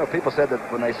 You know, people said that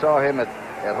when they saw him at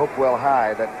Hopewell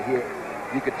High, that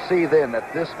you could see then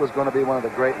that this was going to be one of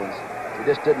the great ones. It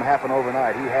just didn't happen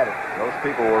overnight. He had it. Those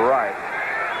people were right.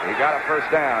 He got a first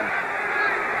down.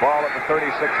 Ball at the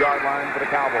 36-yard line for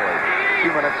the Cowboys.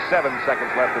 2 minutes, 7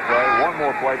 seconds left to play. One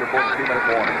more play before the 2-minute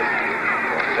warning.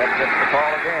 That gets the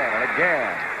call again and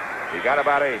again. He got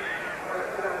about 8.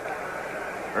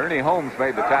 Ernie Holmes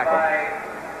made the tackle.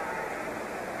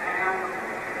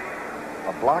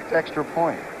 A blocked extra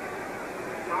point.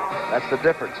 That's the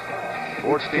difference.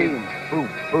 14. Boom,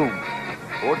 boom.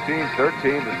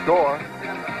 14-13 to score.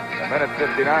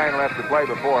 1:59 left to play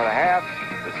before the half.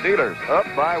 The Steelers up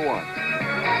by 1.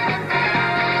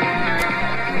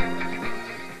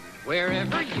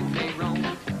 Wherever you may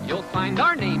roam, you'll find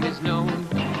our name is known.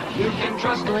 You can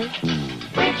trust me.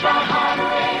 We try hard,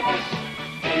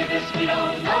 Davis.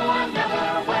 torpedoes no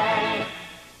another way.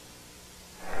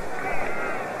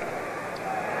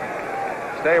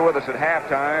 Stay with us at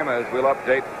halftime as we'll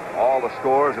update all the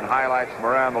scores and highlights from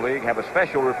around the league. Have a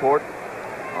special report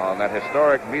on that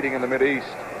historic meeting in the Mideast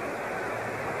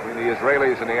between the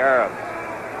Israelis and the Arabs,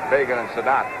 Begin and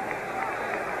Sadat.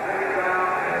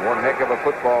 And one heck of a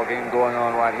football game going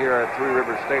on right here at Three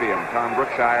Rivers Stadium. Tom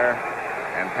Brookshire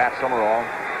and Pat Summerall.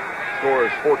 Score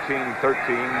is 14-13.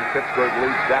 Pittsburgh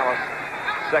leads Dallas.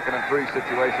 2nd and 3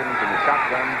 situations in the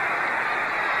shotgun.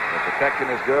 The protection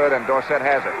is good, and Dorsett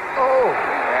has it. Oh!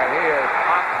 And he is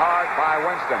popped hard by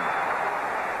Winston.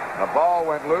 The ball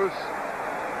went loose.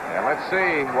 And let's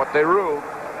see what they rule.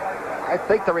 I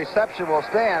think the reception will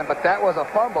stand, but that was a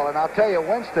fumble. And I'll tell you,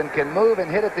 Winston can move and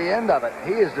hit at the end of it.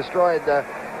 He has destroyed a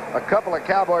couple of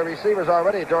Cowboy receivers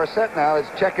already. Dorsett now is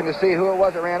checking to see who it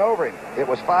was that ran over him. It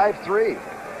was 5-3.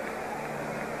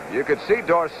 You could see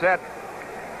Dorsett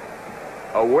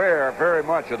aware very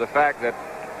much of the fact that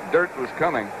dirt was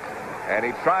coming, and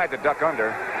he tried to duck under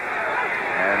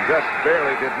and just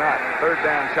barely did not. 3rd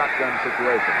down shotgun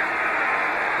situation.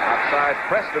 Outside,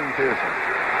 Preston Pearson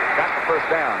got the first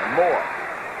down and more.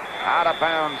 Out of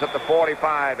bounds at the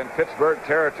 45 in Pittsburgh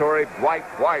territory. Dwight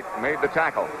White made the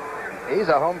tackle. He's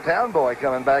a hometown boy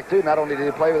coming back, too. Not only did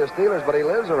he play with the Steelers, but he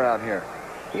lives around here.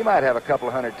 He might have a couple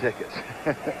of 100 tickets.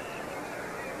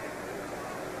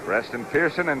 Preston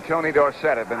Pearson and Tony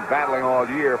Dorsett have been battling all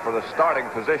year for the starting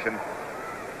position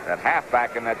at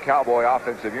halfback in that Cowboy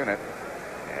offensive unit.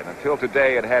 And until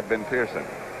today, it had been Pearson.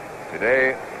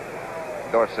 Today,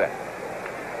 Dorsett.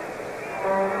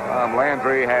 Tom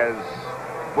Landry has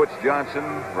Butch Johnson,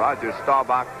 Roger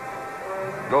Staubach,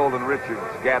 Golden Richards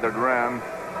gathered around.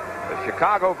 The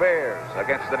Chicago Bears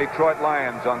against the Detroit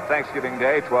Lions on Thanksgiving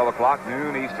Day, 12 o'clock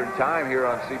noon Eastern Time here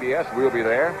on CBS. We'll be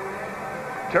there.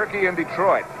 Turkey in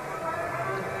Detroit.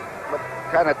 What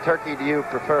kind of turkey do you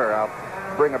prefer?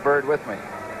 I'll bring a bird with me.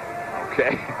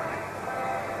 Okay.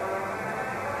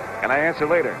 Can I answer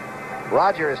later?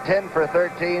 Roger is 10 for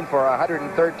 13 for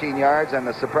 113 yards and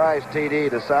the surprise TD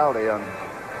to Saldi on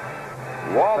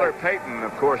Walter Payton,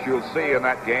 of course, you'll see in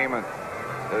that game at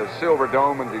the Silver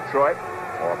Dome in Detroit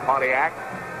or Pontiac.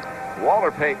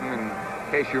 Walter Payton, in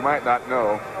case you might not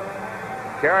know,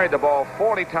 carried the ball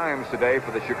 40 times today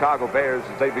for the Chicago Bears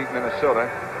as they beat Minnesota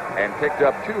and picked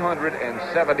up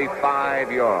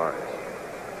 275 yards.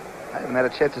 I haven't had a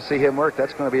chance to see him work.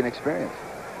 That's going to be an experience.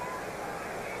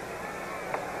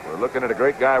 We're looking at a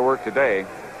great guy work today.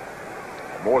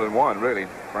 More than one, really.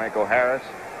 Franco Harris,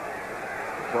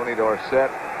 Tony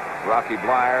Dorsett, Rocky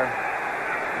Blyer.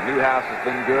 Newhouse has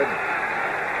been good.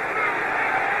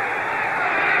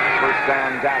 First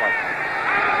down, Dallas.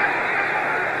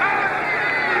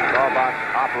 Staubach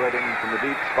operating from the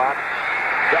deep spot.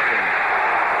 Ducking.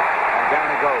 And down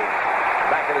he goes.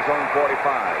 Back at his own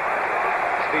 45.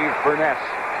 Steve Furness.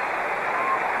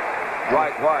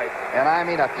 Dwight White. And I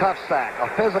mean a tough sack, a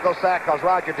physical sack, because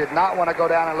Roger did not want to go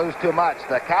down and lose too much.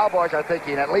 The Cowboys are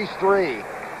thinking at least 3.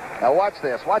 Now watch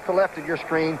this. Watch the left of your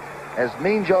screen as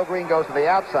Mean Joe Green goes to the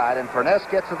outside and Furness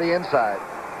gets to the inside.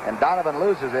 And Donovan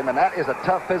loses him, and that is a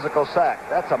tough physical sack.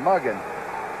 That's a mugging.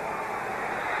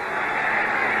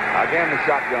 Again, the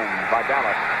shotgun by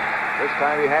Dallas. This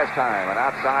time he has time. And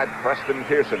outside, Preston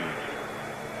Pearson.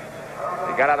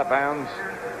 He got out of bounds.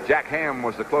 Jack Ham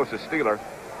was the closest Steeler.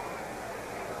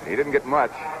 He didn't get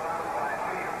much.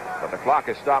 But the clock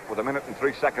is stopped with 1 minute and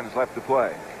 3 seconds left to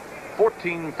play.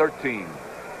 14-13.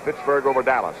 Pittsburgh over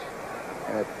Dallas.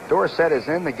 And if Dorsett is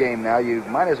in the game now, you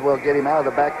might as well get him out of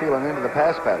the backfield and into the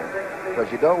pass pattern,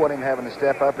 because you don't want him having to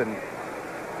step up and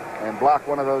block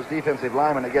one of those defensive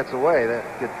linemen that gets away. That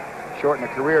could shorten a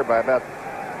career by about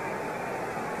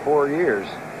 4 years.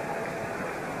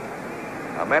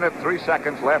 1 minute, 3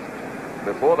 seconds left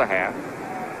before the half.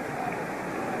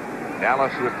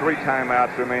 Dallas with 3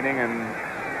 timeouts remaining, and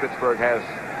Pittsburgh has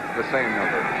the same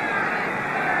number.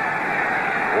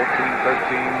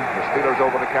 14-13, the Steelers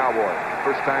over the Cowboys.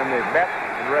 First time they've met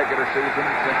in regular season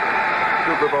since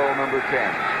Super Bowl number 10.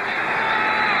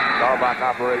 Staubach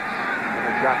operates in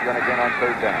the shotgun again on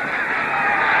 3rd down.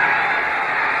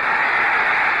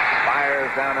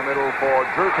 Fires down the middle for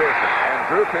Drew Pearson, and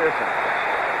Drew Pearson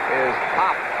is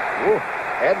popped. Ooh,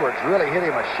 Edwards really hit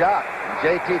him a shot.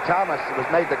 J.T. Thomas was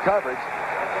made the coverage.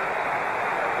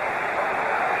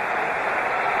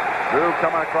 Drew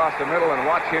coming across the middle, and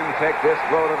watch him take this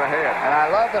blow to the head. And I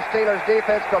love the Steelers'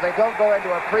 defense because they don't go into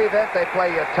a prevent. They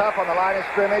play you tough on the line of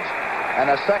scrimmage, and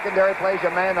the secondary plays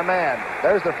you man-to-man.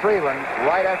 There's the free one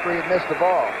right after he missed the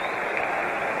ball.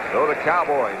 So the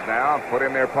Cowboys now put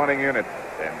in their punting unit.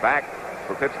 And back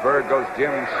for Pittsburgh goes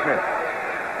Jim Smith.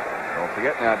 Don't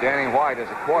forget now, Danny White is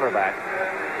a quarterback.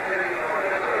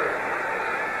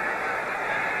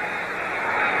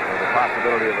 So the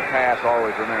possibility of a pass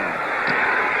always remains.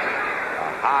 A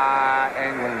high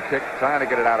angling kick, trying to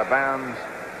get it out of bounds.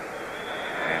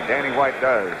 And Danny White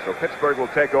does. So Pittsburgh will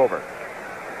take over.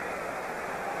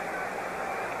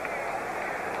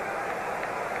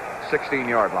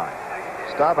 16-yard line.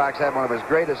 Staubach's had one of his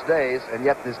greatest days, and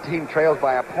yet this team trails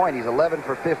by a point. He's 11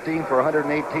 for 15 for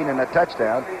 118 and a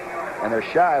touchdown, and they're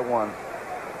shy of one.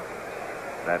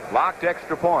 That blocked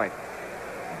extra point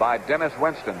by Dennis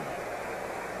Winston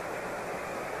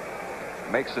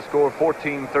makes the score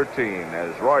 14-13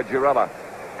 as Roy Girella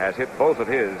has hit both of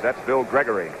his. That's Bill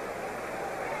Gregory.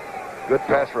 Good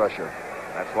pass rusher.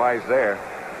 That's why he's there.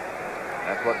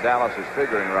 That's what Dallas is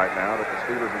figuring right now, that the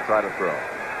Steelers will try to throw.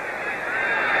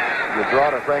 You draw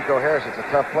to Franco Harris. It's a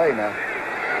tough play now.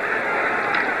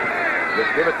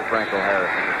 Just give it to Franco Harris.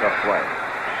 It's a tough play.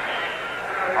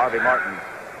 Harvey Martin,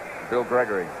 Bill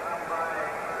Gregory.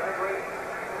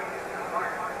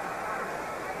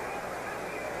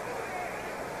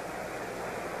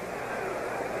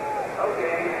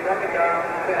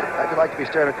 I'd like to be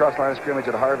staring across the line of scrimmage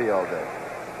at Harvey all day.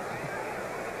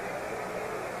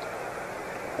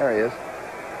 There he is.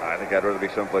 I think I'd rather be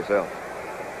someplace else.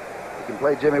 You can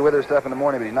play Jimmy Withers stuff in the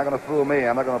morning, but he's not going to fool me.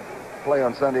 I'm not going to play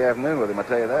on Sunday afternoon with him, I'll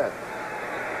tell you that.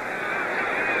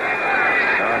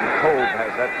 Don Kolb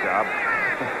has that job.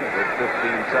 With 15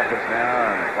 seconds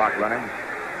now and the clock running.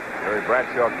 Jerry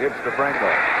Bradshaw gives to Franco.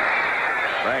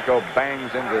 Franco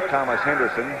bangs into Thomas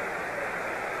Henderson.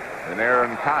 And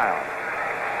Aaron Kyle.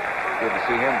 Good to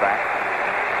see him back.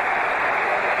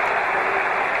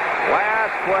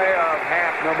 Last play of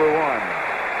half number one.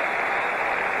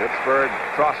 Pittsburgh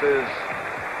crosses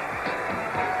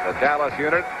the Dallas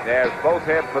unit as both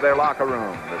head for their locker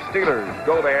room. The Steelers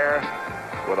go there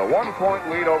with a 1-point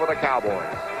lead over the Cowboys.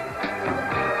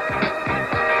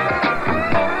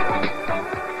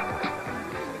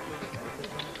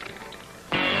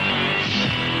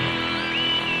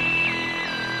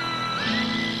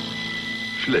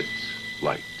 Schlitz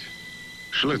Light.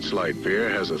 Schlitz Light beer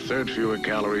has a third fewer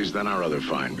calories than our other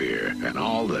fine beer, and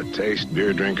all the taste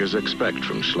beer drinkers expect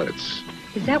from Schlitz.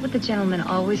 Is that what the gentleman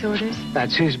always orders?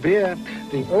 That's his beer,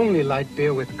 the only light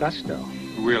beer with gusto.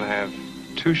 We'll have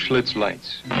 2 Schlitz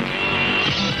Lights.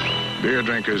 Beer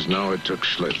drinkers know it took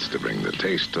Schlitz to bring the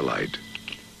taste to light.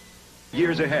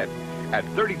 Years ahead, at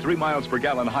 33 miles per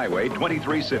gallon highway,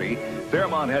 23 city,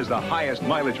 Fairmont has the highest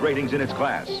mileage ratings in its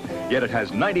class. Yet it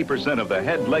has 90% of the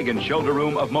head, leg, and shoulder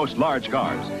room of most large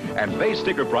cars. And base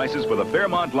sticker prices for the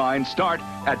Fairmont line start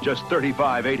at just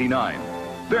 $35.89.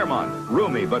 Fairmont,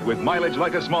 roomy but with mileage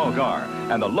like a small car,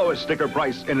 and the lowest sticker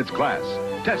price in its class.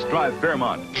 Test drive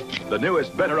Fairmont, the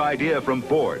newest, better idea from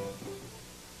Ford.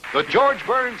 The George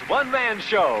Burns one-man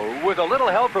show with a little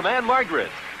help from Ann Margaret.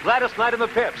 Gladys Knight and the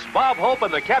Pips, Bob Hope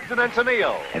and the Captain and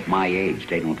Tennille. At my age,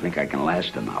 they don't think I can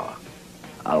last an hour.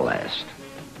 I'll last.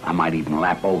 I might even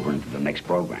lap over into the next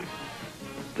program.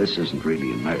 This isn't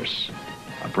really a nurse.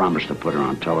 I promised to put her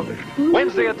on television.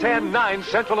 Wednesday at 10, 9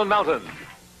 Central and Mountain.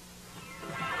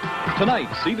 Tonight,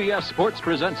 CBS Sports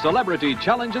presents Celebrity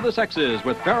Challenge of the Sexes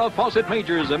with Farrah Fawcett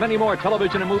Majors and many more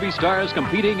television and movie stars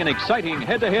competing in exciting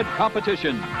head-to-head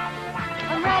competition.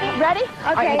 I'm ready. Ready?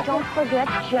 Okay. Don't forget,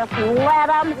 just let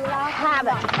them have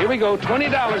it. Here we go,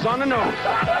 $20 on the nose.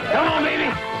 Come on, baby.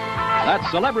 That's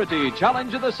Celebrity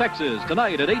Challenge of the Sexes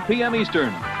tonight at 8 p.m.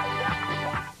 Eastern.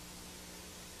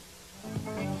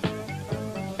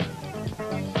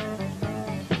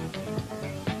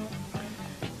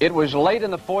 It was late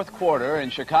in the fourth quarter in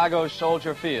Chicago's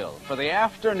Soldier Field. For the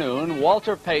afternoon,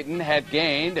 Walter Payton had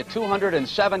gained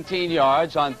 217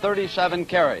 yards on 37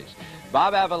 carries.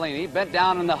 Bob Avellini bent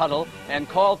down in the huddle and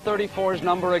called 34's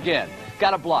number again.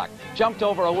 Got a block, jumped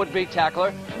over a would-be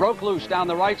tackler, broke loose down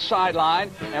the right sideline,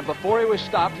 and before he was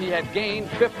stopped, he had gained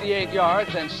 58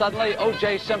 yards, and suddenly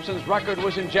O.J. Simpson's record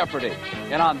was in jeopardy.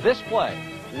 And on this play,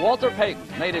 Walter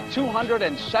Payton made it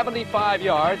 275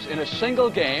 yards in a single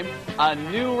game, a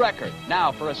new record.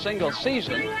 Now, for a single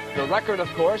season, the record, of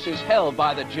course, is held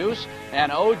by the Juice,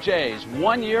 and O.J.'s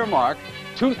one-year mark,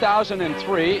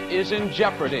 2003, is in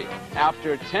jeopardy.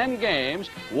 After 10 games,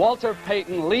 Walter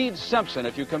Payton leads Simpson.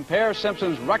 If you compare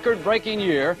Simpson's record-breaking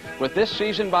year with this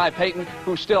season by Payton,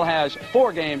 who still has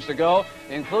 4 games to go,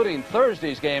 including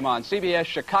Thursday's game on CBS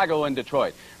Chicago and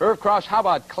Detroit. Irv Cross, how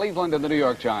about Cleveland and the New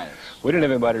York Giants? We didn't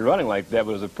have anybody running like that,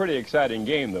 but it was a pretty exciting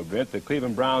game, though, Brent. The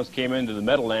Cleveland Browns came into the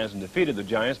Meadowlands and defeated the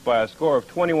Giants by a score of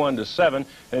 21-7, and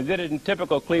they did it in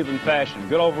typical Cleveland fashion.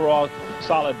 Good overall,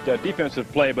 solid defensive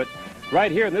play, but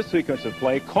right here in this sequence of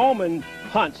play, Coleman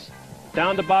punts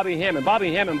down to Bobby Hammond.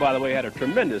 Bobby Hammond, by the way, had a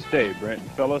tremendous day, Brent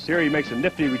and Phyllis. Here he makes a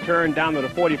nifty return down to the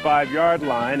 45-yard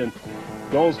line, and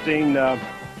Goldstein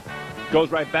goes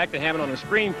right back to Hammond on the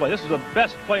screen play. This is the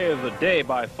best play of the day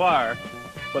by far,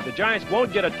 but the Giants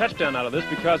won't get a touchdown out of this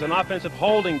because an offensive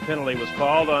holding penalty was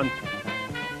called on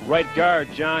right guard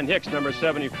John Hicks, number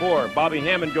 74. Bobby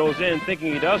Hammond goes in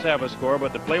thinking he does have a score,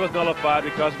 but the play was nullified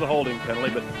because of the holding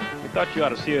penalty, but we thought you ought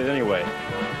to see it anyway.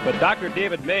 But Dr.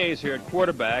 David Mays here at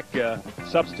quarterback,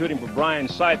 substituting for Brian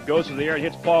Sipe, goes to the air and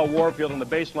hits Paul Warfield on the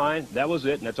baseline. That was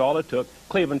it, and that's all it took.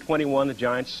 Cleveland 21, the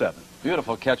Giants 7.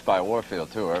 Beautiful catch by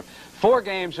Warfield, too, Herb. 4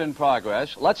 games in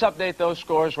progress. Let's update those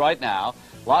scores right now.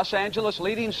 Los Angeles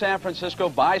leading San Francisco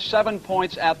by 7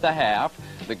 points at the half.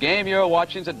 The game you're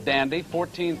watching is a dandy,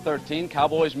 14-13.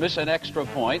 Cowboys miss an extra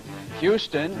point.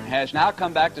 Houston has now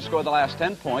come back to score the last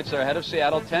 10 points. They're ahead of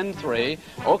Seattle 10-3.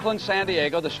 Oakland, San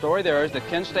Diego, the story there is that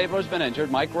Ken Stabler's been injured,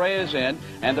 Mike Ray is in,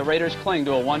 and the Raiders cling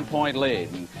to a 1-point lead.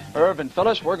 And Irv and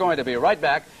Phyllis, we're going to be right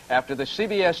back after the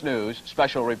CBS News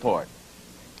special report.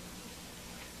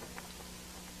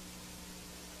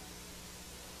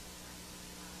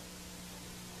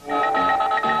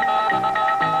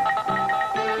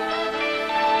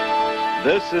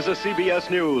 This is a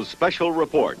CBS News special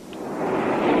report.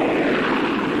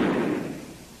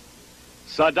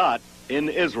 Sadat in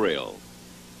Israel.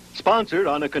 Sponsored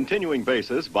on a continuing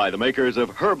basis by the makers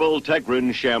of Herbal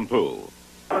Tegrin Shampoo.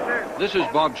 This is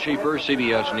Bob Schieffer,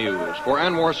 CBS News. For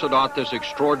Anwar Sadat, this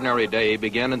extraordinary day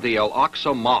began at the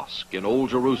Al-Aqsa Mosque in Old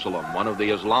Jerusalem, one of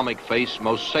the Islamic faith's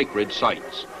most sacred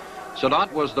sites.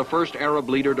 Sadat was the first Arab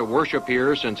leader to worship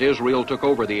here since Israel took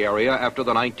over the area after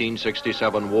the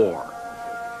 1967 war.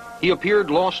 He appeared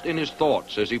lost in his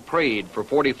thoughts as he prayed for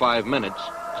 45 minutes,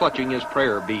 clutching his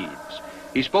prayer beads.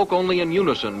 He spoke only in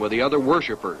unison with the other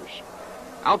worshippers.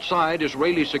 Outside,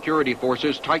 Israeli security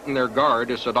forces tightened their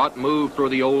guard as Sadat moved through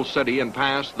the old city and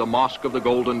past the Mosque of the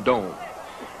Golden Dome.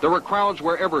 There were crowds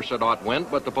wherever Sadat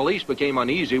went, but the police became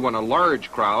uneasy when a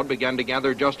large crowd began to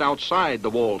gather just outside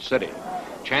the walled city,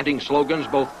 chanting slogans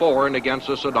both for and against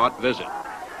the Sadat visit.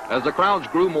 As the crowds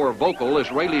grew more vocal,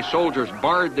 Israeli soldiers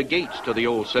barred the gates to the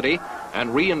old city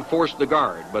and reinforced the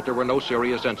guard, but there were no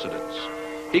serious incidents.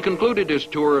 He concluded his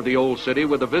tour of the old city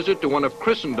with a visit to one of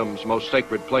Christendom's most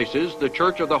sacred places, the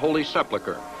Church of the Holy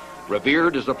Sepulchre,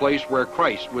 revered as the place where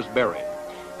Christ was buried.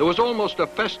 There was almost a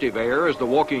festive air as the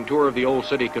walking tour of the old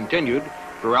city continued.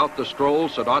 Throughout the stroll,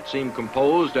 Sadat seemed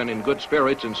composed and in good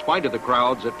spirits in spite of the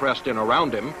crowds that pressed in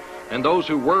around him, and those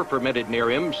who were permitted near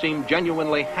him seemed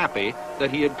genuinely happy that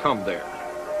he had come there.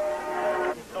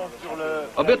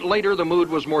 A bit later, the mood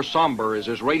was more somber as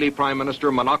Israeli Prime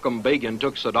Minister Menachem Begin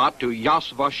took Sadat to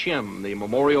Yad Vashem, the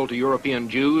memorial to European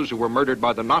Jews who were murdered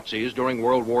by the Nazis during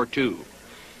World War II.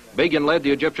 Begin led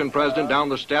the Egyptian president down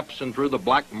the steps and through the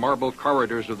black marble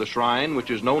corridors of the shrine, which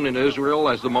is known in Israel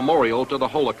as the memorial to the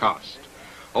Holocaust.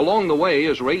 Along the way,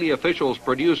 Israeli officials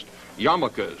produced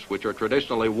yarmulkes, which are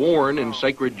traditionally worn in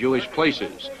sacred Jewish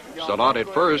places. Sadat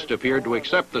at first appeared to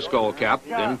accept the skull cap,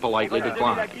 then politely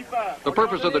declined. The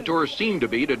purpose of the tour seemed to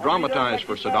be to dramatize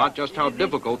for Sadat just how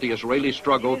difficult the Israeli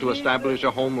struggle to establish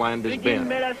a homeland has been.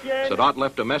 Sadat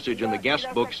left a message in the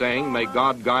guest book saying, "May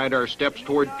God guide our steps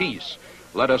toward peace.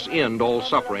 Let us end all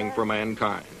suffering for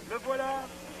mankind."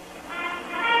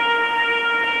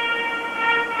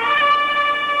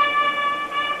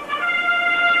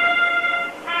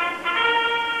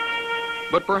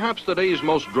 But perhaps the day's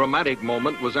most dramatic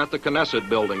moment was at the Knesset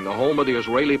building, the home of the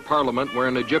Israeli parliament, where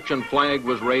an Egyptian flag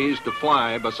was raised to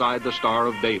fly beside the Star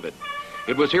of David.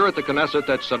 It was here at the Knesset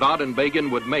that Sadat and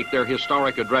Begin would make their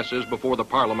historic addresses before the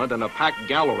parliament in a packed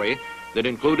gallery that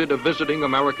included a visiting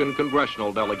American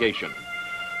congressional delegation.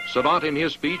 Sadat in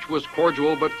his speech was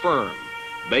cordial but firm.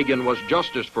 Begin was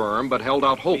just as firm but held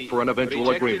out hope for an eventual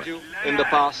agreement. In the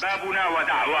past,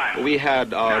 we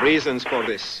had reasons for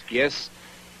this, yes.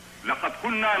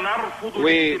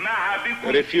 We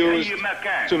refused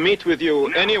to meet with you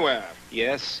anywhere.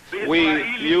 Yes, we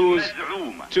used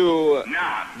to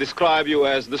describe you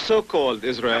as the so-called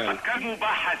Israel.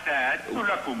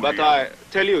 But I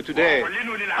tell you today,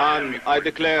 and I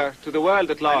declare to the world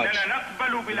at large,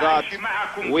 that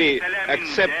we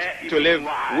accept to live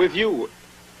with you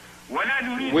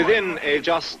within a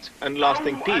just and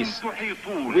lasting peace.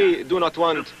 We do not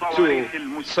want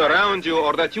to surround you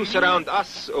or that you surround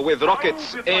us with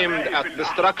rockets aimed at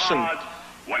destruction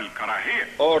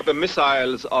or the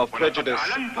missiles of prejudice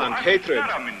and hatred.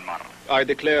 I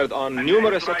declared on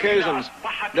numerous occasions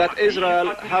that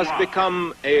Israel has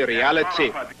become a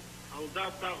reality.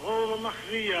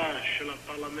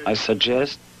 I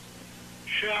suggest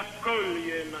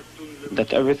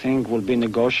that everything will be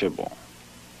negotiable.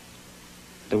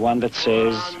 the one that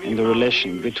says in the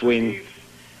relations between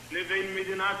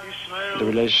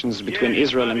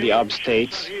Israel and the Arab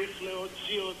states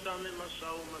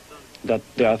that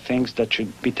there are things that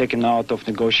should be taken out of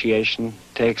negotiation,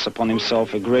 takes upon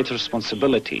himself a great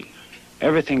responsibility.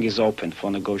 Everything is open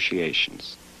for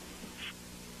negotiations.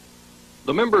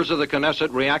 The members of the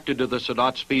Knesset reacted to the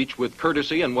Sadat speech with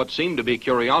courtesy and what seemed to be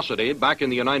curiosity. Back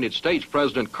in the United States,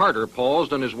 President Carter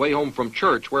paused on his way home from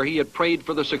church where he had prayed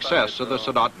for the success of the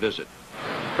Sadat visit.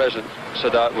 President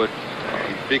Sadat would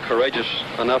be courageous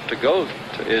enough to go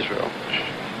to Israel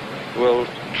will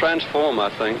transform, I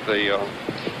think, the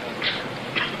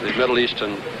Middle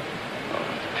Eastern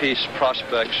peace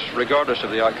prospects, regardless of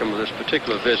the outcome of this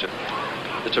particular visit.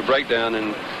 It's a breakdown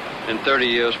in 30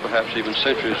 years, perhaps even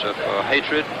centuries of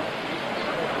hatred.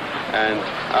 And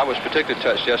I was particularly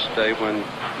touched yesterday when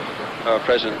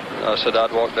President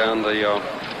Sadat walked down the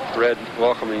red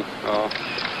welcoming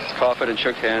carpet and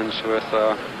shook hands with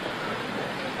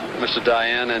Mr.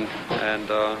 Dayan, and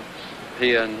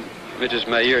he and Mrs.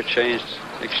 Meir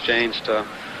exchanged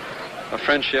a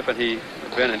friendship, and he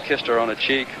bent and kissed her on the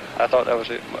cheek. I thought that was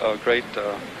a great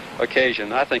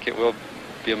occasion. I think it will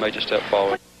be a major step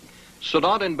forward.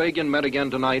 Sadat and Begin met again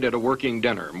tonight at a working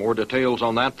dinner. More details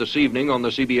on that this evening on the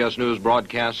CBS News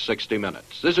broadcast 60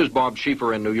 Minutes. This is Bob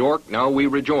Schieffer in New York. Now we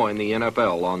rejoin the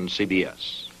NFL on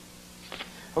CBS.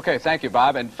 Okay, thank you,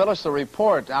 Bob. And Phyllis, the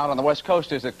report out on the West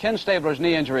Coast is that Ken Stabler's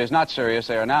knee injury is not serious.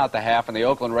 They are now at the half, and the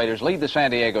Oakland Raiders lead the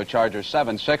San Diego Chargers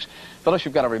 7-6. Phyllis,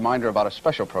 you've got a reminder about a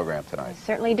special program tonight. I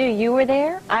certainly do. You were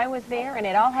there, I was there, and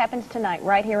it all happens tonight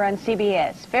right here on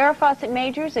CBS. Farrah Fawcett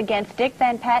Majors against Dick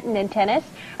Van Patten in tennis.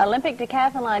 Olympic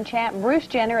decathlon champ Bruce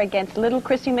Jenner against little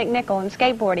Chrissy McNichol in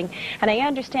skateboarding. And I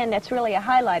understand that's really a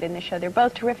highlight in the show. They're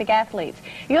both terrific athletes.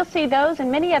 You'll see those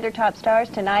and many other top stars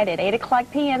tonight at 8 o'clock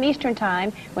p.m. Eastern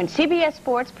Time when CBS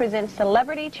Sports presents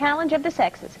Celebrity Challenge of the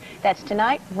Sexes. That's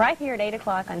tonight, right here at 8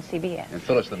 o'clock on CBS. And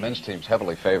Phyllis, the men's team's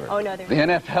heavily favored. Oh, no, they're The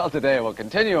NFL Today will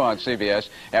continue on CBS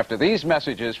after these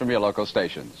messages from your local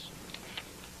stations.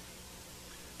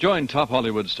 Join top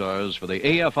Hollywood stars for the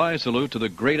AFI salute to the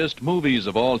greatest movies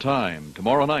of all time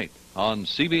tomorrow night on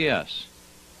CBS.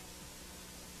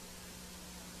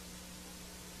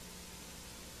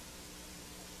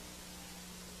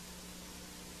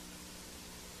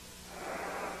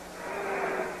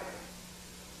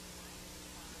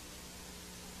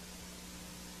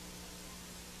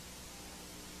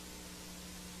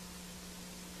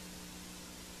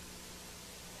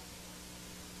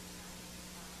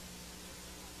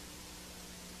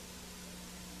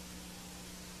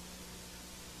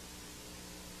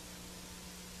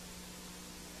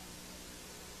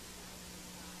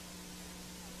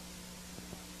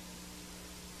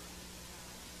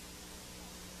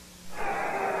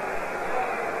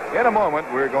 In a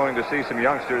moment, we're going to see some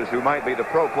youngsters who might be the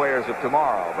pro players of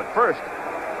tomorrow. But first,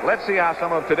 let's see how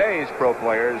some of today's pro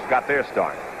players got their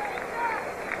start.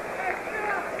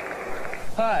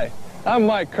 Hi, I'm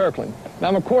Mike Kirkland, and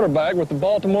I'm a quarterback with the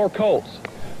Baltimore Colts.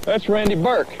 That's Randy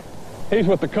Burke. He's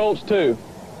with the Colts, too.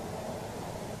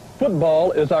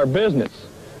 Football is our business,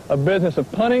 a business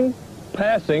of punting,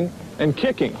 passing, and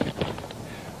kicking.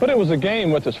 But it was a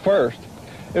game with us first.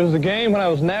 It was a game when I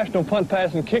was National Punt,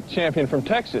 Pass, and Kick Champion from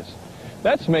Texas.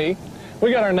 That's me.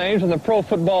 We got our names in the Pro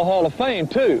Football Hall of Fame,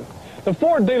 too. The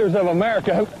Ford dealers of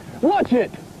America, watch it!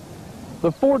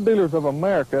 The Ford dealers of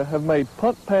America have made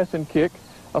punt, pass, and kick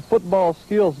a football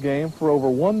skills game for over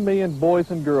 1 million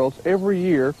boys and girls every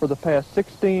year for the past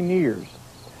 16 years.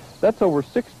 That's over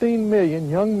 16 million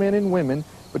young men and women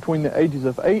between the ages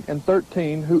of 8 and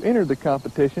 13 who entered the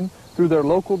competition through their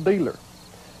local dealer.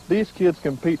 These kids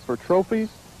compete for trophies,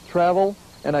 travel,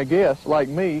 and I guess, like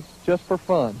me, just for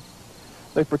fun.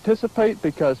 They participate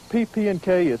because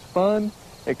PP&K is fun,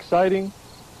 exciting,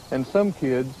 and some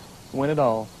kids win it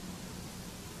all.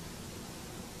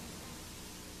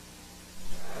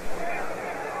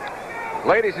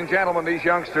 Ladies and gentlemen, these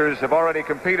youngsters have already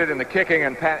competed in the kicking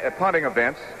and punting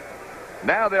events.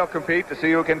 Now they'll compete to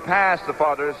see who can pass the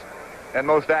farthest and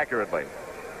most accurately.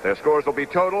 Their scores will be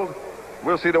totaled.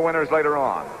 We'll see the winners later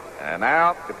on. And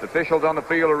now, if the officials on the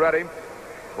field are ready,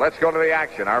 let's go to the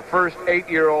action. Our first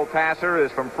 8-year-old passer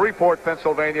is from Freeport,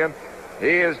 Pennsylvania. He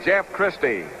is Jeff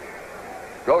Christie.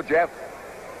 Go, Jeff.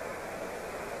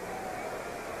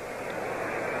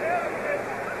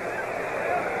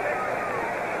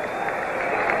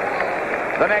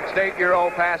 The next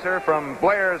 8-year-old passer from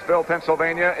Blairsville,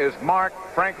 Pennsylvania is Mark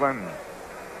Franklin.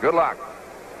 Good luck.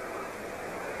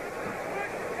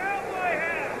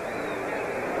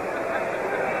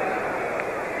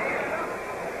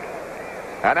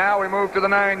 And now we move to the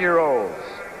 9-year-olds.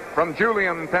 From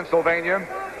Julian, Pennsylvania,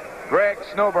 Greg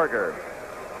Snowberger.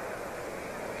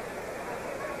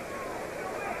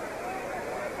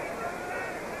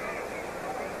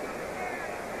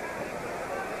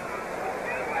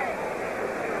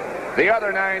 The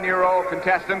other 9-year-old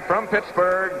contestant from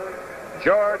Pittsburgh,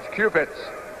 George Cupitz.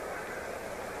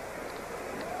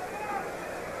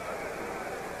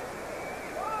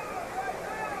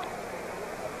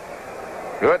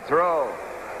 Good throw.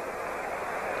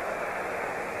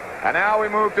 And now we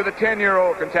move to the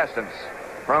 10-year-old contestants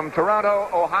from Toronto,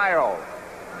 Ohio,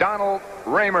 Donald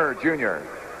Raymer, Jr.,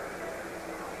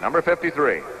 number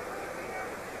 53.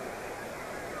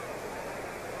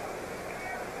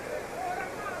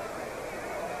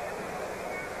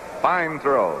 Fine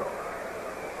throw.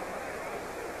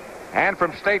 And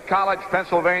from State College,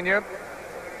 Pennsylvania,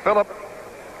 Philip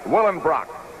Willenbrock,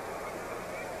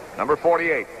 number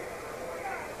 48.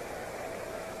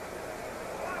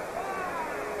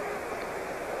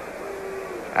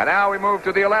 And now we move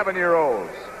to the 11-year-olds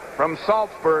from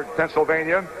Salzburg,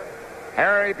 Pennsylvania,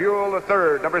 Harry Buell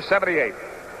III, number 78.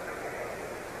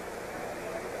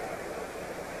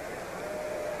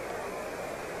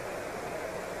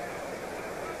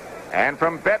 And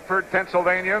from Bedford,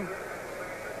 Pennsylvania,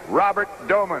 Robert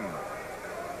Doman.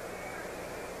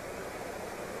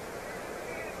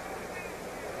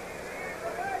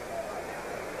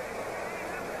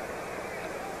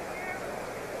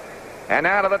 And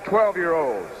out of the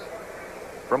 12-year-olds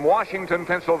from Washington,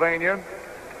 Pennsylvania,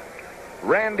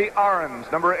 Randy Arons,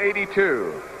 number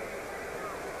 82.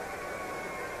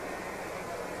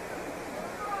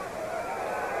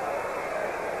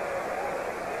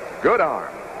 Good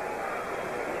arm.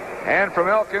 And from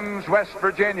Elkins, West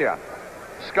Virginia,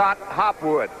 Scott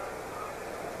Hopwood.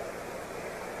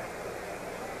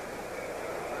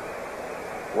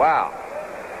 Wow.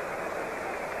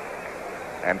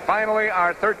 And finally,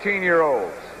 our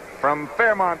 13-year-olds from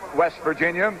Fairmont, West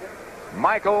Virginia,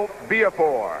 Michael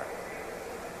Beafor.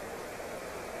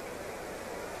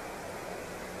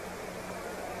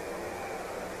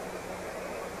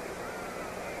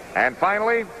 And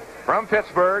finally, from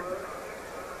Pittsburgh,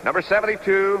 number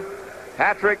 72,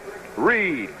 Patrick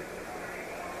Reed.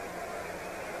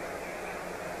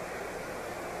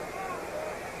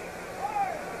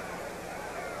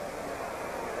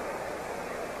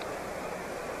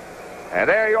 And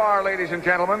there you are, ladies and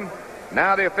gentlemen.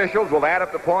 Now the officials will add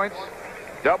up the points,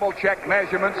 double-check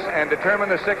measurements, and determine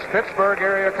the 6 Pittsburgh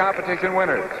area competition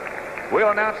winners.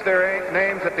 We'll announce their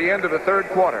names at the end of the third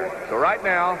quarter. So right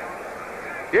now,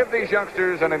 give these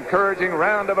youngsters an encouraging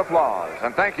round of applause,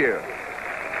 and thank you.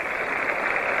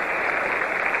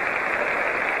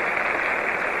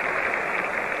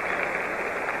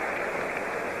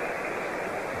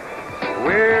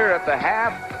 We're at the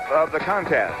half of the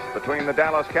contest between the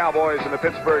Dallas Cowboys and the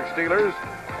Pittsburgh Steelers,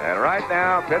 and right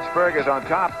now Pittsburgh is on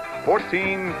top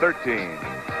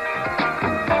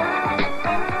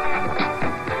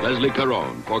 14-13. Leslie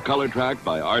Caron for Color Track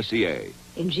by RCA.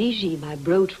 In Gigi, my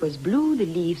brooch was blue, the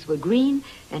leaves were green,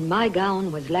 and my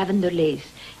gown was lavender lace.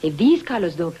 If these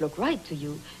colors don't look right to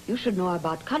you, you should know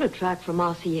about Color Track from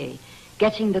RCA.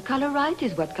 Getting the color right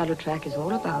is what Color Track is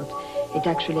all about. It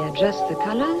actually adjusts the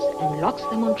colors and locks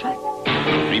them on track.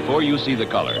 Before you see the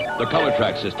Color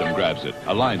Track system grabs it,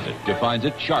 aligns it, defines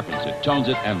it, sharpens it, tones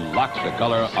it, and locks the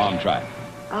color on track.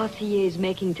 RCA is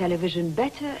making television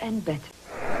better and better.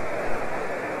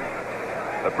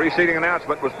 The preceding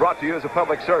announcement was brought to you as a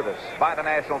public service by the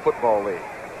National Football League.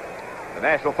 The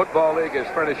National Football League is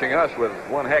furnishing us with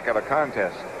one heck of a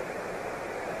contest.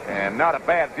 And not a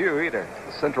bad view either.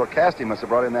 The central casting must have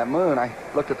brought in that moon. I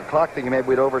looked at the clock thinking maybe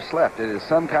we'd overslept. It is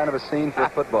some kind of a scene for a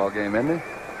football game, isn't it?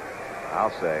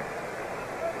 I'll say.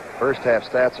 First half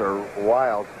stats are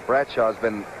wild. Bradshaw's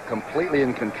been completely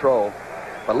in control.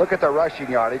 But look at the rushing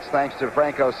yardage, thanks to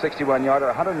Franco's 61-yarder,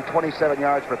 127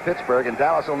 yards for Pittsburgh, and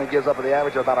Dallas only gives up the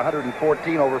average of about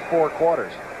 114 over 4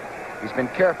 quarters. He's been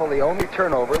careful. The only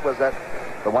turnover was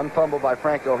the one fumble by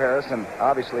Franco Harris, and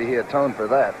obviously he atoned for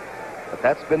that. But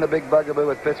that's been the big bugaboo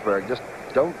with Pittsburgh. Just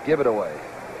don't give it away.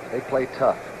 They play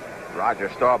tough. Roger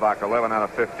Staubach, 11 out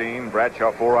of 15.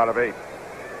 Bradshaw, 4 out of 8.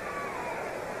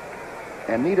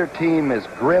 And neither team is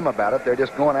grim about it. They're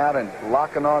just going out and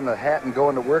locking on the hat and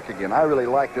going to work again. I really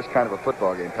like this kind of a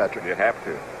football game, Patrick. You have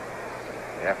to.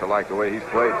 You have to like the way he's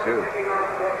played, too.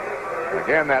 And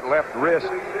again, that left wrist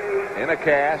in a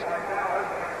cast.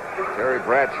 Terry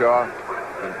Bradshaw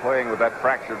been playing with that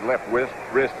fractured left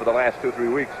wrist for the last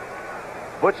 2-3 weeks.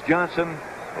 Butch Johnson,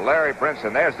 Larry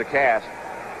Brinson. There's the cast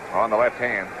on the left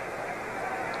hand.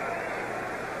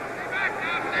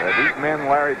 These men,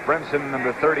 Larry Brinson,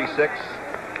 number 36,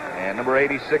 and number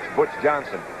 86, Butch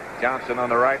Johnson. Johnson on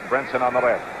the right, Brinson on the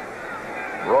left.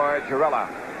 Roy Girella.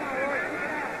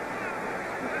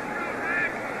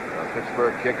 The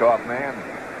Pittsburgh kickoff man.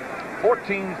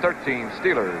 14-13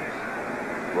 Steelers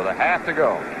with a half to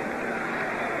go.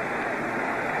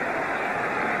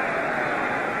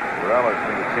 Girella's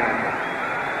from the 10.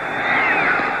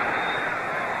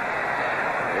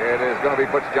 It is going to be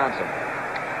Butch Johnson.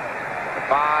 The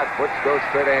 5, Butch goes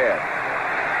straight ahead.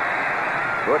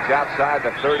 Butch outside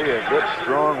the 30, a good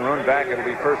strong run back. It'll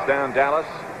be first down Dallas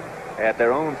at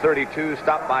their own 32,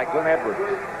 stopped by Glenn Edwards.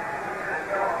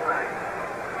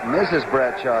 Mrs.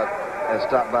 Bradshaw has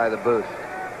stopped by the booth.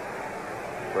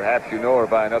 Perhaps you know her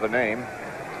by another name,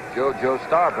 JoJo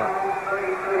Starbun.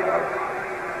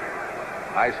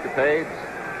 Ice-capades.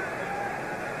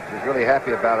 She's really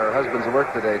happy about her husband's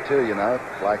work today, too, you know.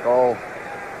 Like all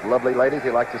lovely ladies,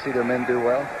 they like to see their men do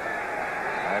well.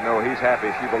 I know he's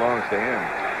happy she belongs to him.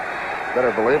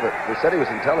 Better believe it. They said he was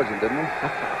intelligent, didn't he?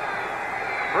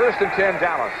 First and 10,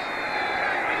 Dallas.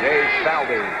 Jay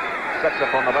Salvi sets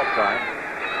up on the left side.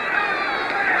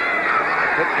 The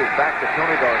pitch is back to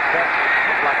Tony Dorsett.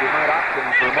 Looked like he might option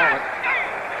for a moment,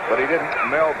 but he didn't.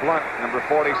 Mel Blunt, number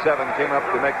 47, came up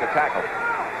to make the tackle.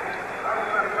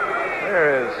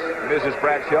 There is Mrs.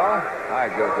 Bradshaw. Hi,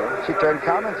 JoJo. She turned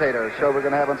commentator, a show we're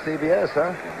going to have on CBS,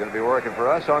 huh? She's going to be working for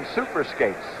us on Super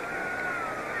Skates.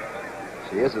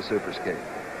 She is a super skate.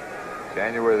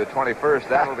 January the 21st,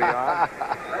 that'll be on.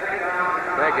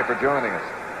 Thank you for joining us.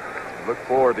 Look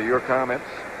forward to your comments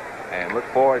and look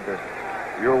forward to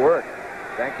your work.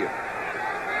 Thank you.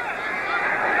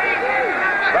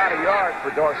 About a yard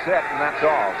for Dorsett, and that's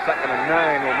all. 2nd and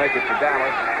 9 will make it for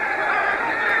Dallas.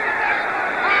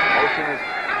 Motion is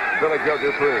Billy Joe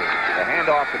Dupree. The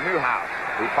handoff to Newhouse,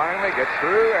 who finally gets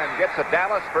through and gets a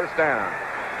Dallas first down.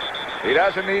 He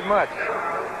doesn't need much.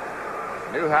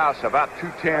 Newhouse about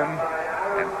 210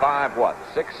 and 5 what?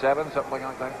 6'7", something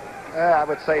like that? I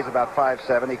would say he's about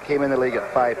 5'7". He came in the league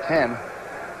at 5'10".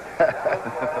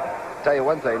 Tell you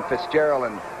one thing, Fitzgerald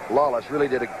and Lawless really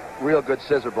did a real good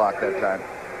scissor block that time.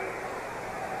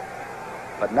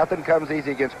 But nothing comes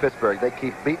easy against Pittsburgh. They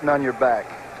keep beating on your back.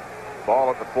 Ball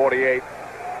at the 48.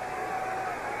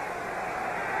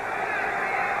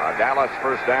 Dallas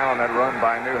first down on that run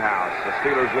by Newhouse. The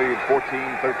Steelers lead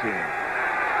 14-13.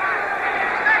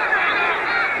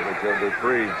 Joe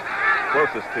Dupree,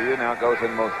 closest to you, now goes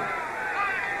in motion.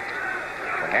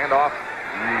 The handoff.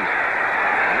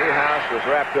 Newhouse was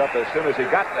wrapped up as soon as he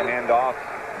got the handoff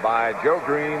by Joe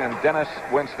Green and Dennis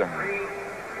Winston.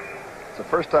 It's the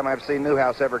first time I've seen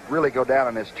Newhouse ever really go down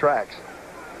on his tracks.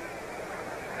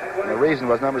 And the reason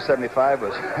was number 75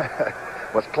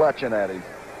 was clutching at him.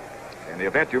 In the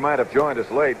event you might have joined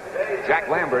us late, Jack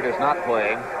Lambert is not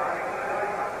playing.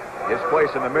 His place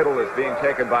in the middle is being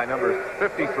taken by number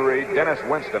 53, Dennis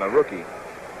Winston, a rookie.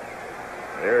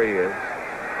 There he is.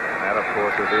 And that, of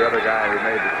course, is the other guy who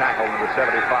made the tackle. Number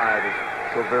 75 is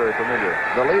so very familiar.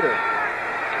 The leader.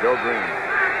 Joe Green.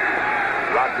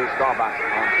 Roger Staubach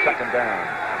on 2nd down.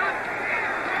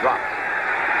 Drops.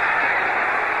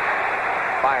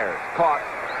 Fires. Caught.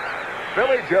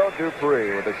 Billy Joe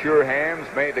Dupree with the sure hands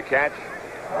made the catch.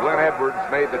 Glenn Edwards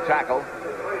made the tackle.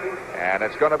 And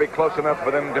it's going to be close enough for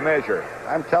them to measure.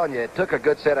 I'm telling you, it took a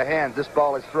good set of hands. This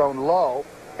ball is thrown low,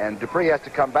 and Dupree has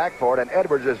to come back for it, and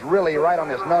Edwards is really right on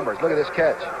his numbers. Look at this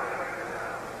catch.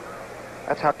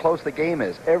 That's how close the game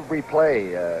is. Every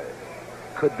play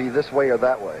could be this way or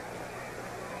that way.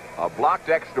 A blocked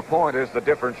extra point is the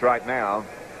difference right now.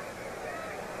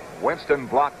 Winston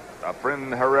blocked a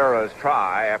friend Herrera's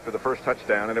try after the first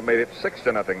touchdown, and it made it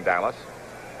 6-0 Dallas.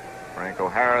 Franco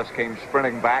Harris came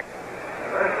sprinting back.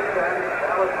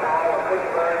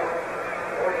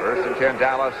 First and 10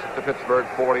 Dallas to Pittsburgh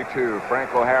 42.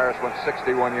 Franco Harris went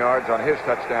 61 yards on his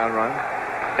touchdown run.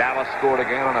 Dallas scored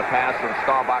again on a pass from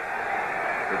Staubach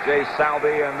to Jay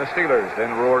Salvi, and the Steelers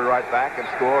then roared right back and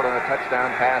scored on a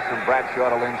touchdown pass from Bradshaw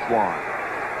to Lynn Swan.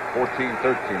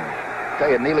 14-13. I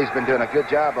tell you, Neely's been doing a good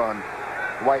job on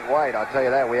White. I'll tell you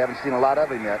that. We haven't seen a lot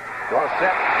of him yet.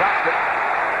 Dorsett dropped it.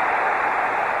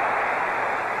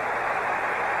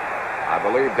 I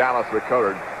believe Dallas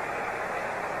recovered.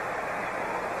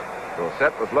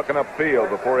 Dorsett was looking upfield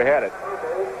before he had it.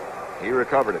 He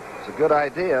recovered it. It's a good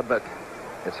idea, but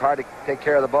it's hard to take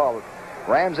care of the ball.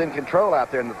 Rams in control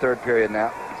out there in the 3rd period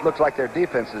now. It looks like their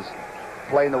defense is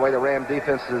playing the way the Ram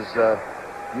defenses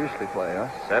usually play, huh?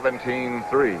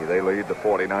 17-3, they lead the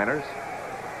 49ers.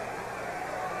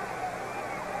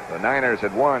 The Niners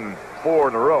had won 4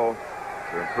 in a row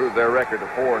to improve their record to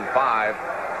 4-5.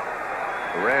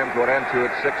 The Rams went into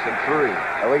it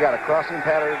 6-3. We got a crossing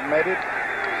pattern, maybe.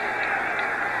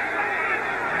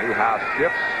 Newhouse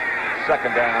shifts.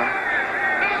 2nd down.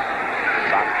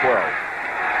 About 12.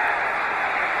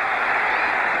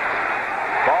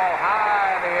 Ball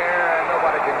high in the air, and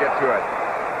nobody can get to it.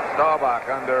 Staubach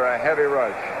under a heavy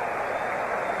rush.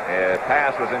 The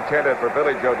pass was intended for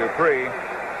Billy Joe Dupree.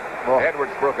 Well,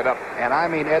 Edwards broke it up. And I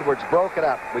mean Edwards broke it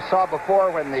up. We saw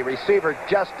before when the receiver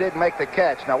just did make the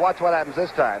catch. Now watch what happens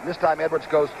this time. This time Edwards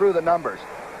goes through the numbers.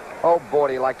 Oh, boy,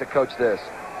 do you like to coach this.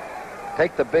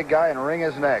 Take the big guy and wring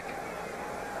his neck.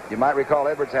 You might recall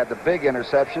Edwards had the big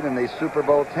interception in the Super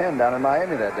Bowl 10 down in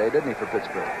Miami that day, didn't he, for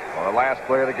Pittsburgh? On the last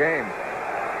play of the game.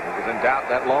 He was in doubt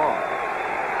that long.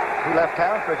 He left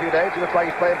town for a few days. He looks like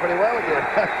he's playing pretty well again.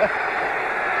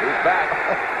 He's back.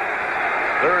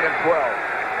 3rd and 12.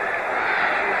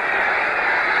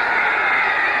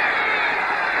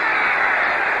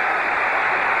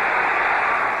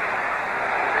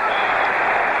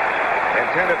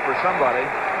 Intended for somebody,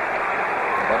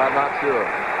 but I'm not sure.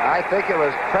 I think it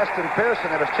was Preston Pearson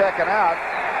that was checking out.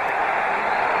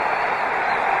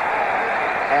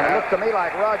 And it looked to me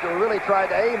like Roger really tried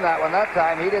to aim that one that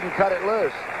time. He didn't cut it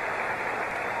loose.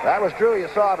 That was true, you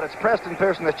saw, but it's Preston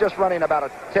Pearson that's just running about a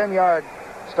 10-yard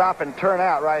stop and turn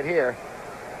out right here.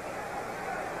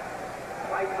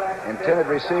 Intended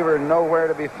receiver nowhere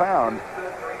to be found.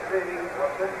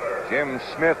 Jim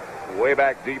Smith way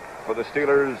back deep for the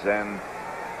Steelers, and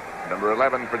number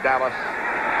 11 for Dallas,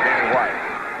 Danny White.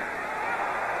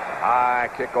 High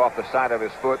kick off the side of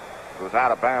his foot. Goes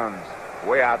out of bounds,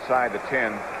 way outside the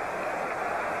 10.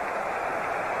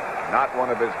 Not one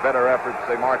of his better efforts.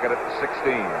 They mark it at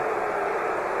 16.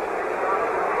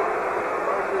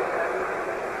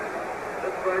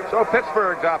 So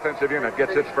Pittsburgh's offensive unit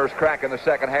gets its first crack in the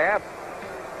second half.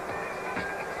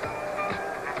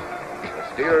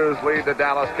 The Steelers lead the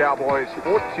Dallas Cowboys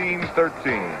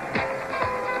 14-13.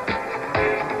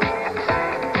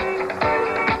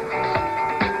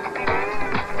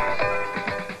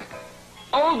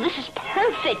 Oh, this is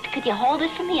perfect. Could you hold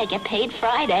it for me? I get paid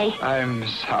Friday. I'm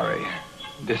sorry.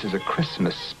 This is a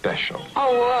Christmas special.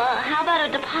 Oh, how about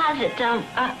a deposit?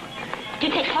 Do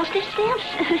you take postage stamps?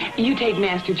 You take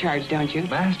master charge, don't you?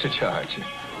 Master charge?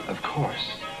 Of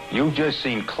course. You've just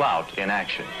seen Clout in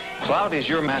action. Clout is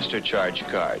your master charge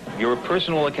card, your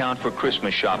personal account for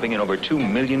Christmas shopping in over 2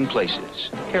 million places.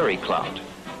 Carry Clout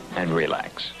and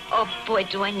relax. Oh, boy,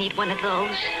 do I need one of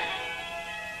those.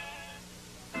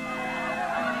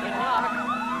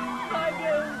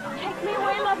 Take me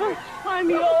away, lover. I'm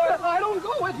yours. I don't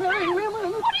go with married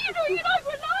women. What are you doing? You're not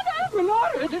Granada.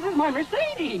 Granada? This is my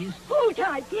Mercedes. Hold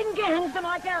tight. Didn't get into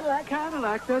my Cadillac.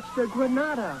 Cadillac, that's the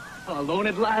Granada. Alone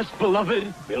at last,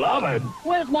 beloved. Beloved?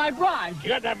 Where's my bride? You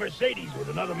got that Mercedes with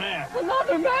another man.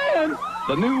 Another man?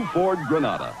 The new Ford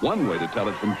Granada. One way to tell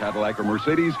it from Cadillac or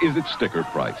Mercedes is its sticker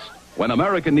price. When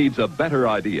America needs a better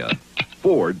idea,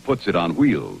 Ford puts it on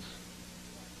wheels.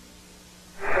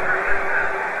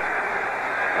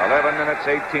 11 minutes,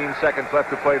 18 seconds left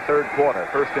to play third quarter.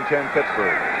 1st and 10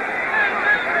 Pittsburgh.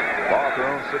 Ball at their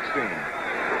own 16.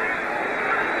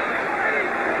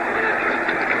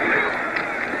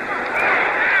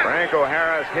 Franco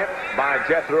Harris hit by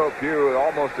Jethro Pugh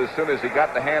almost as soon as he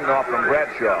got the handoff from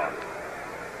Bradshaw.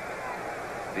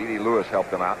 D.D. Lewis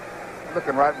helped him out.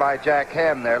 Looking right by Jack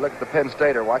Ham there. Look at the Penn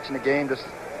Stater watching the game just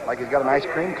like he's got an ice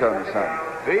cream cone or something.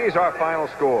 These are final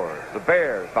scores. The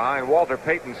Bears behind Walter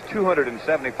Payton's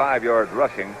 275 yards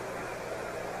rushing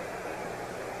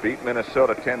beat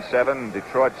Minnesota 10-7.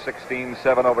 Detroit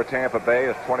 16-7 over Tampa Bay.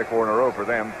 It's 24 in a row for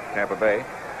them, Tampa Bay.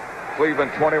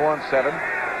 Cleveland 21-7.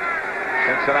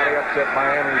 Cincinnati upset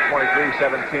Miami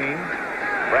 23-17.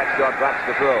 Bradshaw drops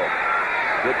the throw.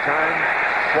 Good time.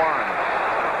 Swan.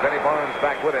 Benny Barnes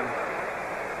back with him.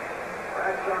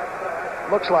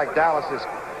 Looks like Dallas has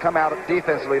come out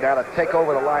defensively now to take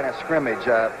over the line of scrimmage.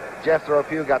 Jethro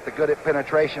Pugh got the good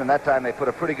penetration, and that time they put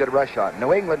a pretty good rush on.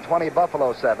 New England 20,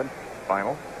 Buffalo 7.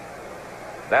 Final.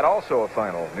 That also a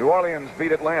final. New Orleans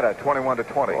beat Atlanta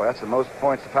 21-20. Boy, that's the most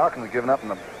points the Falcons have given up in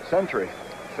the century.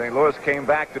 St. Louis came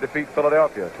back to defeat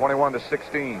Philadelphia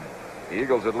 21-16. The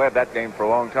Eagles had led that game for a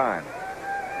long time.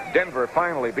 Denver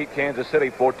finally beat Kansas City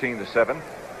 14-7.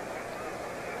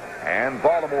 And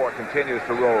Baltimore continues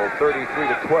to roll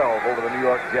 33-12 over the New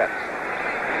York Jets.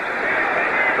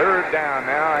 3rd down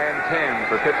now and 10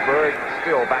 for Pittsburgh.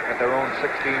 Still back at their own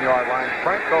 16-yard line.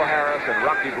 Franco Harris and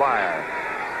Rocky Blyer.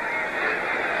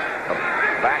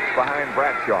 Backs behind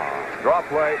Bradshaw. Draw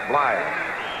play, Blyer.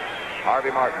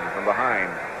 Harvey Martin from behind.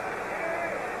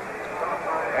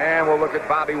 And we'll look at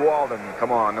Bobby Walden.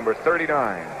 Come on, number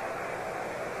 39.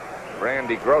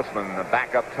 Randy Grossman, the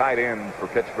backup tight end for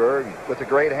Pittsburgh. With the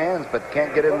great hands, but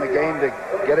can't get in the game to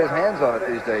get his hands on it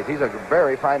these days. He's a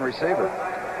very fine receiver.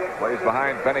 Plays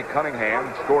behind Benny Cunningham.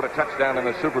 Scored a touchdown in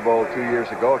the Super Bowl 2 years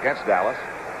ago against Dallas.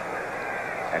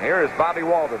 And here is Bobby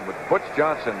Walden with Butch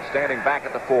Johnson standing back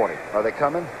at the 40. Are they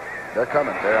coming? They're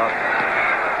coming. They are.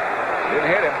 Didn't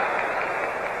hit him.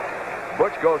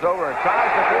 Butch goes over and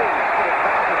tries to beat. It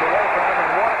bounces away from him,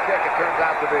 and what a kick it turns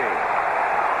out to be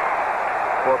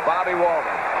for Bobby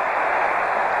Walden.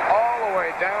 All the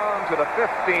way down to the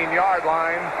 15-yard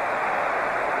line.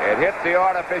 It hit the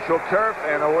artificial turf,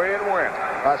 and away it went.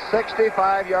 A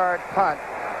 65-yard punt,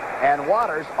 and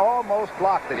Waters almost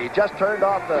blocked it. He just turned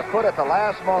off the foot at the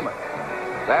last moment.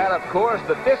 That, of course,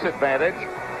 the disadvantage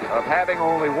of having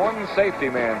only one safety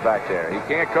man back there. He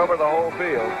can't cover the whole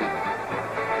field.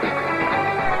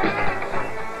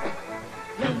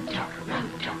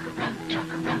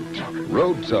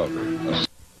 Road Talker.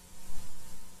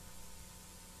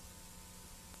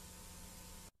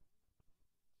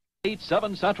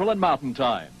 8/7 Central and Mountain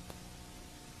Time.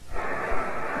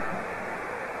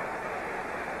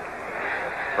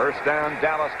 First down,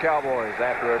 Dallas Cowboys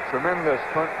after a tremendous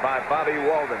punt by Bobby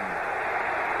Walden.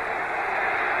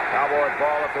 Cowboys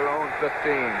ball at their own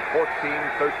 15,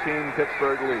 14-13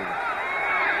 Pittsburgh lead.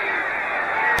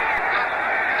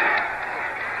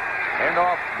 Hand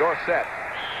off Dorsett.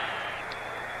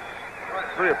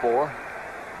 3 or 4.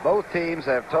 Both teams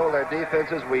have told their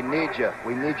defenses, we need you.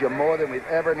 We need you more than we've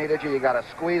ever needed you. You got to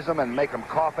squeeze them and make them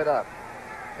cough it up.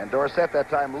 And Dorsett that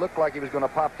time looked like he was going to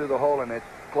pop through the hole, and it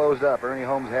closed up. Ernie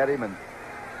Holmes had him, and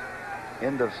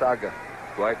end of saga.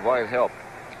 Dwight White help.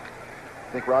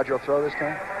 Think Roger will throw this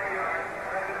time?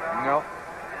 No.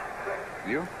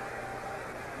 You?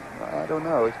 I don't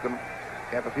know. He's going to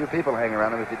have a few people hanging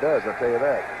around him if he does, I'll tell you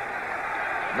that.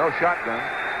 No shotgun.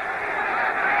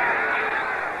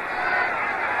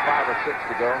 5 or 6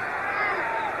 to go.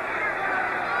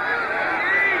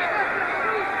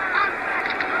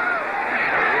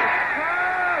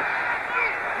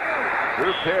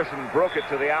 Drew Pearson broke it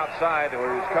to the outside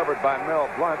where he was covered by Mel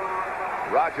Blunt.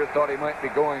 Roger thought he might be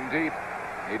going deep.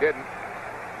 He didn't.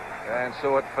 And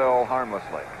so it fell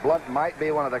harmlessly. Blunt might be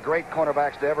one of the great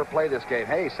cornerbacks to ever play this game.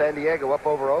 Hey, San Diego up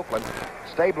over Oakland.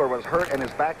 Stabler was hurt and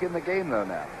is back in the game, though,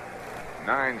 now.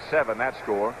 9-7, that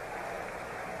score.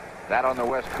 That on the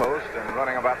West Coast and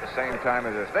running about the same time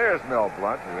as this. There's Mel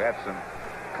Blunt, who had some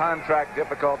contract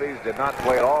difficulties, did not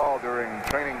play at all during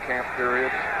training camp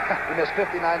periods. He missed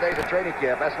 59 days of training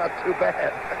camp. That's not too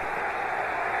bad.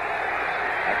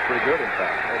 That's pretty good, in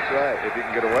fact. That's right. If you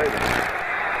can get away with it.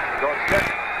 Dorsett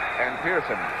and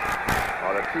Pearson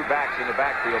are the two backs in the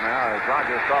backfield now as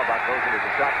Roger Staubach goes into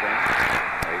the shotgun.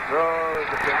 He throws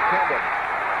it's intended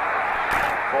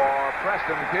for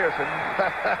Preston Pearson.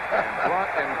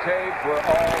 Blunt and Taves were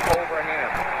all over him.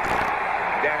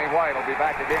 Danny White will be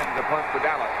back again to punt for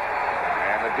Dallas.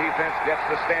 And the defense gets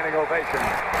the standing ovation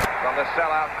from the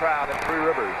sellout crowd at Three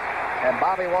Rivers. And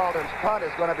Bobby Walden's punt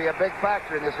is going to be a big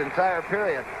factor in this entire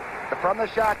period. From the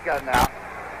shotgun now,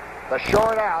 the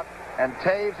short out, and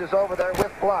Taves is over there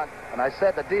with Blunt. And I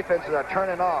said the defenses are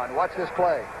turning on. Watch this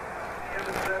play.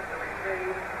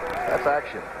 That's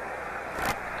action.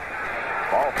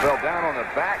 Ball fell down on the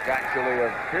back, actually,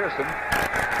 of Pearson.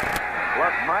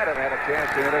 Blunt might have had a chance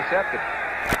to intercept it.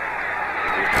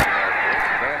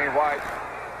 Danny White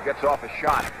gets off a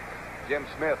shot. Jim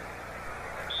Smith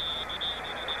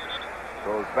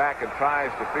goes back and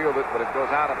tries to field it, but it goes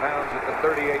out of bounds at the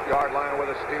 38-yard line where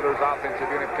the Steelers' offensive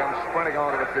unit comes sprinting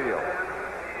onto the field.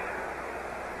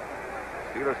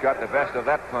 Steelers got the best of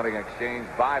that punting exchange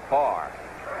by far.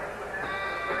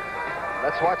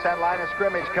 Let's watch that line of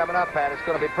scrimmage coming up, Pat. It's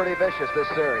going to be pretty vicious, this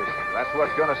series. That's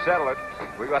what's going to settle it.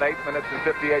 We've got 8 minutes and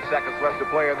 58 seconds left to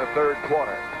play in the third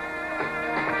quarter.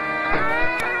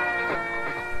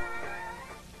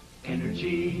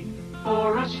 Energy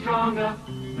for a stronger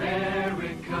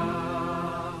America.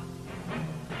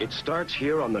 It starts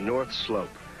here on the North Slope,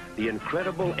 the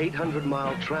incredible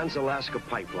 800-mile Trans-Alaska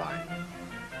Pipeline.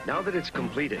 Now that it's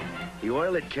completed, the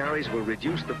oil it carries will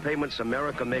reduce the payments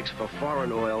America makes for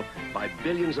foreign oil by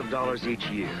billions of dollars each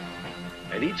year.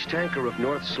 And each tanker of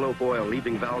North Slope oil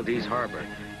leaving Valdez Harbor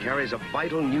carries a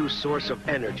vital new source of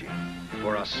energy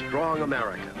for a strong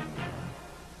America.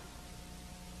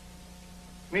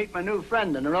 Meet my new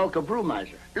friend, the Norelco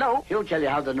Brewmiser. Hello. He'll tell you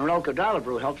how the Norelco Dollar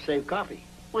Brew helps save coffee.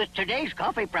 With today's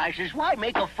coffee prices, why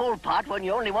make a full pot when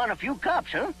you only want a few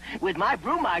cups, huh? With my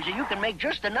Brewmiser, you can make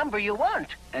just the number you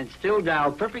want. And still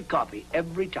dial perfect coffee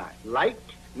every time. Light,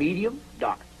 medium,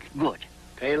 dark. Good.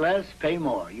 Pay less, pay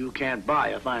more. You can't buy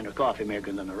a finer coffee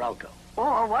maker than Norelco.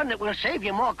 Or one that will save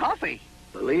you more coffee.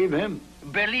 Believe him.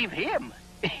 Believe him.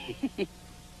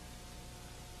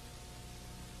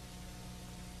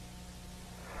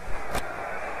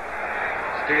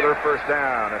 Steeler first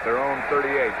down at their own 38.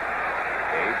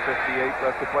 8:58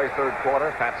 left to play third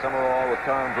quarter. Pat Summerall with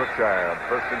Tom Brookshire.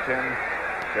 First and 10.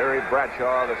 Terry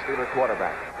Bradshaw, the Steeler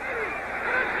quarterback.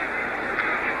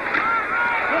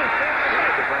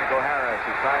 To Franco Harris.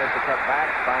 He tries to cut back.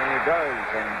 Finally does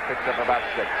and picks up about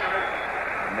 6.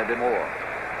 Maybe more.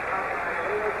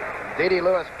 D.D.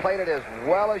 Lewis played it as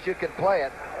well as you could play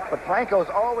it, but Franco's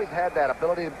always had that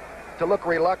ability to look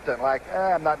reluctant, like,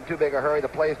 I'm not in too big a hurry, the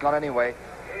play's gone anyway.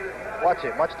 Watch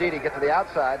it. Watch D.D. get to the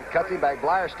outside, cuts him back.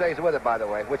 Blyer stays with it, by the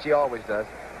way, which he always does.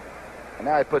 And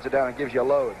now he puts it down and gives you a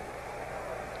load.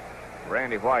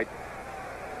 Randy White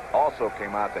also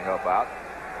came out to help out.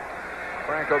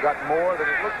 Franco got more than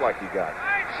it looked like he got.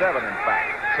 7, in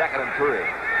fact. 2nd and 3.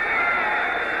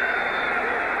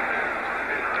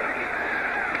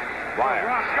 Blyer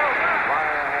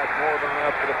has more than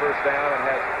enough for the first down and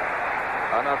has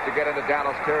enough to get into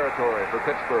Dallas territory for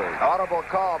Pittsburgh. Audible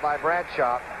call by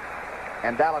Bradshaw.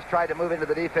 And Dallas tried to move into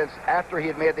the defense after he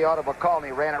had made the audible call, and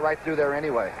he ran it right through there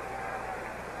anyway.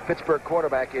 Pittsburgh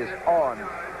quarterback is on.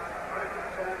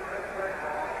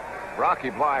 Rocky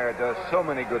Blyer does so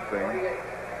many good things.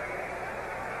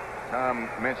 Tom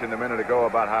mentioned a minute ago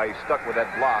about how he stuck with that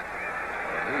block.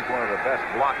 And he's one of the best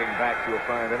blocking backs you'll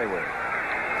find anywhere.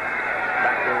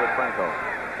 Back there with Franco.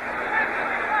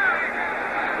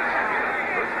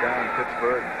 First down,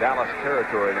 Pittsburgh, Dallas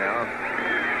territory now.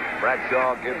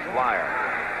 Bradshaw gives Blyer.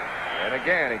 And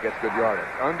again, he gets good yardage.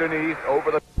 Underneath, over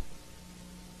the...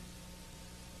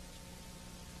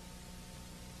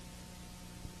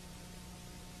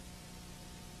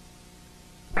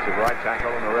 right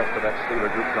tackle, and the rest of that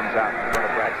Steeler group comes out in front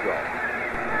of Bradshaw.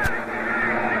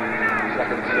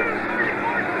 2nd and 6.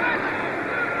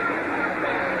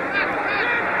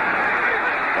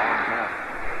 Long snap.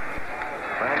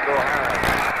 Franco Harris.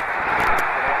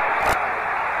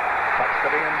 Cuts to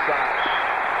the inside.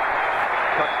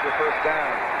 Cuts the first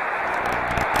down.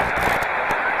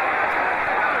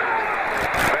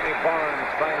 Benny Barnes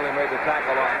finally made the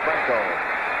tackle on Franco.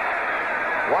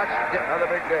 Another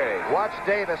big day. Watch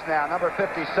Davis now, number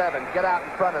 57. Get out in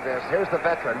front of this. Here's the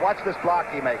veteran. Watch this block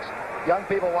he makes. Young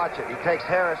people watch it. He takes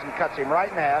Harris and cuts him right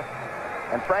in half.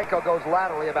 And Franco goes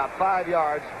laterally about 5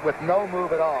 yards with no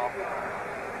move at all.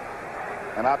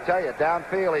 And I'll tell you,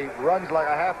 downfield, he runs like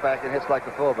a halfback and hits like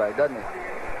the fullback, doesn't he?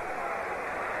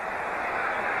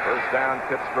 First down,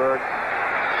 Pittsburgh.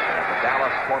 At the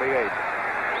Dallas 28.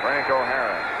 Franco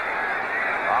Harris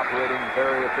operating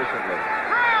very efficiently.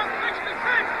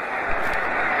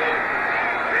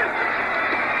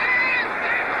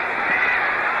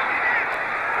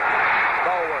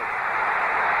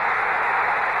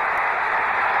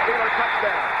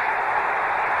 Touchdown.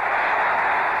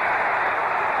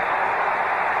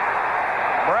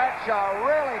 Bradshaw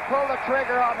really pulled the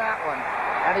trigger on that one.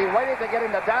 And he waited to get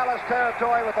into Dallas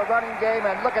territory with the running game.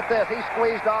 And look at this. He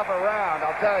squeezed off a round,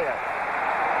 I'll tell you.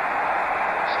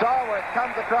 Stallworth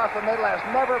comes across the middle, has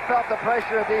never felt the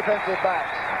pressure of defensive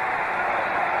backs.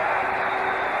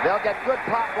 They'll get good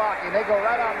pop blocking. They go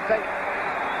right out and take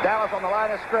Dallas on the line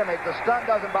of scrimmage. The stun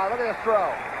doesn't bother. Look at this throw.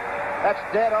 That's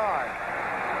dead on.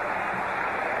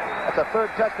 That's a 3rd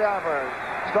touchdown for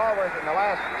Stallworth in the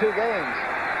last 2 games.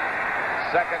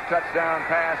 2nd touchdown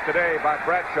pass today by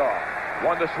Bradshaw.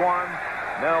 1 to Swan,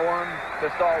 now 1 to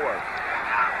Stallworth.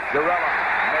 Girella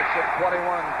makes it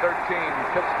 21-13,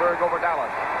 Pittsburgh over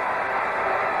Dallas.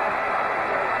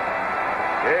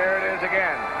 Here it is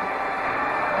again.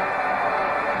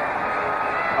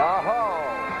 Oh-ho.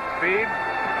 Speed.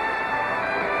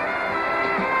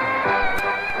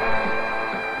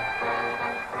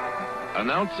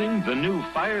 Announcing the new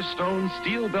Firestone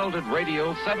steel-belted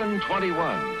radio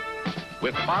 721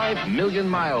 with 5 million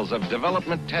miles of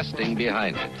development testing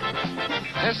behind it.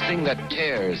 Testing that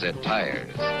tears at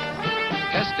tires.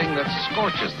 Testing that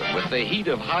scorches them with the heat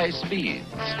of high speeds.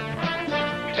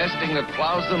 Testing that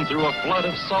plows them through a flood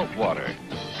of salt water.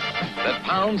 That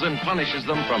pounds and punishes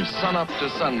them from sunup to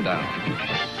sundown.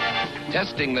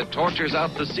 Testing that tortures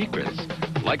out the secrets,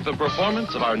 like the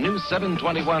performance of our new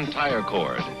 721 tire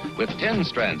cord, with 10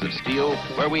 strands of steel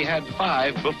where we had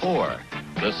 5 before.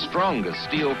 The strongest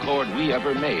steel cord we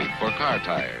ever made for car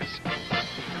tires.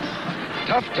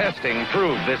 Tough testing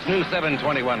proved this new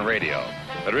 721 radio.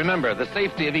 But remember, the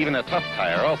safety of even a tough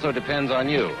tire also depends on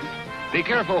you. Be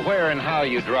careful where and how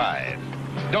you drive.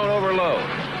 Don't overload.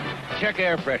 Check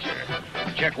air pressure.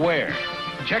 Check wear.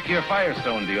 Check your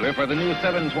Firestone dealer for the new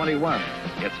 721.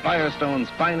 It's Firestone's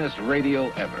finest radio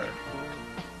ever.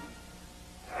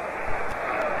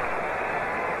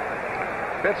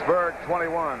 Pittsburgh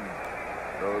 21.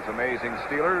 Those amazing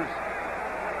Steelers.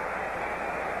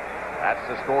 That's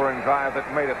the scoring drive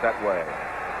that made it that way.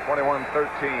 21-13.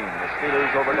 The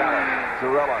Steelers over Dallas.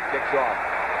 Zarella kicks off.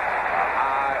 A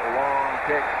high, long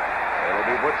kick. It'll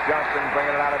be Butch Johnson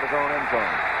bringing it out of his own end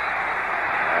zone.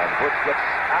 And Butch gets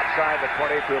outside the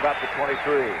 20 to about the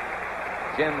 23.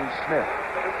 Jim Smith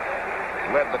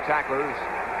led the tacklers.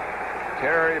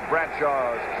 Terry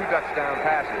Bradshaw's 2 touchdown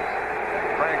passes.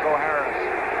 Franco Harris,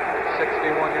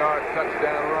 61-yard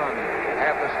touchdown run.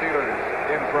 Have the Steelers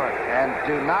in front. And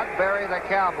do not bury the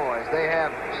Cowboys. They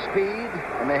have speed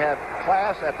and they have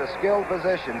class at the skilled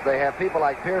positions. They have people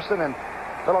like Pearson and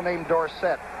a fellow named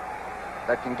Dorsett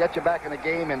that can get you back in the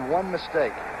game in one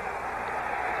mistake.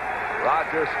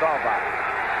 Roger Staubach.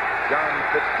 John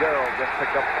Fitzgerald just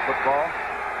picked up the football.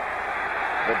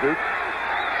 The Duke.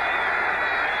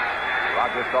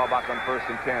 Roger Staubach on 1st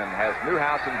and 10 has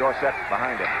Newhouse and Dorsett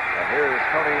behind him. And here is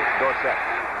Tony Dorsett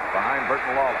behind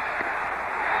Burton Lawless.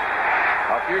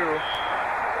 A few,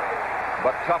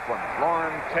 but tough ones.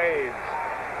 Lauren Taves,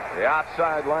 the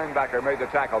outside linebacker, made the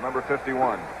tackle, number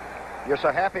 51. You're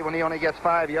so happy when he only gets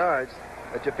 5 yards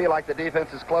that you feel like the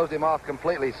defense has closed him off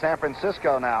completely. San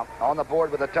Francisco now on the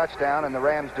board with a touchdown, and the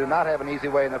Rams do not have an easy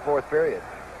way in the 4th period.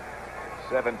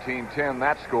 17-10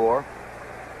 that score.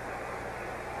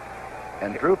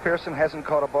 And Drew Pearson hasn't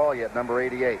caught a ball yet, number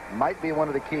 88. Might be one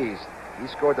of the keys. He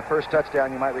scored the first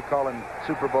touchdown, you might recall, in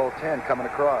Super Bowl 10 coming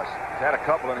across. He's had a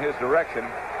couple in his direction.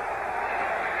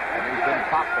 And he's been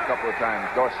popped a couple of times.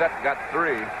 Dorsett got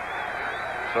 3.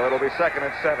 So it'll be 2nd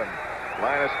and 7.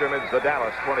 Line of scrimmage, the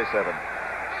Dallas 27.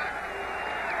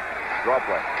 Draw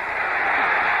play.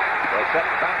 Dorsett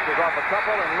bounces off a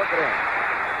couple, and look at him.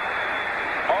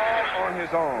 All on his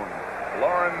own.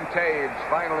 Lauren Taves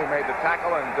finally made the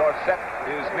tackle, and Dorsett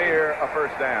is near a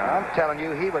first down. I'm telling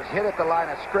you, he was hit at the line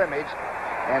of scrimmage,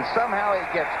 and somehow he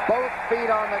gets both feet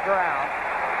on the ground.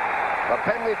 The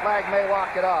penalty flag may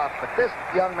walk it off, but this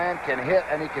young man can hit,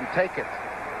 and he can take it.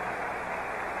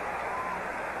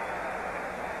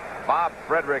 Bob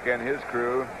Frederick and his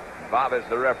crew, Bob is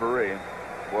the referee,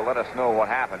 will let us know what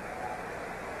happened.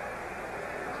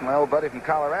 It's my old buddy from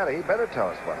Colorado. He better tell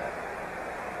us what happened.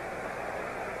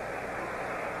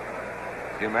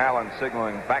 Jim Allen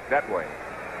signaling back that way.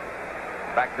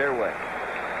 Back their way.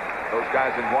 Those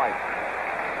guys in white.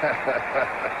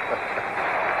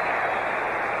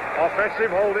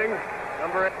 Offensive holding,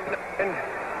 number 9.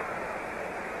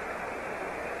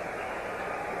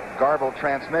 Garbled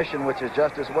transmission, which is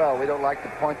just as well. We don't like to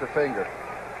point the finger.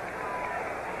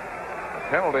 The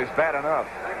penalty's bad enough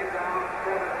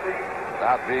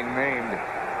without being named.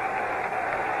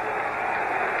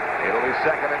 It'll be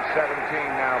 2nd and 17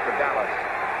 now for Dallas.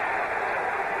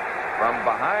 From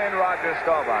behind Roger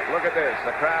Staubach. Look at this.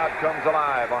 The crowd comes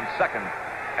alive on 2nd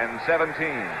and 17.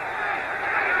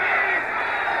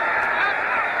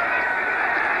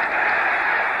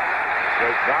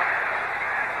 Straight drop.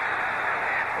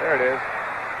 There it is.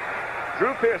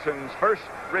 Drew Pearson's first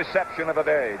reception of the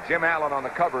day. Jim Allen on the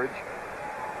coverage.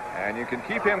 And you can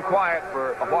keep him quiet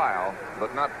for a while,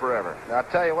 but not forever. Now, I'll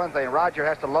tell you one thing. Roger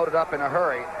has to load it up in a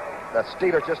hurry. The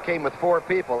Steelers just came with 4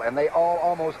 people, and they all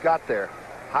almost got there.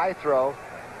 High throw,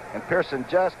 and Pearson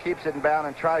just keeps it in bound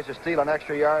and tries to steal an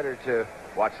extra yard or 2.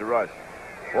 Watch the rush.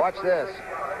 Watch this.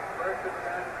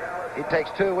 He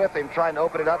takes 2 with him, trying to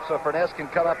open it up so Furness can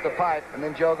come up the pipe, and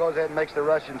then Joe goes ahead and makes the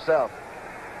rush himself.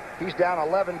 He's down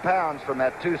 11 pounds from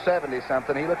that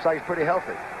 270-something. He looks like he's pretty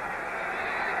healthy.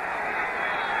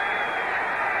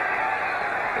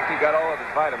 I think he got all of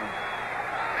his vitamins.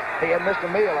 He had missed a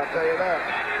meal, I'll tell you that.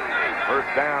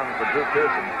 First down for Drew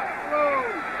Pearson.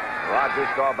 Roger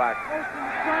Staubach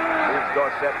moves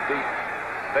Dorsett deep.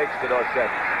 Fakes to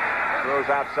Dorsett. Throws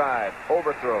outside.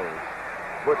 Overthrows.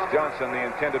 Butch Johnson, the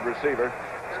intended receiver,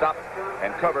 stopped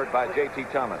and covered by J.T.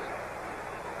 Thomas.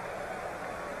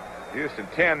 Houston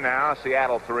 10 now.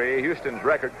 Seattle 3. Houston's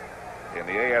record in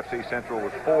the AFC Central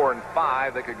was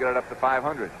 4-5. They could get it up to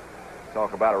 500.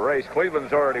 Talk about a race.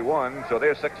 Cleveland's already won, so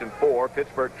they're 6-4.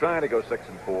 Pittsburgh trying to go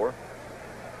 6-4.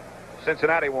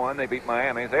 Cincinnati won. They beat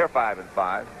Miami. They're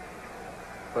 5-5.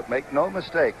 But make no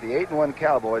mistake, the 8-1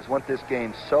 Cowboys want this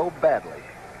game so badly.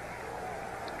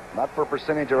 Not for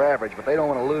percentage or average, but they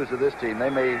don't want to lose to this team. They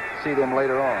may see them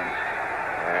later on.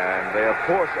 And they, of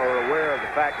course, are aware of the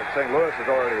fact that St. Louis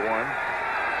has already won.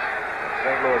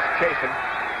 St. Louis chasing.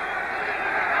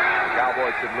 The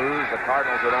Cowboys should lose. The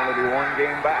Cardinals would only be 1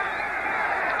 game back.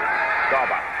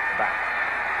 Staubach back.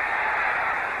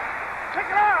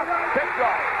 Pick it off! Picked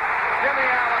off. Jimmy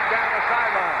Allen down the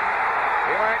sideline.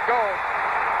 He might go.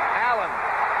 Allen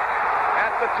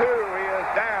at the 2. He is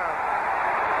down.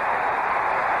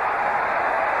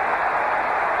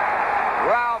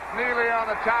 Ralph Neely on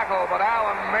the tackle, but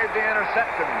Allen made the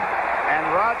interception. And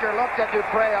Roger looked at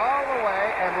Dupre all the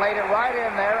way and laid it right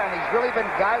in there, and he's really been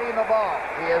guiding the ball.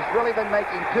 He has really been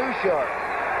making too short.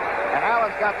 And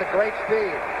Allen's got the great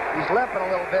speed. He's limping a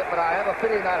little bit, but I have a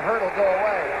feeling that hurt will go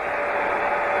away.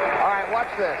 All right, watch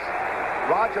this.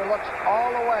 Roger looks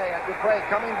all the way at Dupre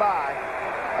coming by,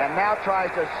 and now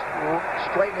tries to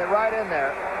straighten it right in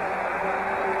there.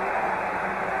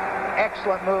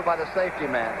 Excellent move by the safety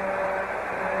man.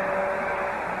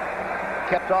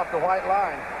 Kept off the white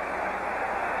line.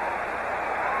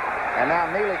 And now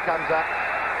Neely comes up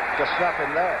to snuff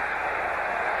him there.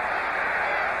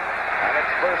 And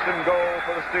it's first and goal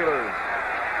for the Steelers.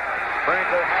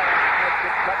 Franco Harris makes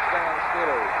it touchdown,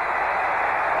 Steelers.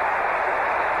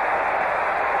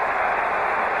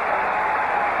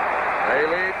 They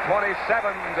lead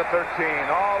 27-13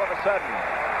 all of a sudden.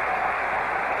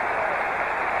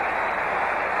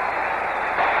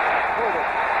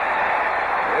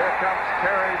 Here comes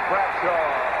Terry Bradshaw,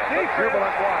 the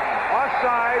jubilant one.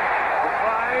 Offside,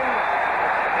 decline.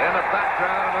 In the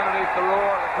background and underneath the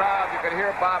roar of the crowd, you could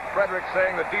hear Bob Frederick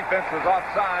saying the defense was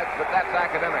offside, but that's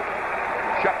academic.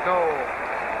 Chuck Noll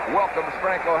welcomes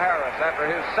Franco Harris after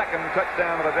his second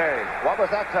touchdown of the day. What was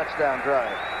that touchdown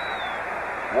drive?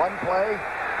 One play?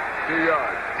 2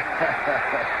 yards.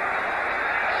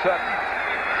 Sutton.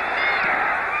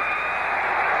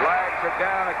 Flags are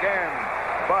down again,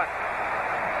 but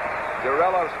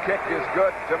Jarello's kick is good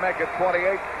to make it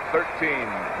 28-13,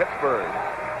 Pittsburgh.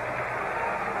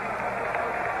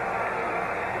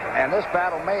 And this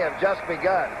battle may have just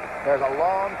begun. There's a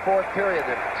long fourth period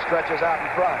that stretches out in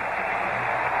front.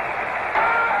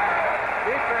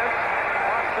 Defense,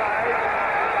 offside,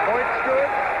 points good,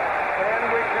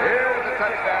 and we Here's a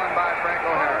touchdown by Franco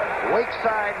Harris. Weak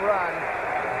side run.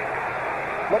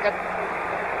 Look at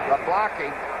the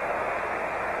blocking.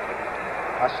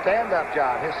 A stand-up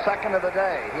job, his second of the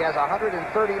day. He has 139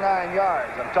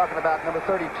 yards. I'm talking about number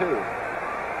 32.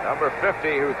 Number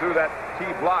 50, who threw that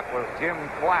key block, was Jim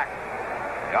Flack,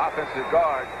 the offensive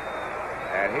guard,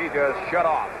 and he just shut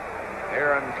off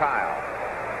Aaron Kyle.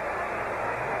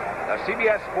 The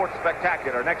CBS Sports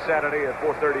Spectacular next Saturday at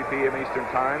 4:30 p.m. Eastern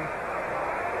Time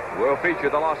will feature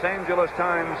the Los Angeles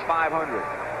Times 500.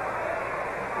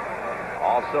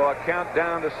 Also a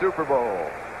countdown to Super Bowl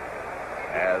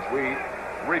as we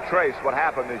retrace what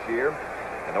happened this year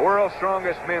in the world's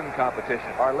strongest men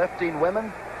competition. Are lifting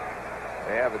women?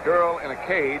 They have a girl in a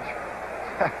cage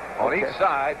on each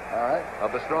side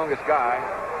of the strongest guy.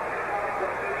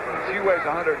 She weighs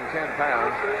 110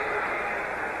 pounds.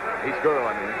 Each girl,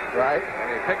 I mean. Right.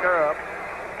 And they pick her up.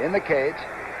 In the cage.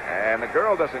 And the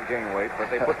girl doesn't gain weight, but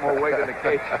they put more weight in the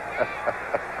cage.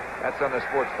 That's on the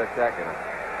Sports Spectacular.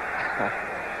 I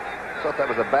thought that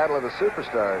was a battle of the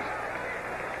superstars.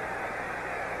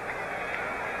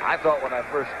 I thought when I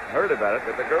first heard about it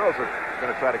that the girls were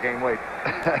going to try to gain weight.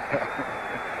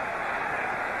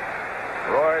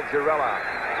 Roy Girella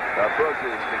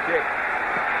approaches the kick.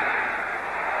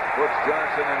 Brooks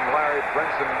Johnson and Larry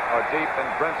Brinson are deep, and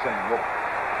Brinson will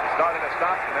start at a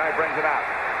stop, and now he brings it out.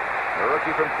 The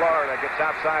rookie from Florida gets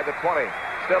outside the 20.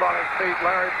 Still on his feet,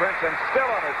 Larry Brinson still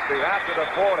on his feet after the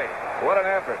 40. What an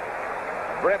effort.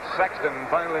 Brent Sexton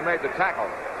finally made the tackle.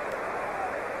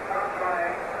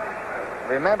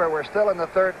 Remember, we're still in the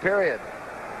third period.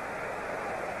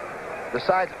 The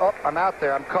side's up. I'm out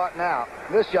there. I'm caught now.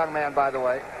 This young man, by the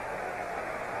way,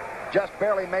 just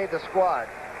barely made the squad.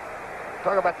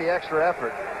 Talk about the extra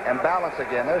effort and balance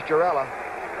again. There's Girella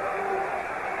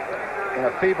in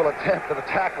a feeble attempt at a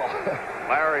tackle.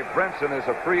 Larry Brinson is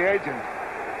a free agent.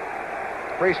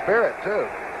 Free spirit, too.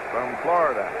 From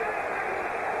Florida.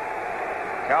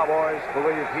 Cowboys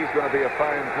believe he's going to be a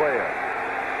fine player.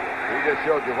 He just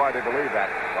showed you why they believe that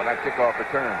on that kickoff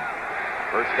return.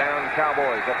 First down,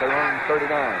 Cowboys at their own 39.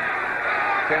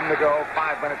 10 to go,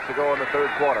 5 minutes to go in the third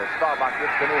quarter. Staubach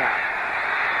gets to Newhouse.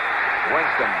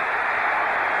 Winston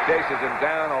chases him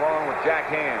down along with Jack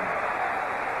Ham.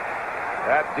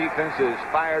 That defense is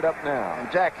fired up now. And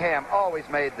Jack Ham always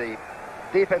made the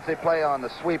defensive play on the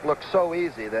sweep look so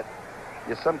easy that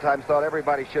you sometimes thought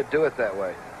everybody should do it that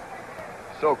way.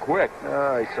 So quick.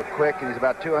 Oh, he's so quick, and he's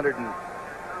about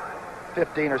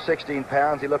 215 or 16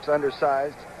 pounds. He looks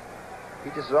undersized.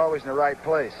 He just is always in the right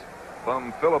place.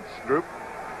 Bum Phillips group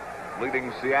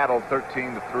leading Seattle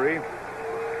 13-3.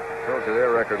 Shows you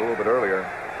their record a little bit earlier.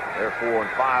 They're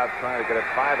 4-5, trying to get it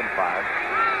 5-5.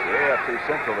 The AFC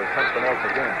Central is something else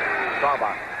again.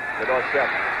 Staubach, the Dorset.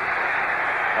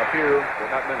 A few, but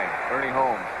not many. Ernie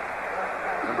Holmes,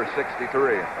 number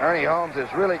 63. Ernie Holmes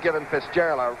is really giving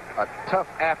Fitzgerald a tough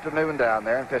afternoon down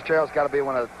there, and Fitzgerald's got to be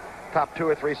one of the top 2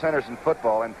 or 3 centers in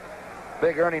football, and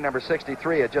Big Ernie, number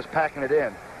 63, is just packing it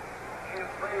in.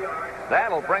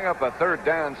 That'll bring up a third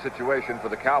down situation for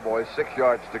the Cowboys. 6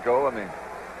 yards to go, and they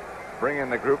bring in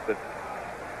the group that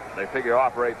they figure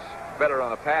operates better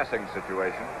on a passing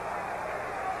situation.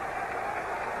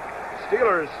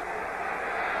 Steelers,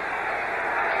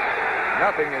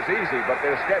 nothing is easy, but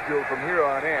their schedule from here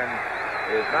on in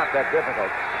is not that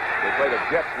difficult. They play the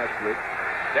Jets next week.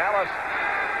 Dallas,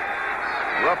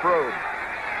 rough road.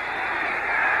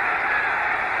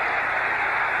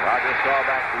 Rodgers saw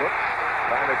back, looks,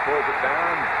 finally pulls it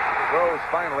down, throws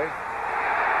finally,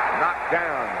 knocked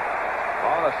down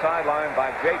on the sideline by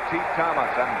J.T. Thomas,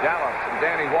 and Dallas and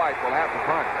Danny White will have the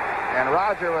punt. And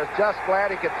Roger was just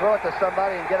glad he could throw it to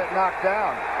somebody and get it knocked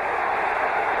down.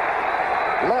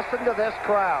 Listen to this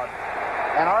crowd.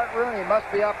 And Art Rooney must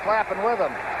be up clapping with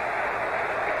them.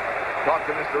 Talked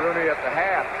to Mr. Rooney at the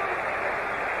half.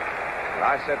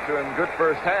 I said to him, good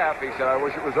first half. He said, I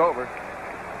wish it was over.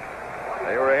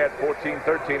 They were ahead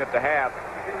 14-13 at the half.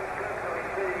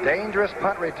 Dangerous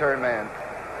punt return man.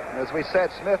 And as we said,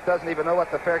 Smith doesn't even know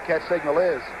what the fair catch signal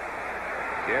is.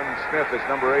 Jim Smith is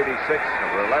number 86.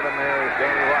 Number 11 there is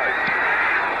Danny White.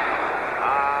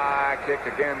 High kick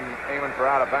again, aiming for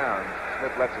out of bounds.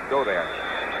 Smith lets it go there.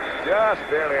 Just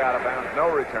barely out of bounds, no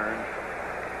return.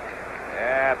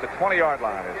 At the 20-yard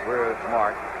line is where it's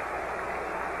marked.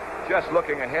 Just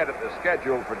looking ahead at the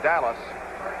schedule for Dallas.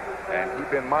 And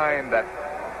keep in mind that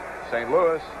St.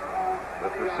 Louis, the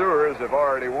pursuers, have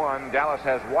already won. Dallas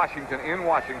has Washington in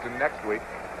Washington next week,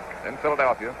 then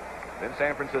Philadelphia, then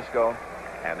San Francisco,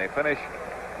 and they finish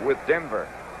with Denver.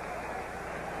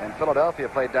 And Philadelphia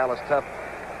played Dallas tough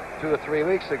 2 or 3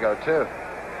 weeks ago, too.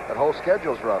 That whole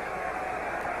schedule's rough.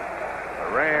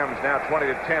 The Rams now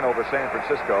 20-10 over San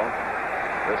Francisco.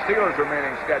 The Steelers'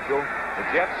 remaining schedule, the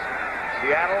Jets,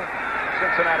 Seattle,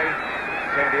 Cincinnati,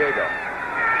 San Diego.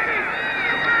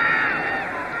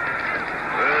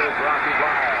 Here's Rocky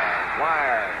Blyer.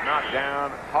 Blyer knocked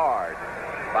down hard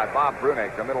by Bob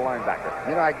Brunig, the middle linebacker.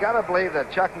 You know, I got to believe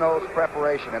that Chuck knows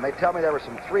preparation, and they tell me there were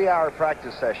some 3-hour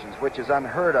practice sessions, which is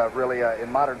unheard of, really,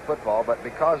 in modern football, but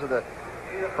because of the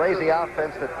crazy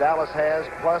offense that Dallas has,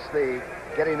 plus the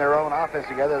getting their own offense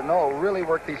together, Noel really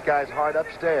worked these guys hard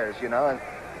upstairs, you know, and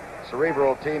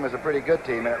cerebral team is a pretty good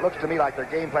team, and it looks to me like their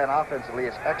game plan offensively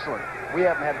is excellent. We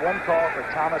haven't had one call for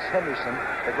Thomas Henderson,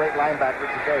 the great linebacker,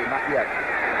 today, not yet.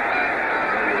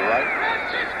 You're right.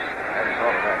 I hadn't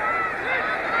thought of that.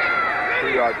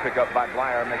 3-yard pickup by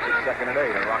Blyer makes it 2nd and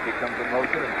 8, and Rocky comes in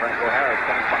motion, and Franco Harris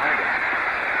comes behind him.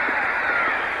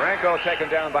 Franco taken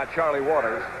down by Charlie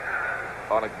Waters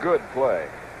on a good play.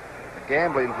 A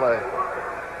gambling play.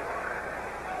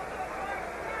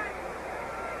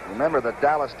 Remember, the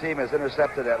Dallas team has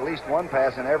intercepted at least one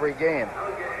pass in every game.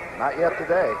 Not yet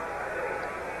today.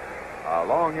 A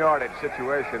long yardage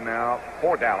situation now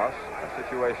for Dallas. A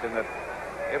situation that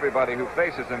everybody who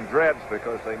faces them dreads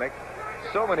because they make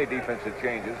so many defensive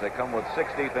changes. They come with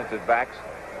 6 defensive backs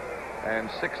and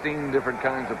 16 different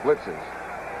kinds of blitzes.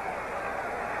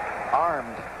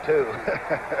 Armed, too.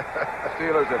 The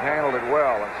Steelers have handled it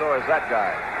well, and so has that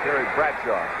guy, Terry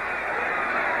Bradshaw.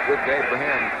 Good day for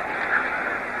him.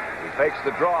 He fakes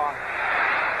the draw.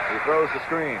 He throws the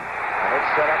screen. And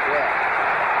it's set up well.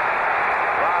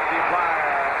 Rocky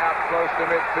Blyer out close to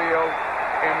midfield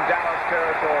in Dallas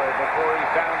territory before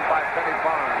he's down by Penny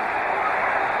Farms.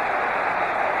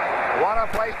 What a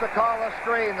place to call a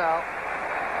screen, though.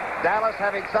 Dallas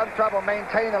having some trouble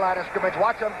maintaining the line of scrimmage.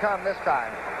 Watch them come this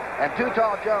time. And Too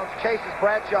Tall Jones chases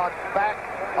Bradshaw back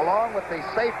along with the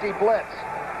safety blitz.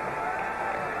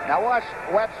 Now watch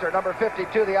Webster, number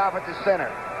 52, the offensive center.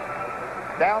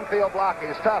 Downfield blocking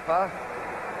is tough, huh?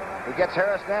 He gets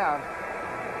Harris down.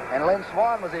 And Lynn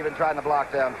Swan was even trying to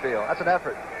block downfield. That's an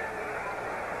effort.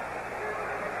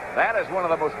 That is one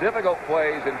of the most difficult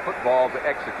plays in football to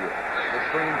execute. The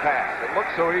screen pass. It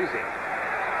looks so easy.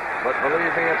 But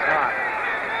believe me, it's not.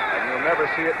 And you'll never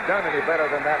see it done any better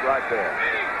than that right there.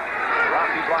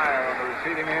 Rocky Blyer on the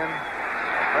receiving end.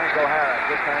 Franco Harris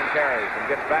this time carries and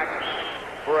gets back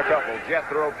for a couple.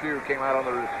 Jethro Pugh came out on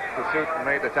the pursuit and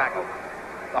made the tackle.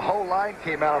 The whole line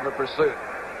came out of the pursuit.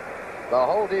 The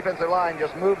whole defensive line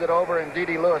just moved it over, and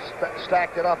D.D. Lewis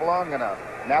stacked it up long enough.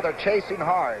 Now they're chasing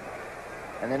hard,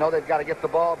 and they know they've got to get the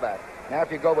ball back. Now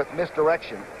if you go with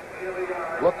misdirection,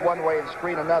 look one way and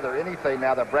screen another, anything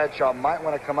now that Bradshaw might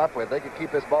want to come up with, they could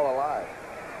keep this ball alive.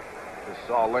 Just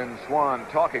saw Lynn Swan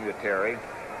talking to Terry.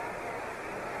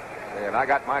 And I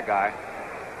got my guy.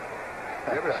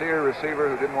 You ever see a receiver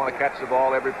who didn't want to catch the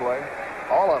ball every play?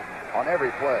 All of them, on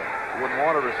every play. You wouldn't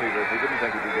want a receiver if you didn't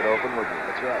think he could get open, would you?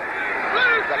 That's right.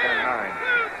 2nd and 9.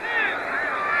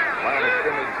 Line of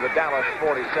scrimmage, the Dallas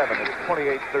 47. It's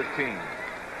 28-13.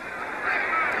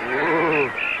 Ooh,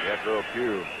 Jethro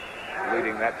Pugh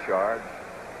leading that charge.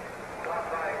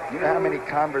 You know how many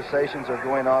conversations are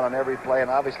going on every play, and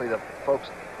obviously the folks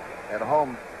at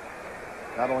home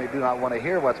not only do not want to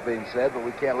hear what's being said, but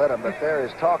we can't let them, but there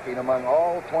is talking among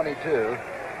all 22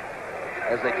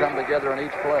 as they come together on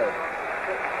each play.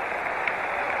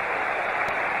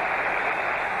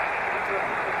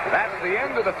 That's the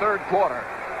end of the third quarter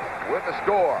with the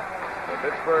score. The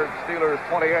Pittsburgh Steelers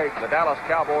 28, the Dallas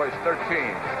Cowboys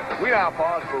 13. We now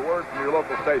pause for word from your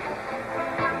local station.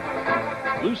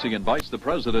 Lucy invites the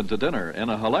president to dinner in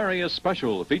a hilarious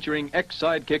special featuring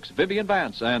ex-sidekicks Vivian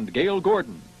Vance and Gail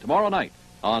Gordon tomorrow night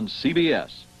on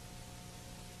CBS.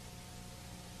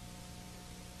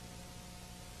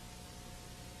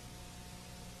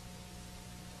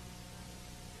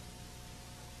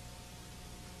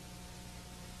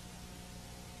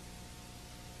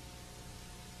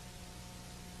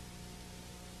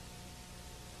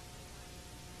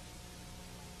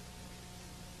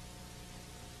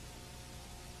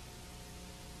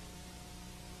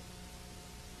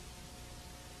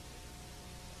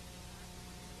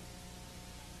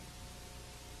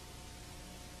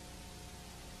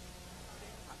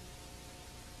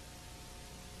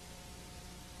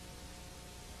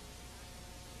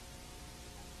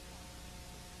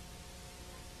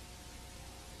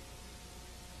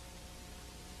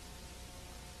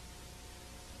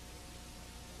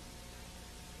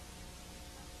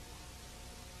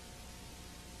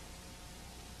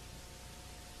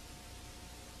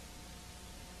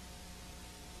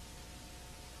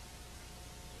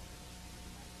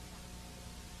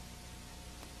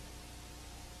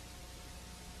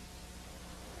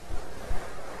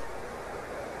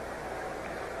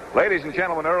 Ladies and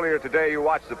gentlemen, earlier today you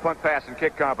watched the punt, pass, and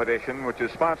kick competition, which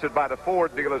is sponsored by the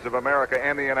Ford Dealers of America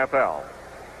and the NFL.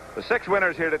 The 6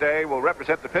 winners here today will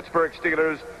represent the Pittsburgh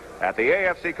Steelers at the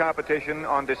AFC competition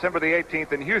on December the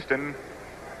 18th in Houston,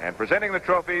 and presenting the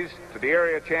trophies to the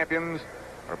area champions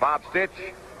are Bob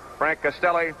Stitch, Frank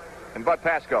Castelli, and Bud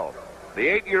Pasco. The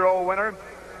 8-year-old winner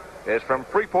is from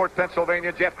Freeport,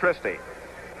 Pennsylvania, Jeff Christie.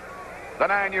 The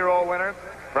 9-year-old winner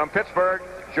from Pittsburgh,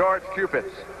 George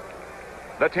Cupits.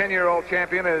 The 10-year-old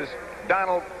champion is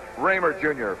Donald Raymer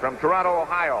Jr. from Toronto,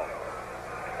 Ohio.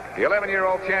 The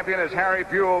 11-year-old champion is Harry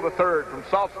Buell III from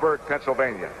Salzburg,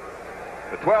 Pennsylvania.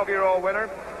 The 12-year-old winner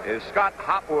is Scott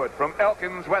Hopwood from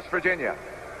Elkins, West Virginia.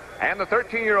 And the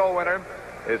 13-year-old winner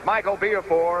is Michael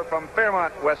Beafor from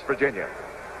Fairmont, West Virginia.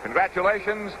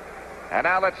 Congratulations. And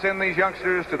now let's send these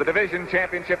youngsters to the division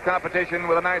championship competition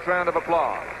with a nice round of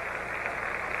applause.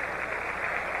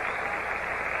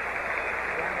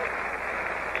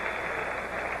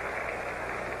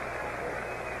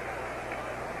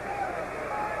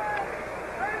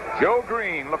 Joe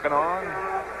Green looking on.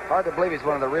 Hard to believe he's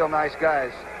one of the real nice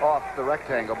guys off the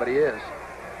rectangle, but he is.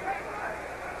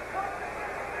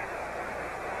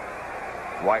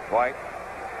 White. But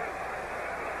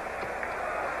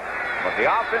the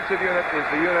offensive unit is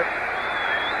the unit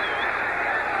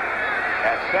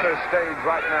at center stage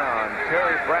right now, and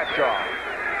Terry Bradshaw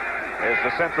is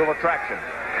the central attraction.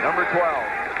 Number 12.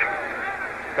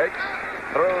 Fakes,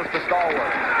 throws to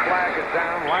Stallworth. Flag is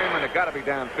down. Lineman had got to be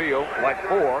downfield, like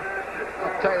 4.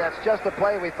 I'll tell you, that's just a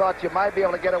play we thought you might be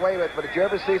able to get away with, but did you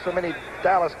ever see so many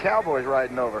Dallas Cowboys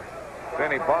riding over?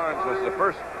 Benny Barnes was the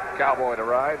first Cowboy to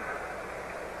ride.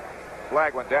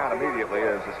 Flag went down immediately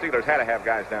as the Steelers had to have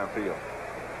guys downfield.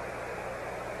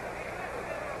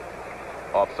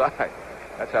 Offside.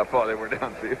 That's how far they were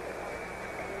downfield.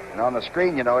 And on the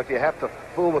screen, you know, if you have to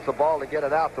fool with the ball to get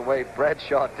it out the way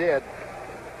Bradshaw did,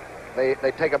 they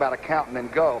take about a count and then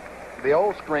go. The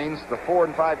old screens, the 4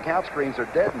 and 5 count screens, are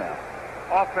dead now.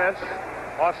 Offense,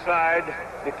 offside,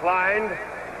 declined.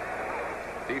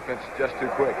 Defense just too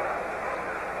quick.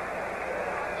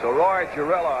 So Roy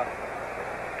Girella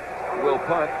will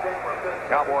punt.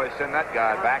 Cowboys send that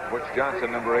guy back. Butch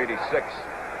Johnson, number 86.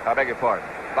 I beg your pardon.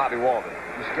 Bobby Walden.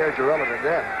 You scared Girella to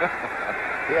death.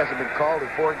 He hasn't been called in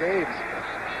 4 games.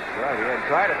 That's right. He hadn't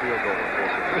tried a field goal in 4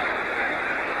 games.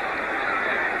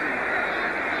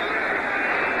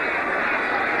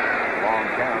 Long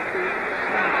count.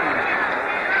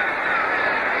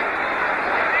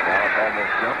 Dallas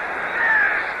almost jumped.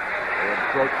 They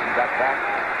approached and got back.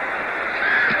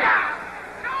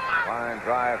 Line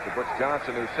drive to Butch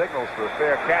Johnson, who signals for a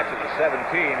fair catch at the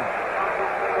 17.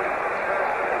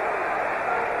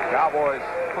 Cowboys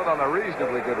put on a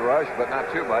reasonably good rush, but not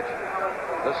too much.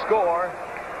 The score,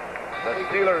 the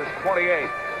Steelers 28,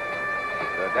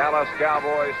 the Dallas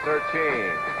Cowboys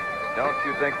 13. Don't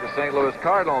you think the St. Louis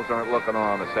Cardinals aren't looking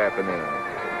on this afternoon?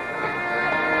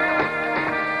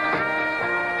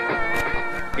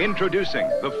 Introducing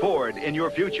the Ford in your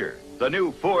future. The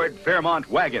new Ford Fairmont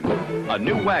wagon. A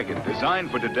new wagon designed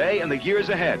for today and the years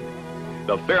ahead.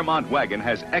 The Fairmont wagon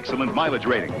has excellent mileage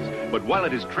ratings, but while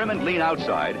it is trim and lean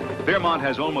outside, Fairmont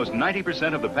has almost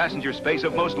 90% of the passenger space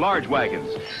of most large wagons,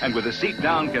 and with the seat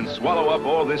down can swallow up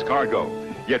all this cargo.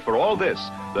 Yet for all this,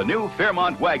 the new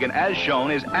Fairmont wagon as shown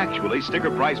is actually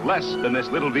sticker price less than this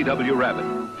little VW Rabbit.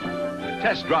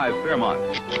 Test drive Fairmont,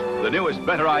 the newest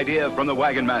better idea from the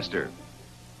Wagon Master.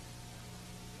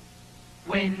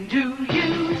 When do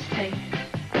you say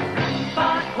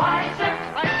Budweiser?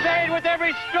 I say it with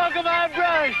every stroke of my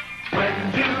brush.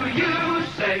 When do you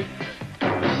say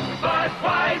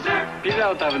Budweiser? ピ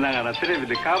ザを食べながらテレビ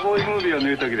でカウボーイムービーを見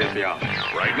るときですよ。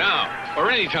 Right now,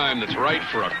 or any time that's right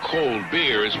for a cold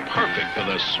beer is perfect for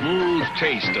the smooth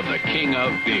taste of the king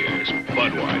of beers,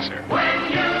 Budweiser. When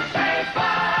you say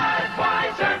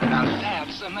Budweiser, Now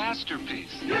that's a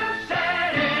masterpiece. you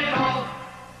said it all.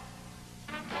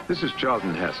 This is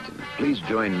Charlton Heston. Please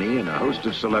join me and a host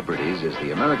of celebrities as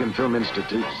the American Film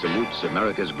Institute salutes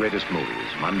America's greatest movies,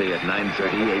 Monday at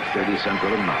 9:30, 8:30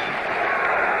 Central and Mountain.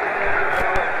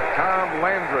 Tom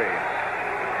Landry,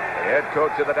 the head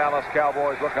coach of the Dallas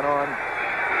Cowboys, looking on.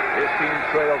 His team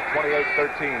trails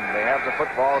 28-13. They have the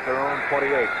football at their own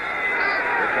 28.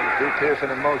 Here comes Drew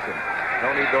Pearson in motion.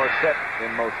 Tony Dorsett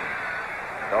in motion.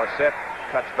 Dorsett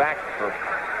cuts back for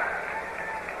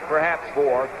perhaps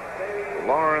 4.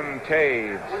 Lauren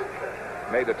Taves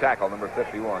made the tackle, number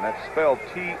 51. That's spelled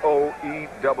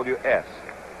T-O-E-W-S.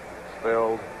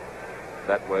 Spelled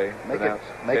that way. Make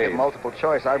it multiple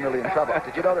choice. I'm really in trouble.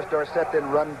 Did you notice Dorsett didn't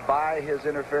run by his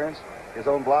interference? His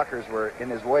own blockers were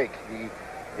in his wake. He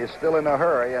is still in a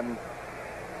hurry, and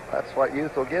that's what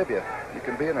youth will give you. You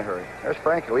can be in a hurry. There's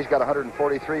Franco. He's got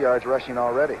 143 yards rushing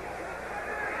already.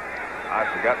 I've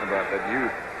forgotten about that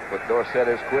youth, but Dorsett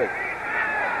is quick.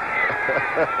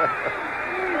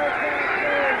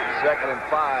 2nd and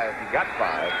 5. He got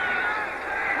 5.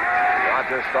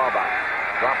 Roger Staubach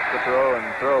drops the throw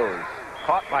and throws.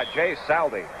 Caught by Jay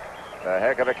Saldi. A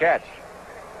heck of a catch.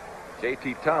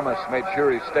 J.T. Thomas made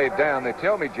sure he stayed down. They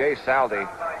tell me Jay Saldi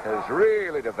has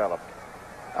really developed.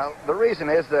 The reason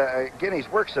is that Guinea's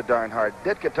works so darn hard.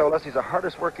 Ditka told us he's the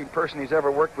hardest working person he's ever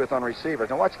worked with on receivers.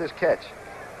 Now watch this catch.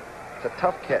 It's a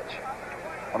tough catch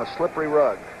on a slippery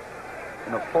rug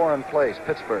in a foreign place,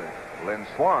 Pittsburgh. Lynn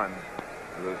Swan,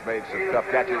 who has made some tough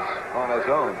catches on his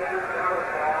own.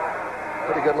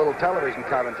 Pretty good little television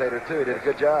commentator, too. He did a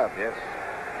good job. Yes.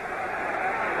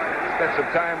 Spent some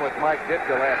time with Mike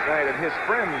Ditka last night, and his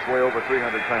friends weigh over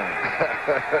 300 pounds.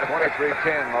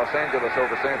 23-10, Los Angeles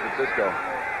over San Francisco.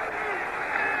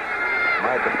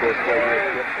 Mike, of course, played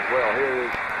here as well. Here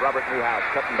is Robert Newhouse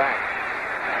cutting back.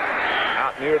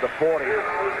 Out near the 40.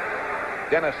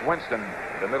 Dennis Winston,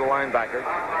 the middle linebacker,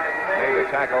 made the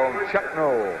tackle. Chuck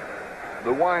Noll,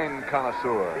 the wine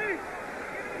connoisseur,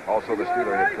 also the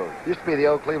Steeler head coach. Used to be the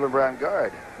old Cleveland Brown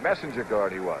guard. Messenger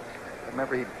guard he was. I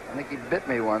remember I think he bit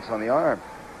me once on the arm.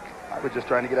 I was just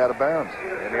trying to get out of bounds.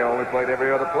 And he only played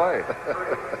every other play.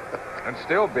 And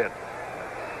still bit.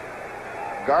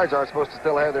 Guards aren't supposed to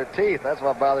still have their teeth. That's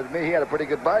what bothered me. He had a pretty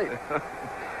good bite.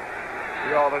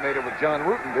 He alternated with John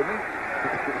Wooten, didn't he?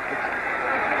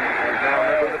 He's now a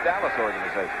member of the Dallas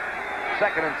organization.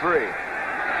 2nd and 3.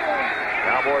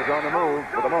 Cowboys on the move,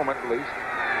 for the moment at least.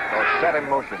 Or set in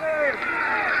motion.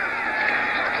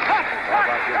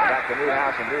 Staubach gives back to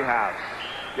Newhouse, and Newhouse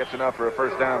gets enough for a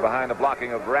first down behind the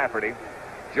blocking of Rafferty.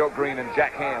 Joe Green and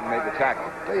Jack Ham made the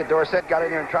tackle. Tell you, Dorsett got in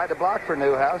here and tried to block for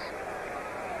Newhouse.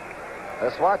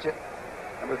 Let's watch it.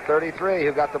 Number 33,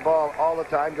 who got the ball all the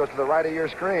time, goes to the right of your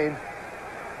screen.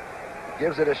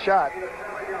 Gives it a shot.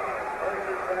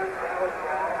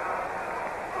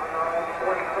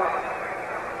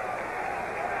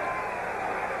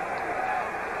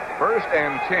 First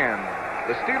and 10.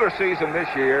 The Steeler season this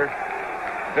year,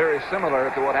 very similar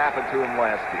to what happened to them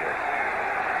last year.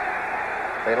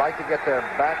 They like to get their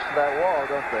backs to that wall,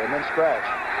 don't they, and then scratch.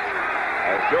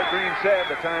 As Joe Green said,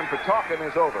 the time for talking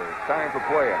is over. It's time for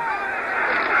playing.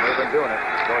 They've been doing it.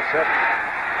 Dorsett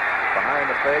behind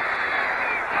the fake.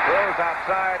 Throws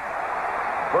outside.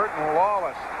 Burton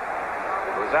Lawless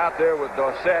was out there with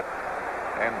Dorsett.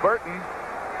 And Burton,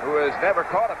 who has never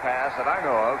caught a pass that I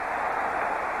know of,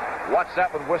 watched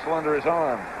that with whistle under his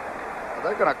arm. Well,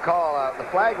 they're going to call, the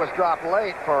flag was dropped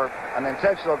late for an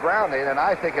intentional grounding, and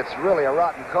I think it's really a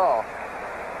rotten call.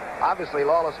 Obviously,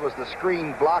 Lawless was the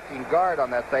screen blocking guard on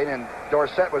that thing, and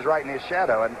Dorsett was right in his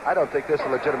shadow, and I don't think this is a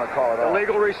legitimate call at all.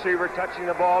 Illegal receiver touching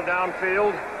the ball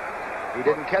downfield. He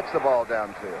didn't catch the ball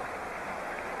downfield.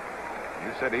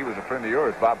 You said he was a friend of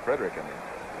yours, Bob Frederick, I mean.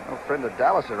 No friend of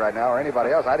Dallas right now or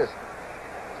anybody else.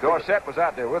 Dorsett was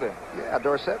out there with him. Yeah,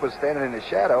 Dorsett was standing in his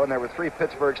shadow, and there were 3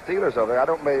 Pittsburgh Steelers over there. I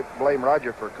don't blame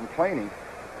Roger for complaining.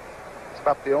 It's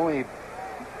about the only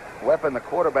weapon the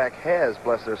quarterback has,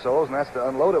 bless their souls, and that's to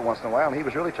unload it once in a while, and he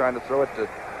was really trying to throw it to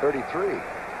 33.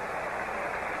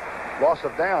 Loss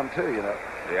of down, too, you know.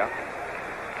 Yeah.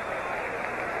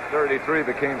 33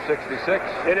 became 66.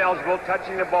 Ineligible,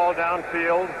 touching the ball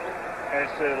downfield. And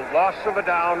it's a loss of a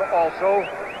down also.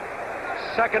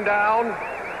 Second down.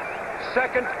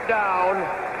 Second down.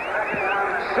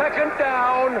 Second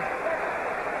down.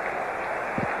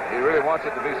 He really wants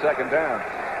it to be second down.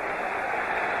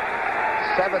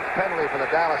 7th penalty for the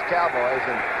Dallas Cowboys,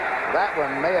 and that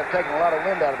one may have taken a lot of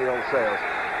wind out of the old sails.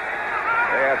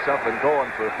 They had something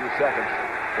going for a few seconds.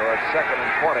 So it's 2nd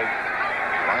and 20.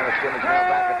 Line of scrimmage now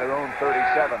back at their own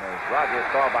 37 as Roger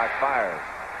Staubach fires.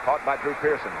 Caught by Drew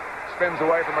Pearson. Spins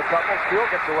away from a couple. Still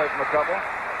gets away from a couple.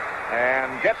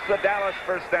 And gets the Dallas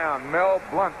first down. Mel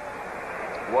Blount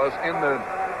was in the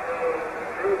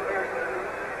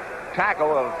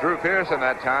tackle of Drew Pearson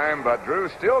that time, but Drew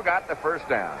still got the first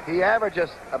down. He averages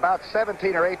about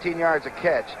 17 or 18 yards a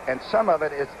catch, and some of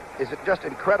it is just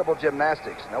incredible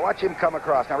gymnastics. Now watch him come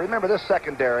across. Now remember this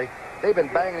secondary. They've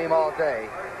been banging him all day.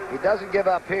 He doesn't give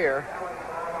up here.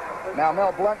 Now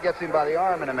Mel Blount gets him by the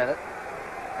arm in a minute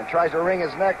and tries to wring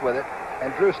his neck with it,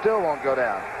 and Drew still won't go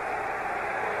down.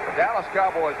 The Dallas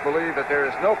Cowboys believe that there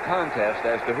is no contest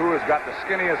as to who has got the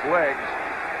skinniest legs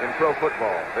in pro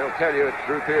football. They'll tell you it's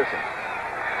Drew Pearson.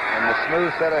 And the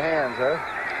smooth set of hands, huh?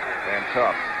 And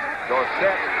tough.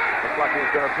 Dorsett looks like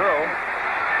he's going to throw.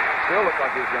 Still looks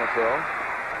like he's going to throw.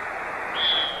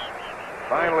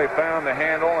 Finally found the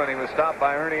handle, and he was stopped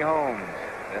by Ernie Holmes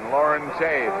and Lauren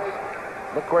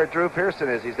Taves. Look where Drew Pearson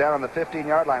is. He's down on the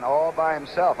 15-yard line all by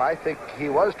himself. I think he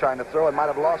was trying to throw and might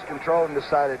have lost control and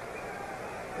decided.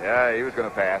 Yeah, he was going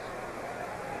to pass.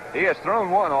 He has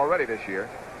thrown one already this year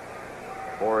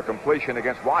for a completion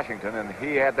against Washington, and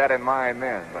he had that in mind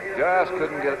then, but just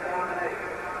couldn't get it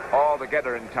all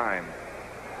together in time.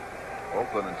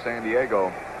 Oakland and San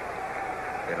Diego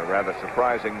in a rather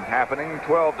surprising happening.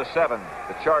 12-7.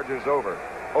 The Chargers over.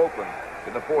 Oakland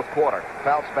in the 4th quarter.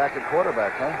 Fouts back at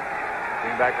quarterback, huh?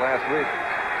 Came back last week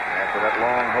after that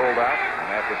long holdout, and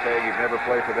after saying he'd never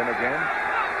play for them again.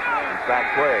 He's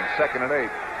back playing. 2nd and 8.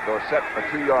 Dorsett, a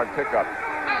 2-yard pickup.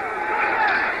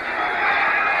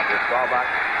 Roger Staubach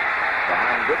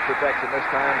behind good protection this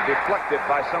time. Deflected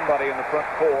by somebody in the front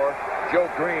 4. Joe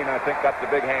Green, I think, got the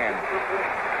big hand.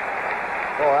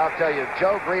 Oh, I'll tell you,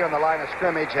 Joe Green on the line of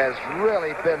scrimmage has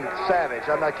really been savage.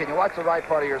 I'm not kidding you. Watch the right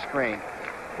part of your screen.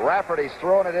 Rafferty's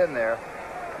throwing it in there.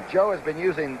 Joe has been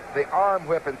using the arm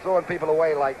whip and throwing people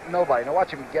away like nobody. Now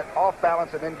watch him get off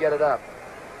balance and then get it up.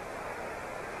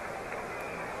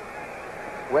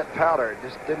 Wet powder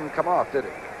just didn't come off, did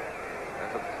it?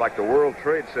 That looks like the World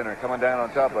Trade Center coming down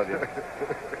on top of you.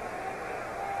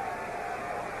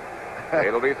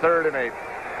 It'll be 3rd and 8.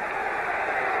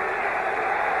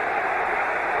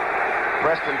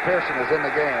 Preston Pearson is in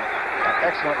the game. An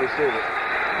excellent receiver.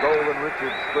 Golden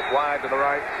Richards split wide to the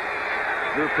right.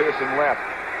 Drew Pearson left.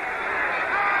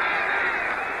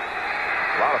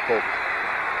 A lot of folks.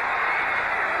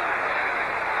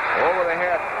 Over the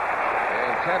head.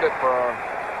 Intended for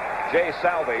Jay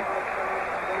Salvey.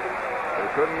 Who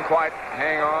couldn't quite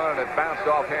hang on, and it bounced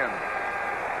off him.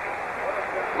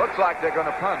 Looks like they're going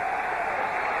to punt.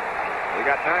 We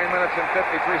got 9 minutes and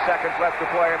 53 seconds left to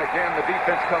play, and again the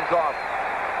defense comes off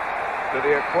to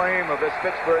the acclaim of this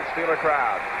Pittsburgh Steeler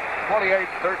crowd.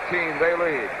 28-13, they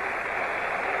lead.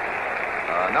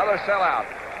 Another sellout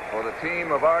for the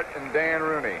team of Art and Dan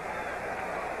Rooney.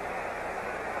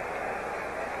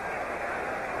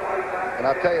 And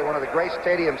I'll tell you, one of the great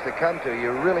stadiums to come to.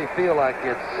 You really feel like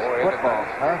it's football,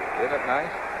 huh? Isn't it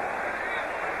nice?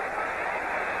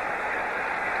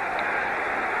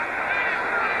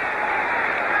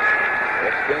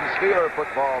 It's been Steeler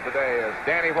football today as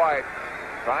Danny White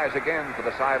tries again for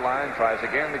the sideline, tries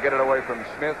again to get it away from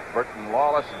Smith, Burton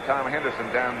Lawless, and Tom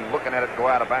Henderson down looking at it go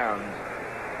out of bounds.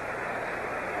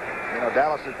 You know,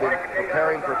 Dallas has been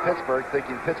preparing for Pittsburgh,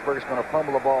 thinking Pittsburgh's going to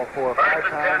fumble the ball 4 or 5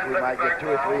 times. We might get 2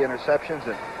 or 3 interceptions.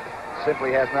 It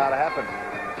simply has not happened.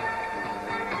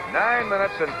 9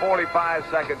 minutes and 45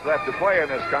 seconds left to play in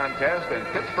this contest, and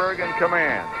Pittsburgh in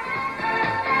command.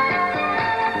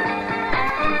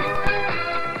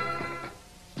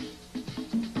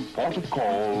 Port of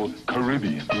call,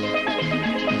 Caribbean.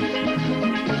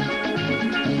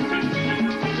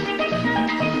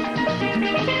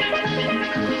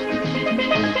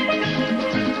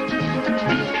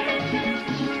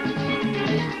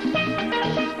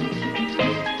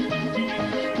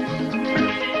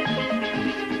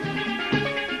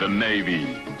 Navy.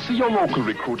 See your local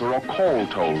recruiter or call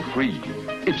toll-free.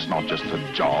 It's not just a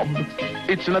job,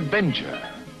 it's an adventure.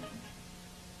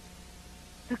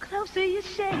 The closer you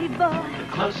shave, boy. The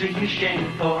closer you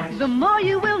shave, boys. The more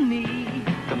you will need.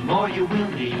 The more you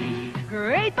will need.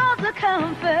 Great balls of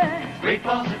comfort. Great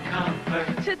balls of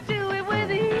comfort. To do it with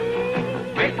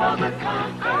ease. Great balls of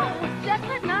comfort. Oh, just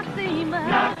let Noxema.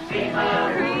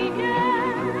 Noxema.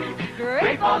 Premier.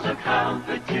 Great balls of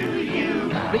comfort to you.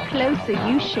 The closer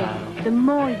you shave, the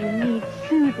more you need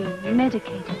soothing,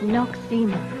 medicated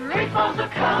Noxema. Great balls of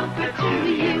comfort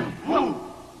to you. Woo!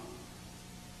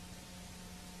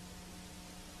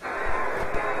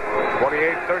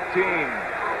 28-13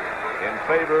 in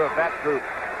favor of that group.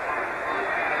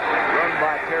 Run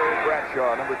by Terry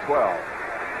Bradshaw, number 12.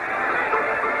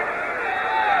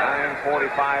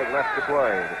 9:45 left to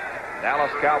play.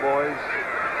 Dallas Cowboys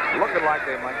looking like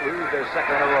they might lose their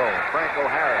second in a row. Franco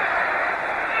Harris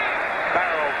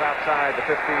barrels outside the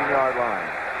 15-yard line.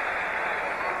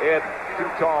 Ed Too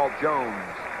Tall Jones.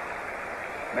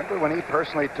 Remember when he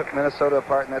personally took Minnesota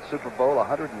apart in that Super Bowl,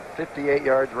 158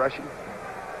 yards rushing?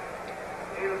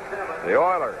 The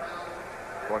Oilers,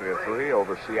 20-3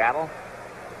 over Seattle.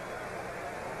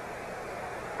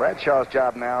 Bradshaw's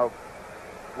job now,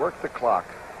 work the clock,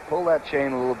 pull that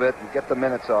chain a little bit and get the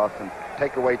minutes off and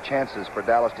take away chances for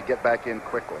Dallas to get back in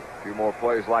quickly. A few more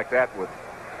plays like that would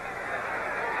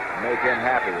make him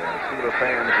happy, and Steeler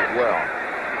fans as well.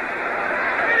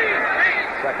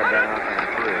 Second down and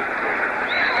 3.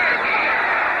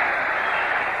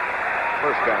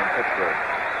 First down, Pittsburgh.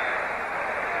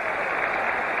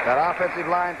 That offensive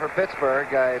line for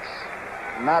Pittsburgh, it's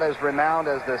not as renowned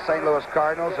as the St. Louis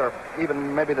Cardinals or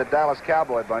even maybe the Dallas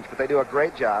Cowboy bunch, but they do a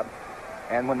great job.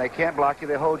 And when they can't block you,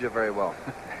 they hold you very well.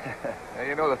 And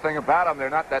you know the thing about them,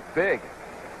 they're not that big.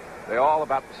 They're all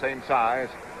about the same size.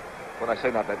 When I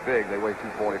say not that big, they weigh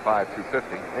 245,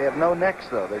 250. They have no necks,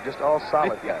 though. They're just all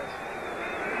solid guys.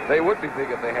 They would be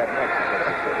big if they had necks.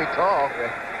 They'd be tall.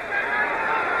 Yeah.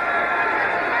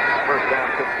 First down,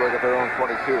 Pittsburgh at their own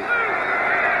 22.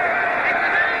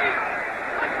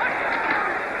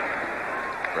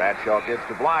 Bradshaw gives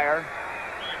to Blyer.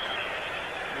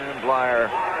 And Blyer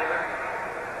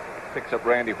picks up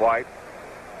Randy White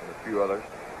and a few others.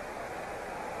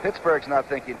 Pittsburgh's not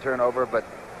thinking turnover, but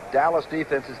Dallas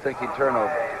defense is thinking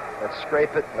turnover. Let's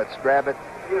scrape it, let's grab it,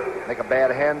 make a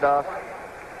bad handoff.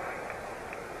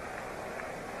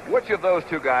 Which of those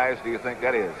two guys do you think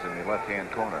that is in the left-hand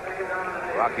corner?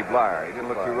 Rocky Blyer. He didn't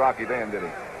look too rocky then, did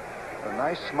he? A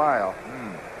nice smile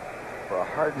for a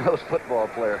hard-nosed football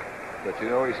player. But you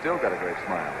know, he's still got a great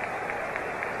smile.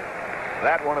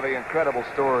 That one of the incredible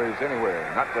stories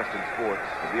anywhere, not just in sports.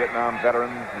 The Vietnam veteran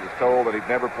who was told that he'd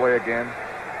never play again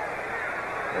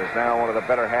is now one of the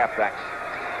better halfbacks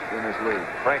in this league.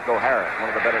 Franco Harris, one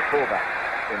of the better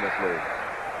fullbacks in this league.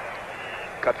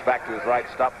 Cuts back to his right,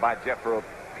 stopped by Jethro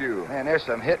Pugh. Man, there's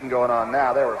some hitting going on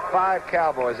now. There were 5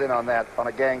 Cowboys in on that, on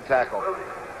a gang tackle.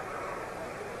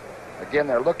 Again,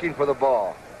 they're looking for the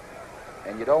ball.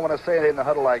 And you don't want to say it in the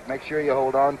huddle like, make sure you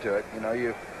hold on to it. You know,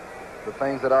 the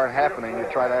things that aren't happening, you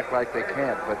try to act like they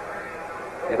can't. But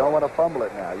you don't want to fumble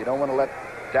it now. You don't want to let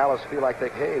Dallas feel like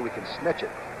hey, we can snitch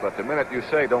it. But the minute you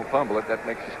say don't fumble it, that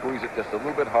makes you squeeze it just a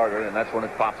little bit harder, and that's when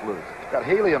it pops loose. It's got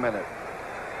helium in it.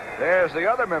 There's the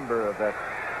other member of that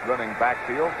running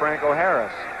backfield, Franco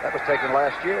Harris. That was taken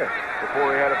last year.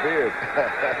 Before he had a beard.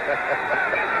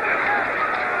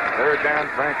 Third down,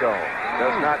 Franco.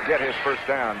 Does not get his first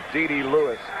down. D.D.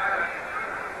 Lewis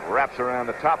wraps around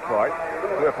the top part.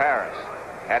 Cliff Harris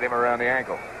had him around the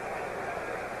ankle.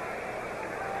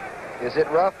 Is it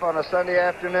rough on a Sunday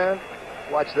afternoon?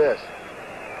 Watch this.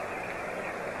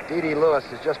 D.D. Lewis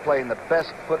is just playing the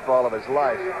best football of his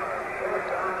life.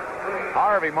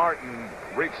 Harvey Martin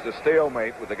reached a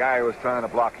stalemate with the guy who was trying to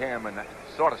block him and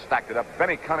sort of stacked it up.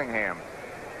 Benny Cunningham,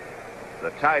 the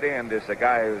tight end, is the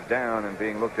guy who's down and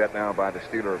being looked at now by the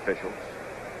Steeler officials.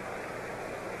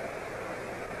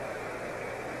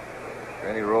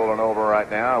 Benny rolling over right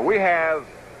now. We have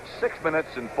 6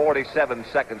 minutes and 47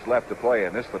 seconds left to play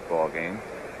in this football game.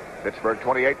 Pittsburgh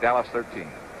 28, Dallas 13.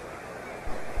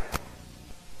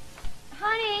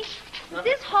 Honey, is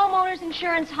this homeowner's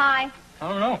insurance high? I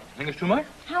don't know. Think it's too much?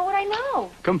 How would I know?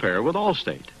 Compare with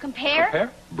Allstate. Compare?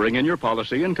 Bring in your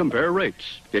policy and compare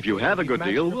rates. If you have a good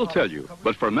deal, we'll tell you.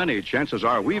 But for many, chances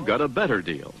are we've got a better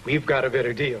deal. We've got a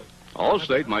better deal.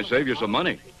 Allstate might save you some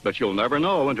money, but you'll never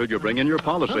know until you bring in your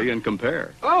policy and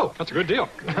compare. Oh, that's a good deal.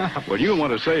 When you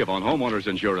want to save on homeowners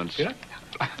insurance,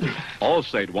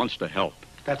 Allstate wants to help.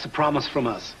 That's a promise from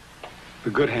us. The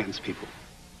good hands people.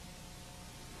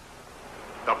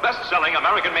 The best best-selling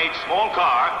American-made small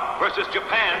car versus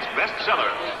Japan's bestseller.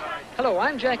 Hello,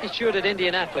 I'm Jackie Stewart at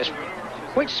Indianapolis.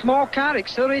 Which small car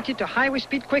accelerated to highway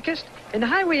speed quickest? In the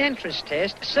highway entrance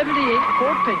test, 78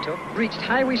 Ford Pinto reached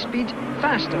highway speed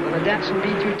faster than a Datsun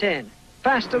B210,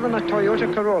 faster than a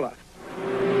Toyota Corolla,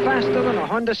 faster than a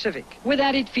Honda Civic, with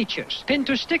added features.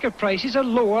 Pinto sticker prices are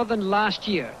lower than last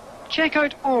year. Check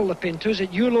out all the Pintos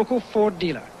at your local Ford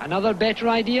dealer. Another better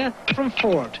idea from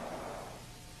Ford.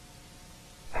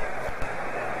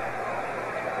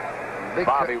 Big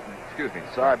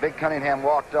Cunningham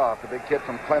walked off, the big kid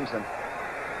from Clemson.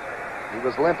 He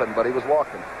was limping, but he was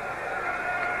walking.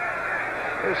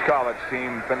 His college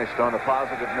team finished on a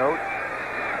positive note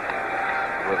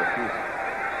with a few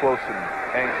close and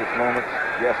anxious moments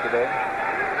yesterday.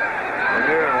 The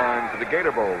near line for the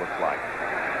Gator Bowl looks like.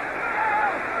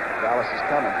 Dallas is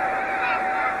coming.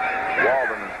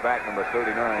 Walden is back, number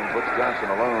 39. Butch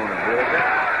Johnson alone, and here they go.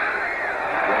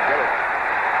 Didn't get it.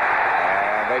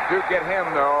 And they do get him,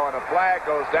 though, and a flag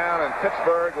goes down, and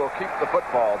Pittsburgh will keep the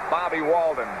football. Bobby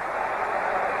Walden.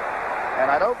 And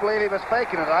I don't believe he was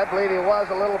faking it. I believe he was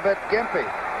a little bit gimpy.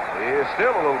 He is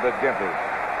still a little bit gimpy.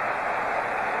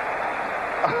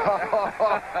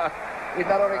 He's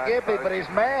not only gimpy, but he's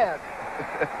mad.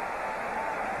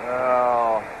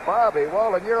 Oh, Bobby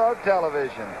Walden, you're on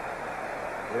television.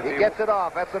 He gets it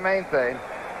off. That's the main thing.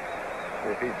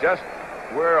 If he just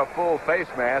wear a full face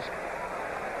mask,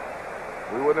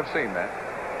 we wouldn't have seen that.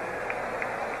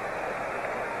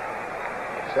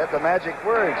 Said the magic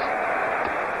words.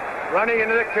 Running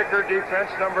into the kicker,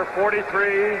 defense number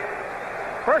 43.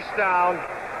 First down.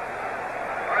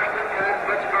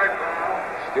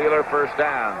 Steeler first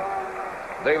down.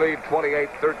 They lead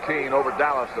 28-13 over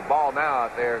Dallas. The ball now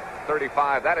at their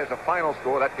 35. That is a final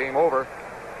score. That game over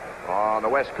on the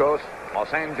West Coast.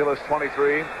 Los Angeles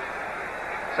 23.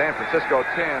 San Francisco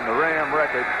 10. The Ram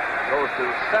record goes to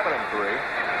 7-3.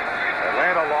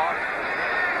 Atlanta lost.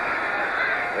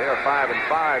 They are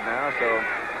 5-5 now, so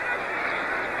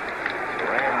the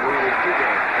Ram lead 2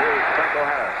 games. Here's Franco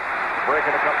Harris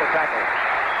breaking a couple of tackles.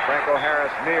 Franco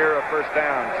Harris near a first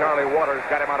down. Charlie Waters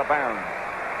got him out of bounds.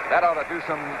 That ought to do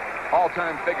some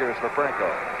all-time figures for Franco.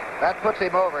 That puts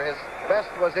him over. His best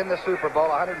was in the Super Bowl,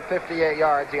 158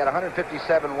 yards. He had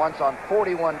 157 once on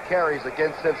 41 carries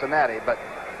against Cincinnati, but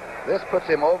this puts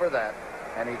him over that.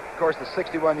 And he, of course, the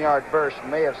 61-yard burst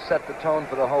may have set the tone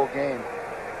for the whole game.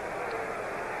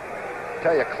 I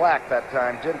tell you, Clack that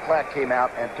time, Jim Clack came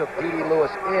out and took D.D.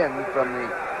 Lewis in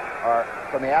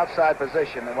from the outside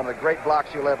position, and one of the great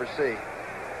blocks you'll ever see.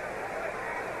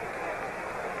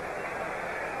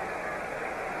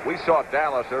 We saw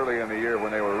Dallas early in the year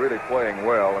when they were really playing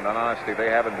well, and in honesty, they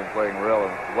haven't been playing well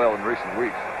in recent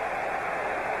weeks.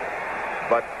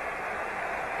 But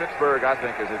Pittsburgh, I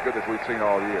think, is as good as we've seen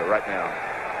all year right now.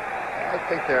 I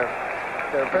think they're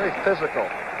very physical.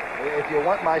 If you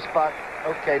want my spot,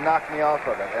 okay, knock me off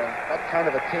of it. And that kind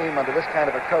of a team under this kind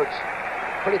of a coach,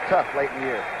 pretty tough late in the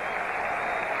year.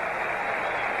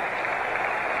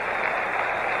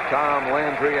 Tom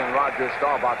Landry and Roger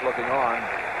Staubach looking on.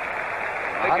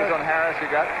 Figures on Harris, you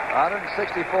got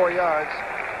 164 yards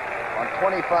on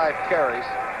 25 carries.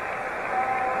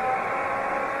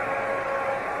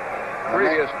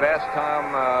 Previous best,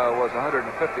 Tom, was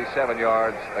 157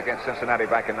 yards against Cincinnati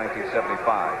back in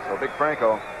 1975. So Big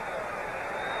Franco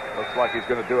looks like he's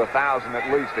going to do 1,000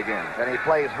 at least again. And he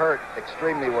plays hurt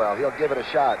extremely well. He'll give it a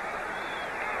shot.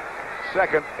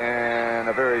 Second and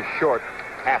a very short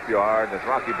half yard as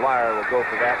Rocky Blyer will go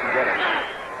for that and get it.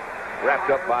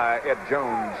 Wrapped up by Ed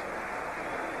Jones,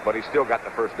 but he still got the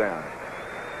first down.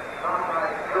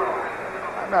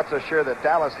 I'm not so sure that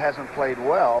Dallas hasn't played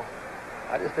well.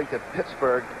 I just think that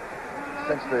Pittsburgh,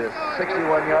 since the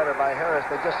 61-yarder by Harris,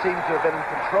 they just seem to have been in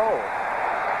control.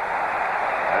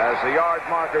 As the yard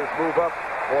markers move up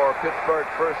for Pittsburgh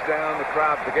first down, the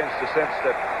crowd begins to sense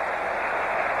that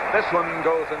this one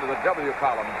goes into the W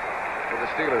column for the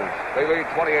Steelers. They lead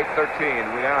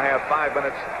 28-13. We now have 5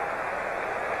 minutes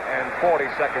and 40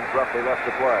 seconds roughly left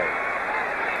to play.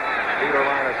 Steeler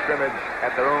line of scrimmage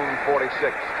at their own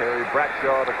 46. Terry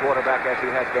Bradshaw, the quarterback, as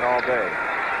he has been all day.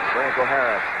 Franco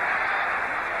Harris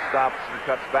stops and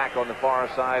cuts back on the far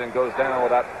side and goes down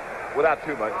without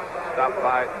too much. Stopped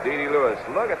by D.D. Lewis.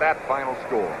 Look at that final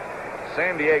score.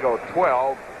 San Diego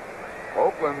 12,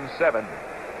 Oakland 7.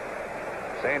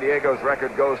 San Diego's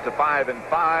record goes to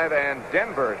 5-5, and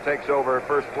Denver takes over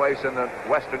first place in the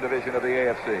Western Division of the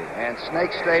AFC. And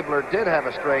Snake Stabler did have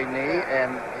a strained knee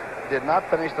and did not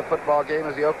finish the football game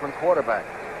as the Oakland quarterback.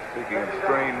 Speaking of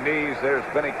strained knees, there's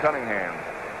Benny Cunningham.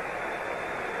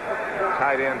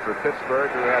 Tight end for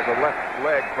Pittsburgh, who has a left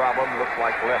leg problem, looks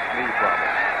like left knee problem.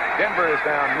 Denver is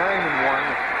now 9-1.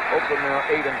 Oakland now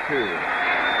 8-2.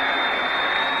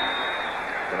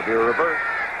 Going to be a reverse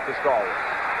to Stallworth.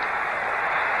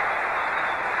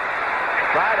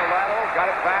 Tried a lateral, got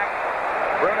it back.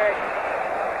 Brunig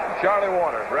and Charlie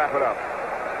Waters wrap it up.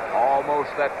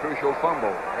 Almost that crucial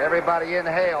fumble. Everybody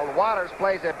inhaled. Waters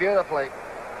plays it beautifully.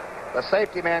 The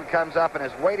safety man comes up and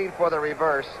is waiting for the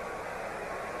reverse.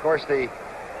 Of course, the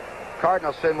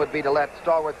Cardinal sin would be to let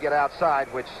Stallworth get outside,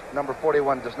 which number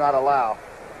 41 does not allow.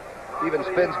 Even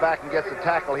spins back and gets the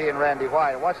tackle, he and Randy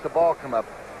White. Watch the ball come up.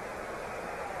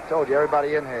 Told you,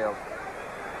 everybody inhaled.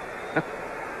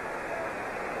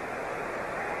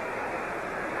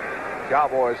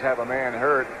 Cowboys have a man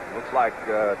hurt. Looks like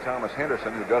Thomas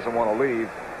Henderson, who doesn't want to leave,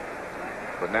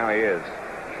 but now he is.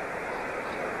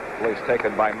 Place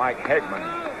taken by Mike Hegman,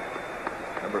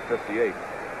 number 58.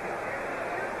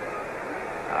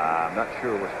 I'm not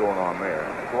sure what's going on there.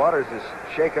 Waters is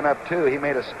shaken up, too. He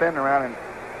made a spin around and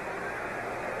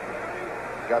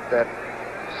got that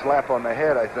slap on the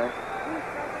head, I think.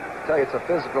 I tell you, it's a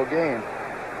physical game.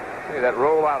 See, that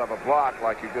roll out of a block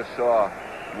like you just saw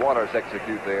Waters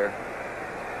execute there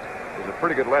is a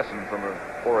pretty good lesson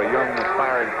for a young,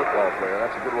 aspiring football player.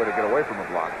 That's a good way to get away from a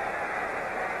block.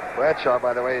 Bradshaw,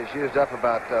 by the way, has used up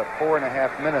about 4.5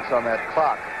 minutes on that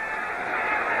clock.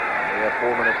 We have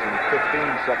 4 minutes and 15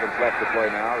 seconds left to play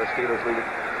now. The Steelers lead it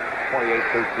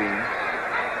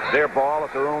 28-13. Their ball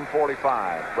at their own 45.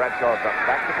 Bradshaw's up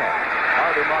back to pass.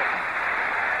 Harvey Martin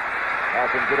has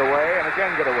him get away and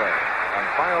again get away. And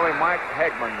finally, Mike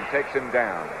Hegman takes him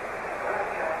down.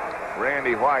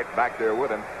 Randy White back there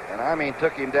with him. And I mean,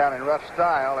 took him down in rough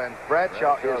style, and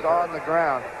Bradshaw is on the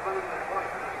ground.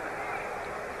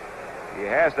 He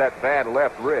has that bad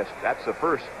left wrist. That's the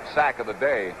first sack of the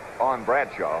day on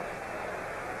Bradshaw.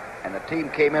 And the team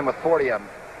came in with 40 of them.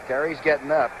 Terry's getting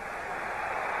up.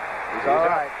 He's all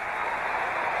right.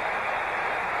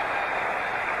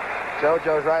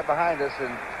 JoJo's right behind us,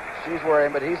 and she's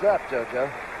worrying, but he's up, JoJo.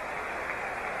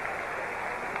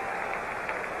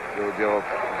 JoJo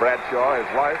Bradshaw,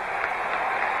 his wife,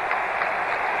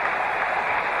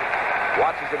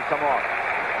 watches him come off.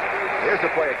 Here's the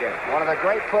play again. One of the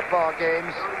great football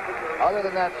games, other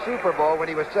than that Super Bowl when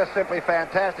he was just simply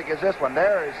fantastic, is this one.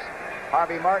 There is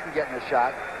Harvey Martin getting a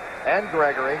shot, and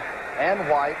Gregory, and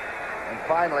White, and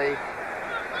finally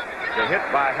the hit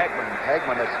by Hegman.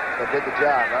 Hegman that did the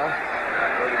job, huh?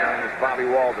 39 is Bobby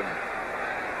Walden.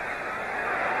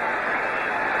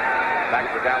 Back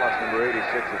for Dallas, number 86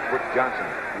 is Butch Johnson.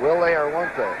 Will they or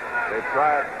won't they? They've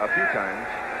tried a few times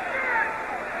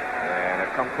and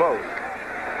have come close,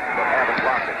 but haven't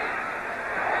blocked it.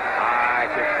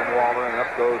 High kick from Walden, and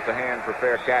up goes the hand for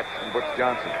fair catch from Butch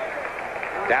Johnson.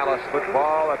 Dallas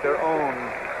football at their own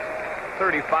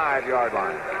 35-yard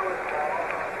line.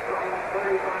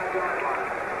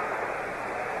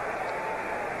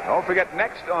 Don't forget,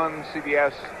 next on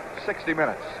CBS, 60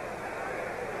 Minutes.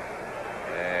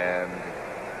 And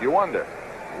you wonder,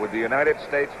 would the United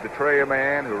States betray a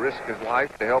man who risked his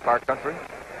life to help our country?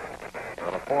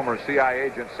 Well, a former CIA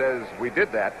agent says we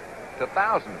did that to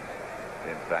thousands,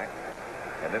 in fact,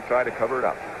 and then try to cover it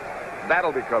up.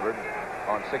 That'll be covered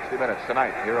on 60 Minutes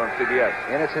tonight here on CBS.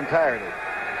 In its entirety.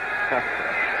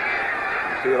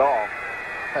 You see it all.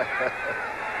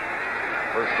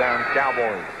 First down,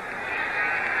 Cowboys.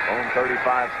 Own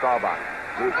 35, Staubach.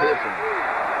 Drew Pearson.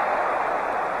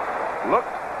 Looked.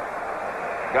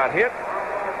 Got hit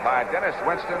by Dennis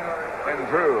Winston, and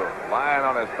Drew lying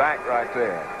on his back right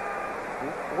there.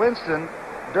 Winston,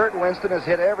 Dirt Winston has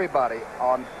hit everybody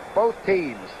on both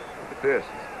teams. Look at this.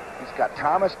 He's got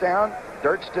Thomas down,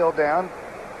 Dirt still down.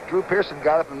 Drew Pearson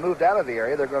got up and moved out of the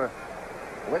area. They're going to...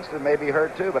 Winston may be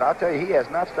hurt too, but I'll tell you, he has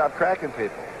not stopped cracking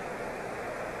people.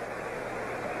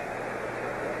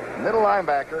 Middle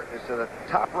linebacker is to the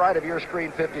top right of your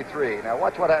screen, 53. Now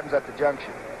watch what happens at the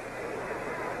junction.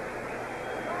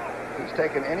 He's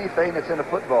taken anything that's in a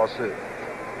football suit.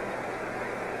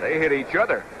 They hit each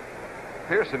other.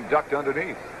 Pearson ducked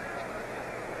underneath.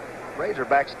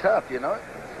 Razorback's tough, you know it?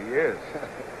 Yes, he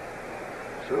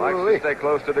is. Likes to stay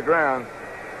close to the ground.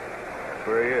 That's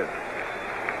where he is.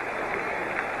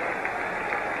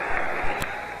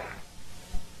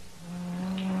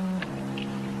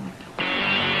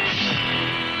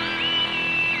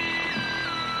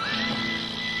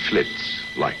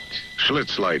 Schlitz Light.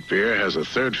 Schlitz Light beer has a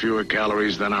third fewer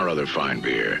calories than our other fine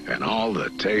beer, and all the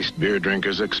taste beer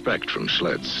drinkers expect from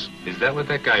Schlitz. Is that what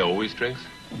that guy always drinks?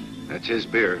 That's his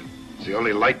beer. It's the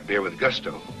only light beer with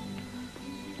gusto.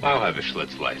 I'll have a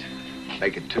Schlitz Light.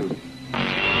 Make it two.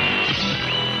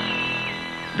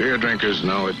 Beer drinkers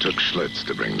know it took Schlitz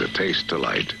to bring the taste to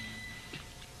light.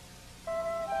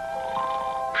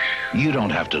 You don't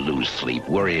have to lose sleep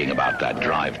worrying about that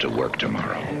drive to work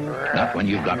tomorrow. Not when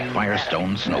you've got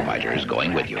Firestone Snowbiters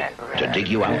going with you. To dig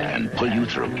you out and pull you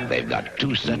through, they've got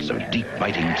 2 sets of deep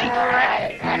biting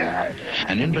teeth.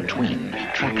 And in between,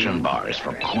 traction bars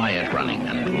for quiet running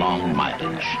and long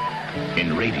mileage.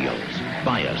 In radios,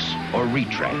 bias, or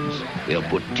retreads, they'll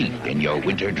put teeth in your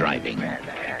winter driving.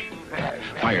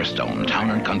 Firestone Town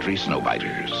and Country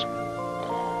Snowbiters.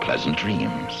 Pleasant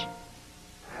dreams.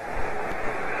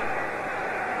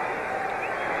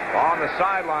 On the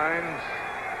sidelines,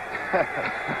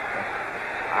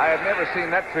 I had never seen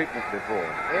that treatment before.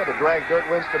 They had to drag Dirt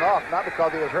Winston off, not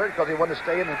because he was hurt, because he wanted to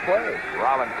stay in and play.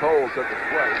 Rollin Cole took his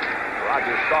place.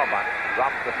 Roger Staubach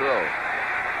drops the throw.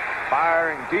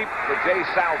 Firing deep to Jay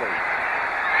Saldy.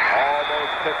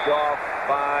 Almost picked off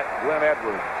by Glenn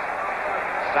Edwards.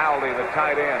 Saldy, the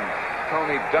tight end.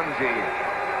 Tony Dungy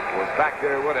was back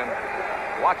there with him.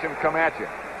 Watch him come at you.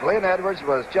 Glenn Edwards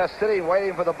was just sitting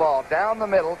waiting for the ball. Down the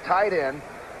middle, tight end.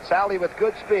 Saldy with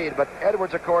good speed, but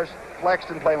Edwards, of course,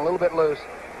 flexed and playing a little bit loose.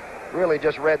 Really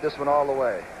just read this one all the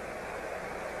way.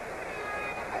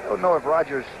 I don't know if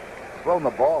Rogers thrown the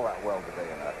ball that well today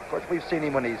or not. Of course, we've seen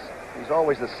him when he's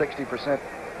always the 60%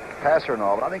 passer and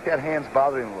all, but I think that hand's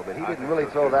bothering him a little bit. He didn't really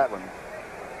throw that one.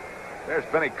 There's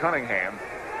Benny Cunningham,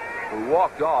 who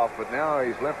walked off, but now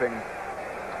he's limping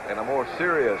in a more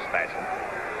serious fashion.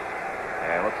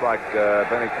 And looks like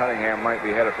Benny Cunningham might be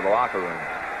headed for the locker room.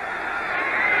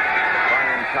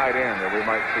 Fine tight end, and we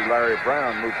might see Larry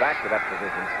Brown move back to that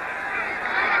position.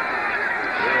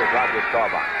 Here's Roger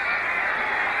Staubach.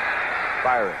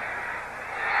 Firing.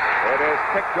 It is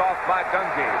picked off by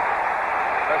Dungy.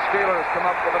 The Steelers come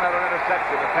up with another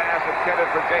interception. The pass intended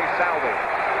for Jay Saldy.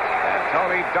 And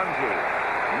Tony Dungy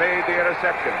made the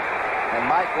interception. And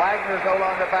Mike Wagner's no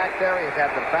longer back there. He's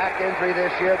had the back injury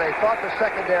this year. They thought the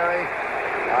secondary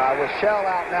with Shell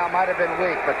out now might have been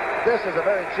weak, but this is a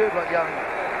very jubilant young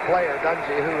player,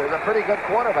 Dungy, who is a pretty good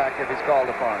quarterback if he's called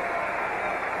upon.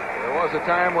 There was a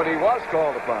time when he was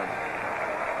called upon.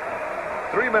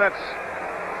 3 minutes,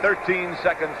 13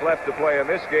 seconds left to play in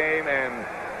this game, and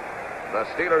the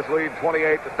Steelers lead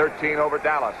 28-13 over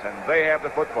Dallas, and they have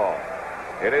the football.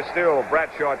 It is still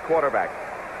Bradshaw at quarterback.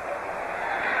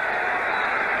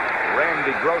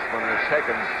 Randy Grossman has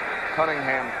taken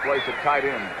Cunningham's place at tight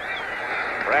end.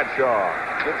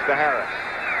 Bradshaw gives to Harris.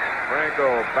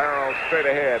 Franco barrels straight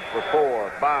ahead for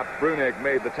 4. Bob Brunig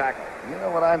made the tackle. You know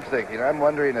what I'm thinking? I'm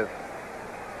wondering if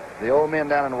the old men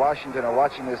down in Washington are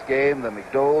watching this game, the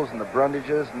McDowells and the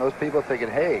Brundages and those people thinking,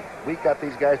 hey, we got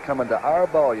these guys coming to our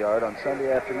ball yard on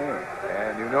Sunday afternoon.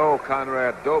 And you know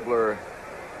Conrad Dobler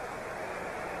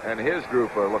and his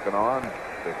group are looking on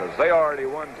because they already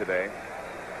won today.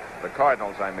 The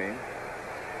Cardinals, I mean.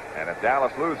 And if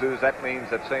Dallas loses, that means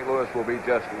that St. Louis will be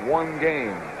just 1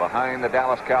 game behind the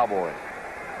Dallas Cowboys.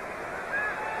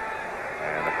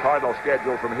 And the Cardinal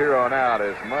schedule from here on out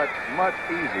is much, much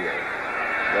easier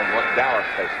than what Dallas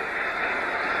faces.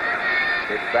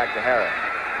 It's back to Harris.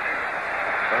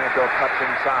 Franco cuts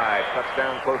inside, cuts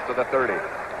down close to the 30.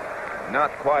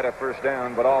 Not quite a first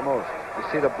down, but almost. You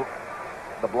see the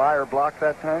Blyer block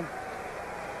that time?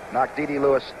 Knocked D.D.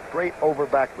 Lewis straight over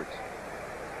backwards.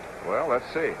 Well,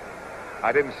 let's see.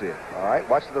 I didn't see it. All right,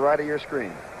 watch to the right of your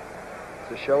screen.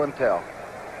 It's a show and tell.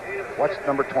 Watch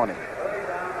number 20.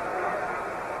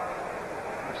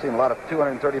 I've seen a lot of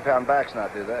 230-pound backs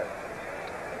not do that.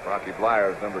 Rocky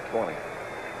Blyer is number 20.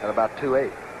 At about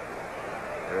 2'8".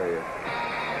 There he is.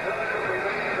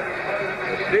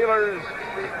 The Steelers,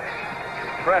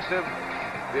 impressive,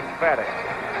 emphatic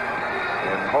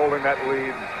in holding that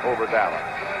lead over Dallas.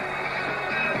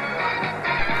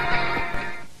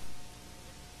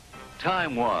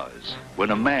 Time was when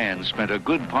a man spent a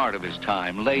good part of his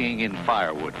time laying in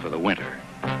firewood for the winter.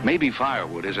 Maybe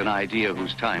firewood is an idea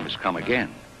whose time has come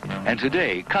again. And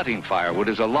today, cutting firewood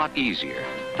is a lot easier,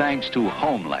 thanks to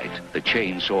Homelight, the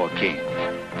Chainsaw King.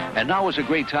 And now is a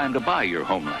great time to buy your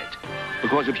Homelight,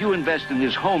 because if you invest in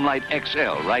this Homelight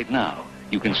XL right now,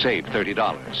 you can save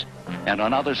 $30. And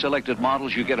on other selected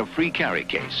models, you get a free carry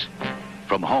case.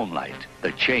 From Homelight,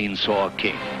 the Chainsaw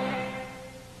King.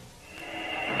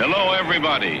 Hello,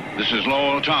 everybody. This is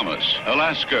Lowell Thomas.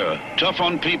 Alaska, tough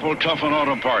on people, tough on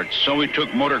auto parts. So we took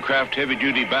Motorcraft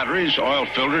heavy-duty batteries, oil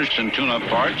filters, and tune-up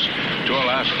parts to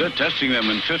Alaska, testing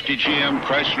them in 50 GM,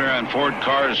 Chrysler, and Ford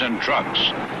cars and trucks.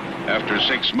 After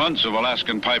 6 months of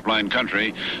Alaskan pipeline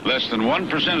country, less than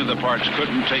 1% of the parts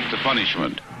couldn't take the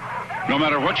punishment. No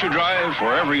matter what you drive,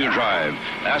 wherever you drive,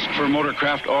 ask for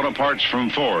Motorcraft auto parts from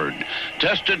Ford.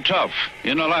 Tested tough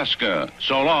in Alaska.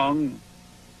 So long.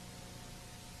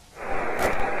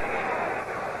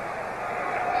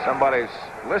 Somebody's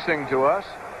listening to us.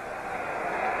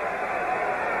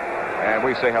 And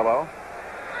we say hello.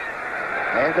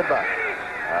 And goodbye.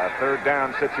 Third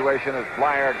down situation as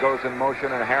Blyer goes in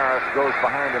motion and Harris goes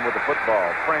behind him with the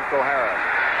football. Franco Harris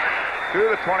to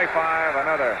the 25,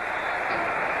 another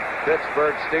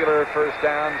Pittsburgh Steeler first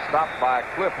down, stopped by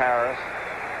Cliff Harris.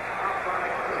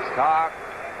 Stock.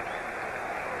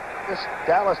 This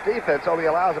Dallas defense only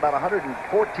allows about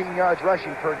 114 yards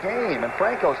rushing per game, and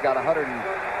Franco's got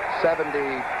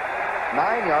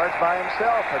 179 yards by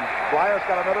himself, and Blyer's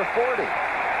got another 40.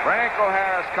 Franco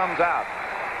Harris comes out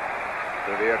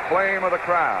to the acclaim of the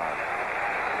crowd.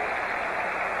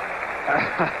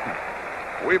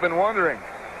 We've been wondering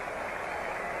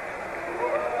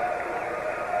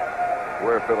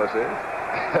where Phyllis is.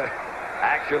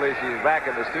 Actually, she's back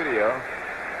in the studio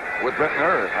with Brent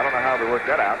Nerd. I don't know how they worked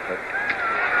that out, but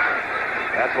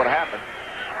that's what happened.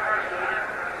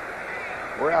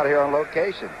 We're out here on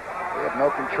location. We have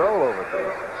no control over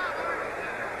things.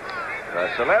 The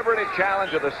Celebrity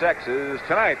Challenge of the Sexes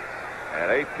tonight at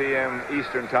 8 p.m.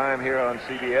 Eastern Time here on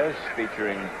CBS,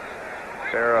 featuring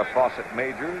Farrah Fawcett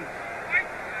Major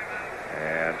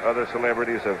and other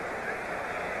celebrities of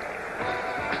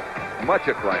much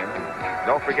acclaim.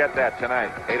 Don't forget that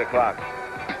tonight, 8 o'clock.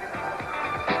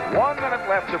 1 minute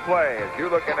left to play as you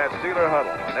look in that Steeler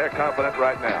huddle, and they're confident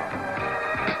right now.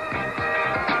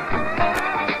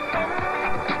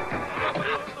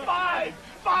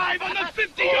 Five on the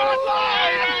 50-yard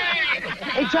line!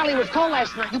 Hey, Charlie, it was cold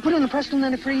last night. You put in the Prestone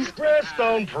antifreeze?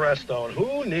 Prestone.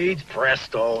 Who needs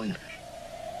Prestone?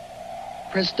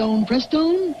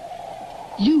 Prestone?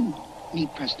 You need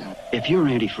Prestone. If your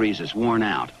antifreeze is worn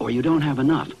out or you don't have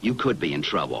enough, you could be in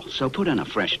trouble. So put in a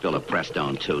fresh fill of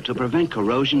Prestone, too, to prevent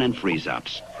corrosion and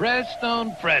freeze-ups.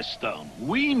 Prestone.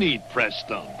 We need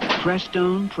Prestone.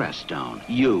 Prestone.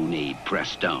 You need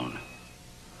Prestone.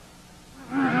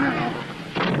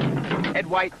 Ed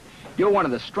White, you're one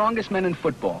of the strongest men in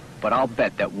football, but I'll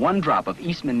bet that one drop of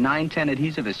Eastman 910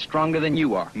 adhesive is stronger than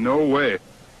you are. No way.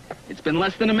 It's been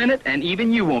less than a minute, and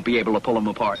even you won't be able to pull them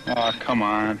apart. Oh, come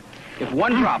on. If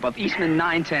one drop of Eastman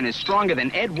 910 is stronger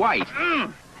than Ed White,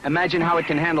 imagine how it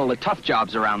can handle the tough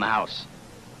jobs around the house.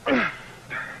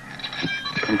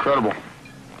 Incredible.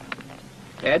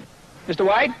 Ed? Mr.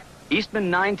 White? Eastman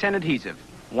 910 adhesive.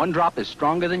 One drop is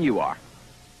stronger than you are.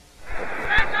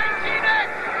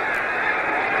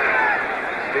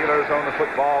 Steelers own the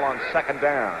football on second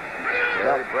down.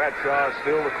 Terry Bradshaw is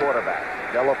still the quarterback.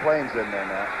 Delaplane's in there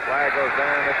now. Flag goes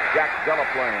down. It's Jack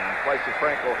Delaplane in place of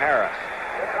Franco Harris.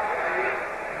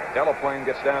 Delaplane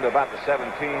gets down to about the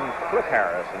 17. Cliff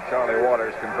Harris and Charlie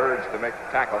Waters converge to make the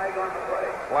tackle.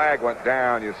 Flag went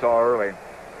down, you saw early.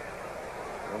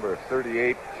 Number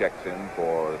 38 checks in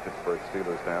for the Pittsburgh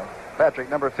Steelers now. Patrick,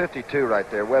 number 52 right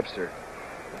there, Webster,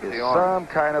 is some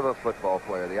kind of a football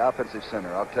player, the offensive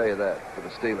center, I'll tell you that, for the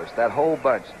Steelers. That whole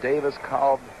bunch, Davis,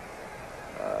 Cobb,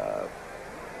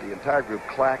 the entire group,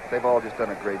 Clack, they've all just done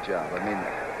a great job. I mean,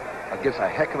 against a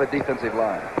heck of a defensive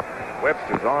line.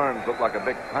 Webster's arms look like a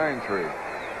big pine tree.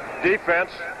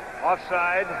 Defense,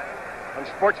 offside,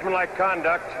 unsportsmanlike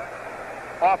conduct,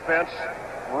 offense,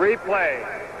 replay.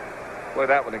 Play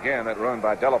that one again, that run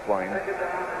by Delaplane.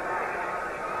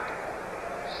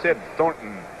 Sid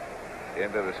Thornton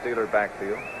into the Steeler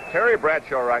backfield. Terry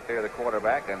Bradshaw right there, the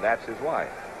quarterback, and that's his wife,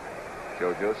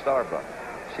 JoJo Starbuck.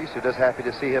 She's just happy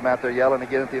to see him out there yelling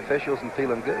again at the officials and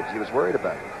feeling good. She was worried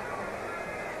about it.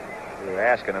 We were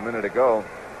asking a minute ago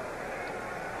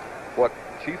what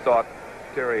she thought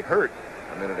Terry hurt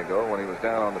a minute ago when he was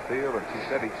down on the field, and she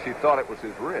said she thought it was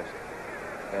his wrist.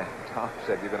 And Tom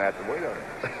said, "You're going to have to wait on it."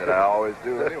 I said, "I always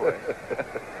do anyway."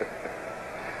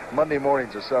 Monday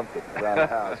mornings or something around the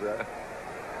house, right?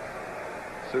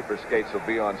 Super Skates will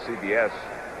be on CBS.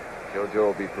 JoJo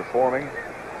will be performing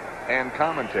and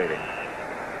commentating,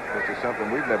 which is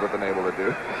something we've never been able to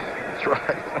do. That's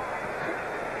right.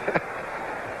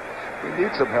 We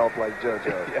need some help like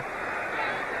JoJo. Yeah.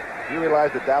 You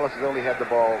realize that Dallas has only had the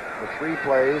ball for 3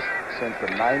 plays since the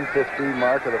 9:15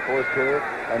 mark of the fourth period,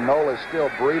 and Nola's still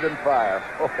breathing fire.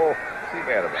 Oh, see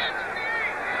that about.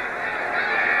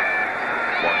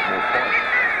 One more point.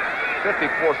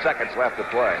 54 seconds left to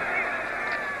play.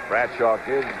 Bradshaw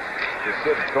gives to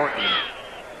Sid Thornton.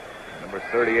 Number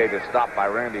 38 is stopped by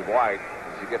Randy White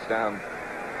as he gets down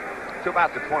to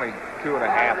about the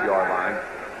 22.5-yard line.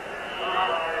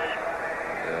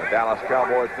 The Dallas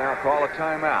Cowboys now call a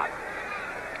timeout.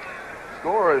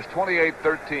 Score is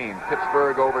 28-13,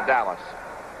 Pittsburgh over Dallas.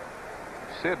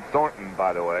 Sid Thornton,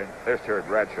 by the way. There's Terry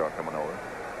Bradshaw coming over.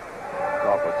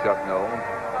 Off with Chuck Noll.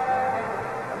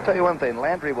 I'll tell you one thing,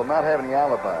 Landry will not have any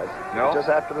alibis. No? Just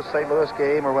after the St. Louis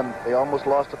game or when they almost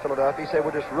lost to Philadelphia, he said,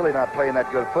 we're just really not playing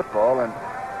that good football. And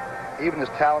even as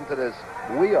talented as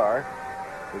we are,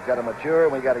 we've got to mature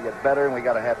and we've got to get better and we've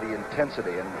got to have the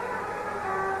intensity. And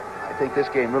I think this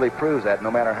game really proves that.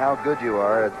 No matter how good you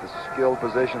are at the skilled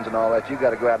positions and all that, you've got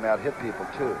to go out and out-hit people,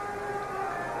 too.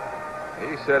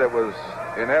 He said it was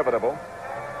inevitable.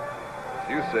 As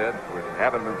you said, we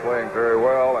haven't been playing very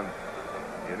well, and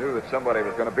you knew that somebody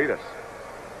was going to beat us.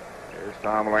 Here's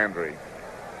Tom Landry.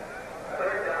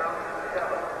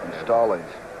 And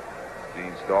Stallings.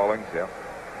 Gene Stallings, yeah.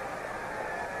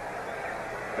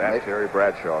 That's Terry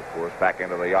Bradshaw, of course, back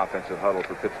into the offensive huddle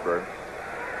for Pittsburgh.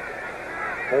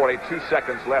 42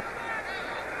 seconds left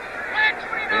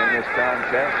in this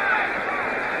contest.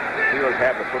 The Steelers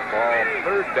have the football.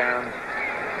 Third down.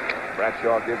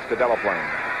 Bradshaw gives to Delaplane.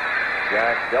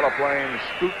 Jack Delaplane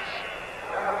scoots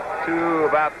to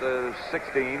about the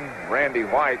 16. Randy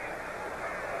White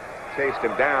chased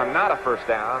him down. Not a first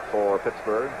down for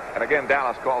Pittsburgh. And again,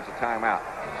 Dallas calls a timeout.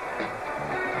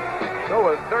 So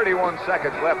with 31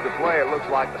 seconds left to play, it looks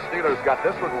like the Steelers got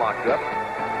this one locked up.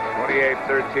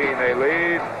 28-13 they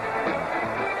lead.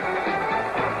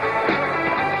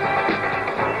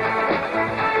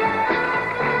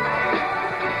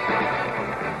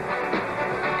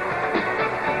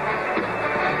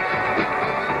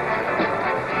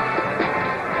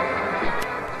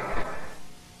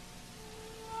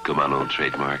 Come on, old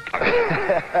trademark.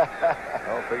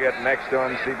 Don't forget, next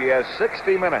on CBS,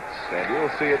 60 Minutes, and you'll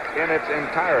see it in its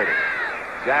entirety.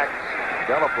 Jack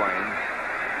Delaplane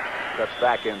cuts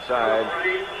back inside.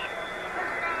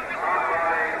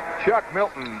 Chuck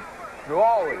Milton, who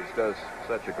always does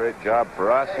such a great job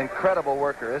for us. Incredible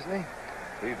worker, isn't he?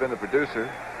 He's been the producer,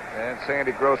 and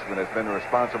Sandy Grossman has been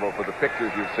responsible for the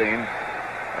pictures you've seen,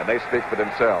 and they speak for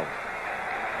themselves.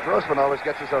 Grossman always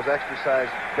gets us those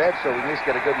extra-sized beds so we at least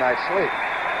get a good night's sleep.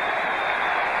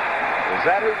 Is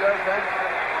that who does that?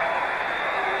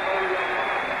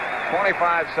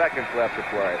 25 seconds left to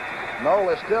play. Noel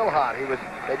is still hot.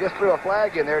 They just threw a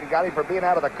flag in there and got him for being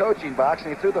out of the coaching box, and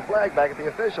he threw the flag back at the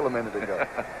official a minute ago.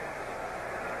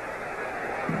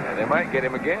 And they might get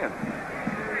him again.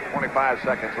 25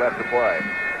 seconds left to play.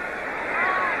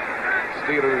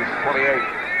 Steelers 28,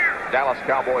 Dallas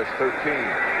Cowboys 13.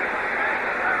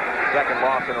 Second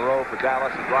loss in a row for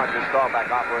Dallas as Roger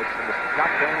Staubach operates from the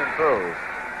shotgun and throws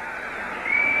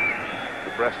to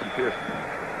Preston Pearson.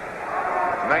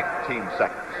 19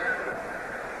 seconds.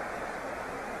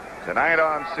 Tonight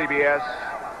on CBS,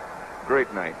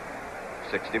 great night.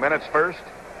 60 Minutes first,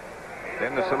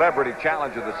 then the Celebrity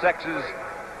Challenge of the Sexes,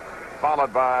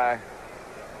 followed by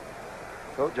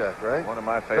Kojak, right? One of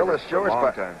my favorites. Phyllis George, for a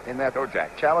long time. In that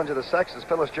Kojak. Challenge of the Sexes,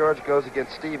 Phyllis George goes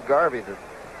against Steve Garvey.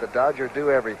 The Dodger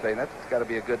do everything. That's got to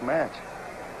be a good match.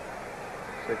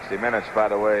 60 Minutes, by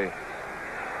the way,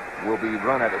 will be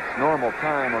run at its normal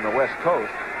time on the West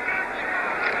Coast.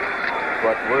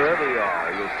 But wherever you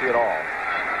are, you'll see it all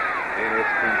in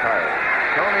its entirety.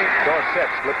 Tony Dorsett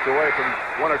slips away from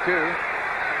one or two.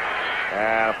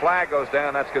 And a flag goes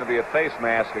down. That's going to be a face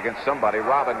mask against somebody.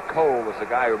 Robin Cole was the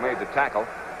guy who made the tackle.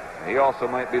 He also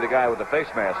might be the guy with the face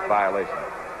mask violation.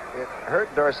 It hurt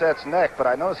Dorsett's neck, but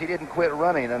I noticed he didn't quit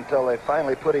running until they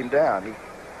finally put him down. He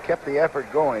kept the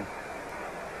effort going.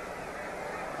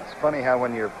 It's funny how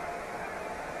when you're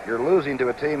losing to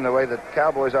a team the way the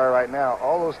Cowboys are right now,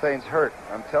 all those things hurt,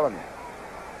 I'm telling you.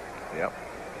 Yep.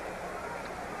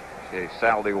 See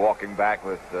Saldi walking back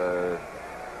with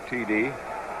TD.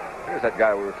 Here's that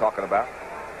guy we were talking about.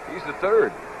 He's the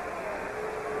third.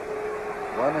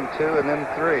 1 and 2 and then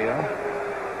 3, huh?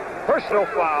 Personal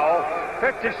foul.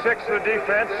 56 to the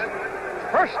defense.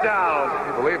 First down. Can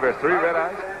you believe there's 3 red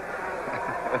eyes?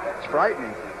 It's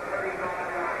frightening.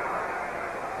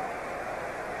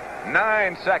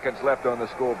 9 seconds left on the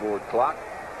scoreboard clock.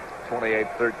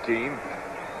 28-13.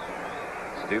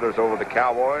 Steelers over the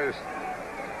Cowboys.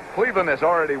 Cleveland has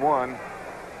already won.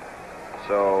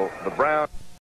 So the Browns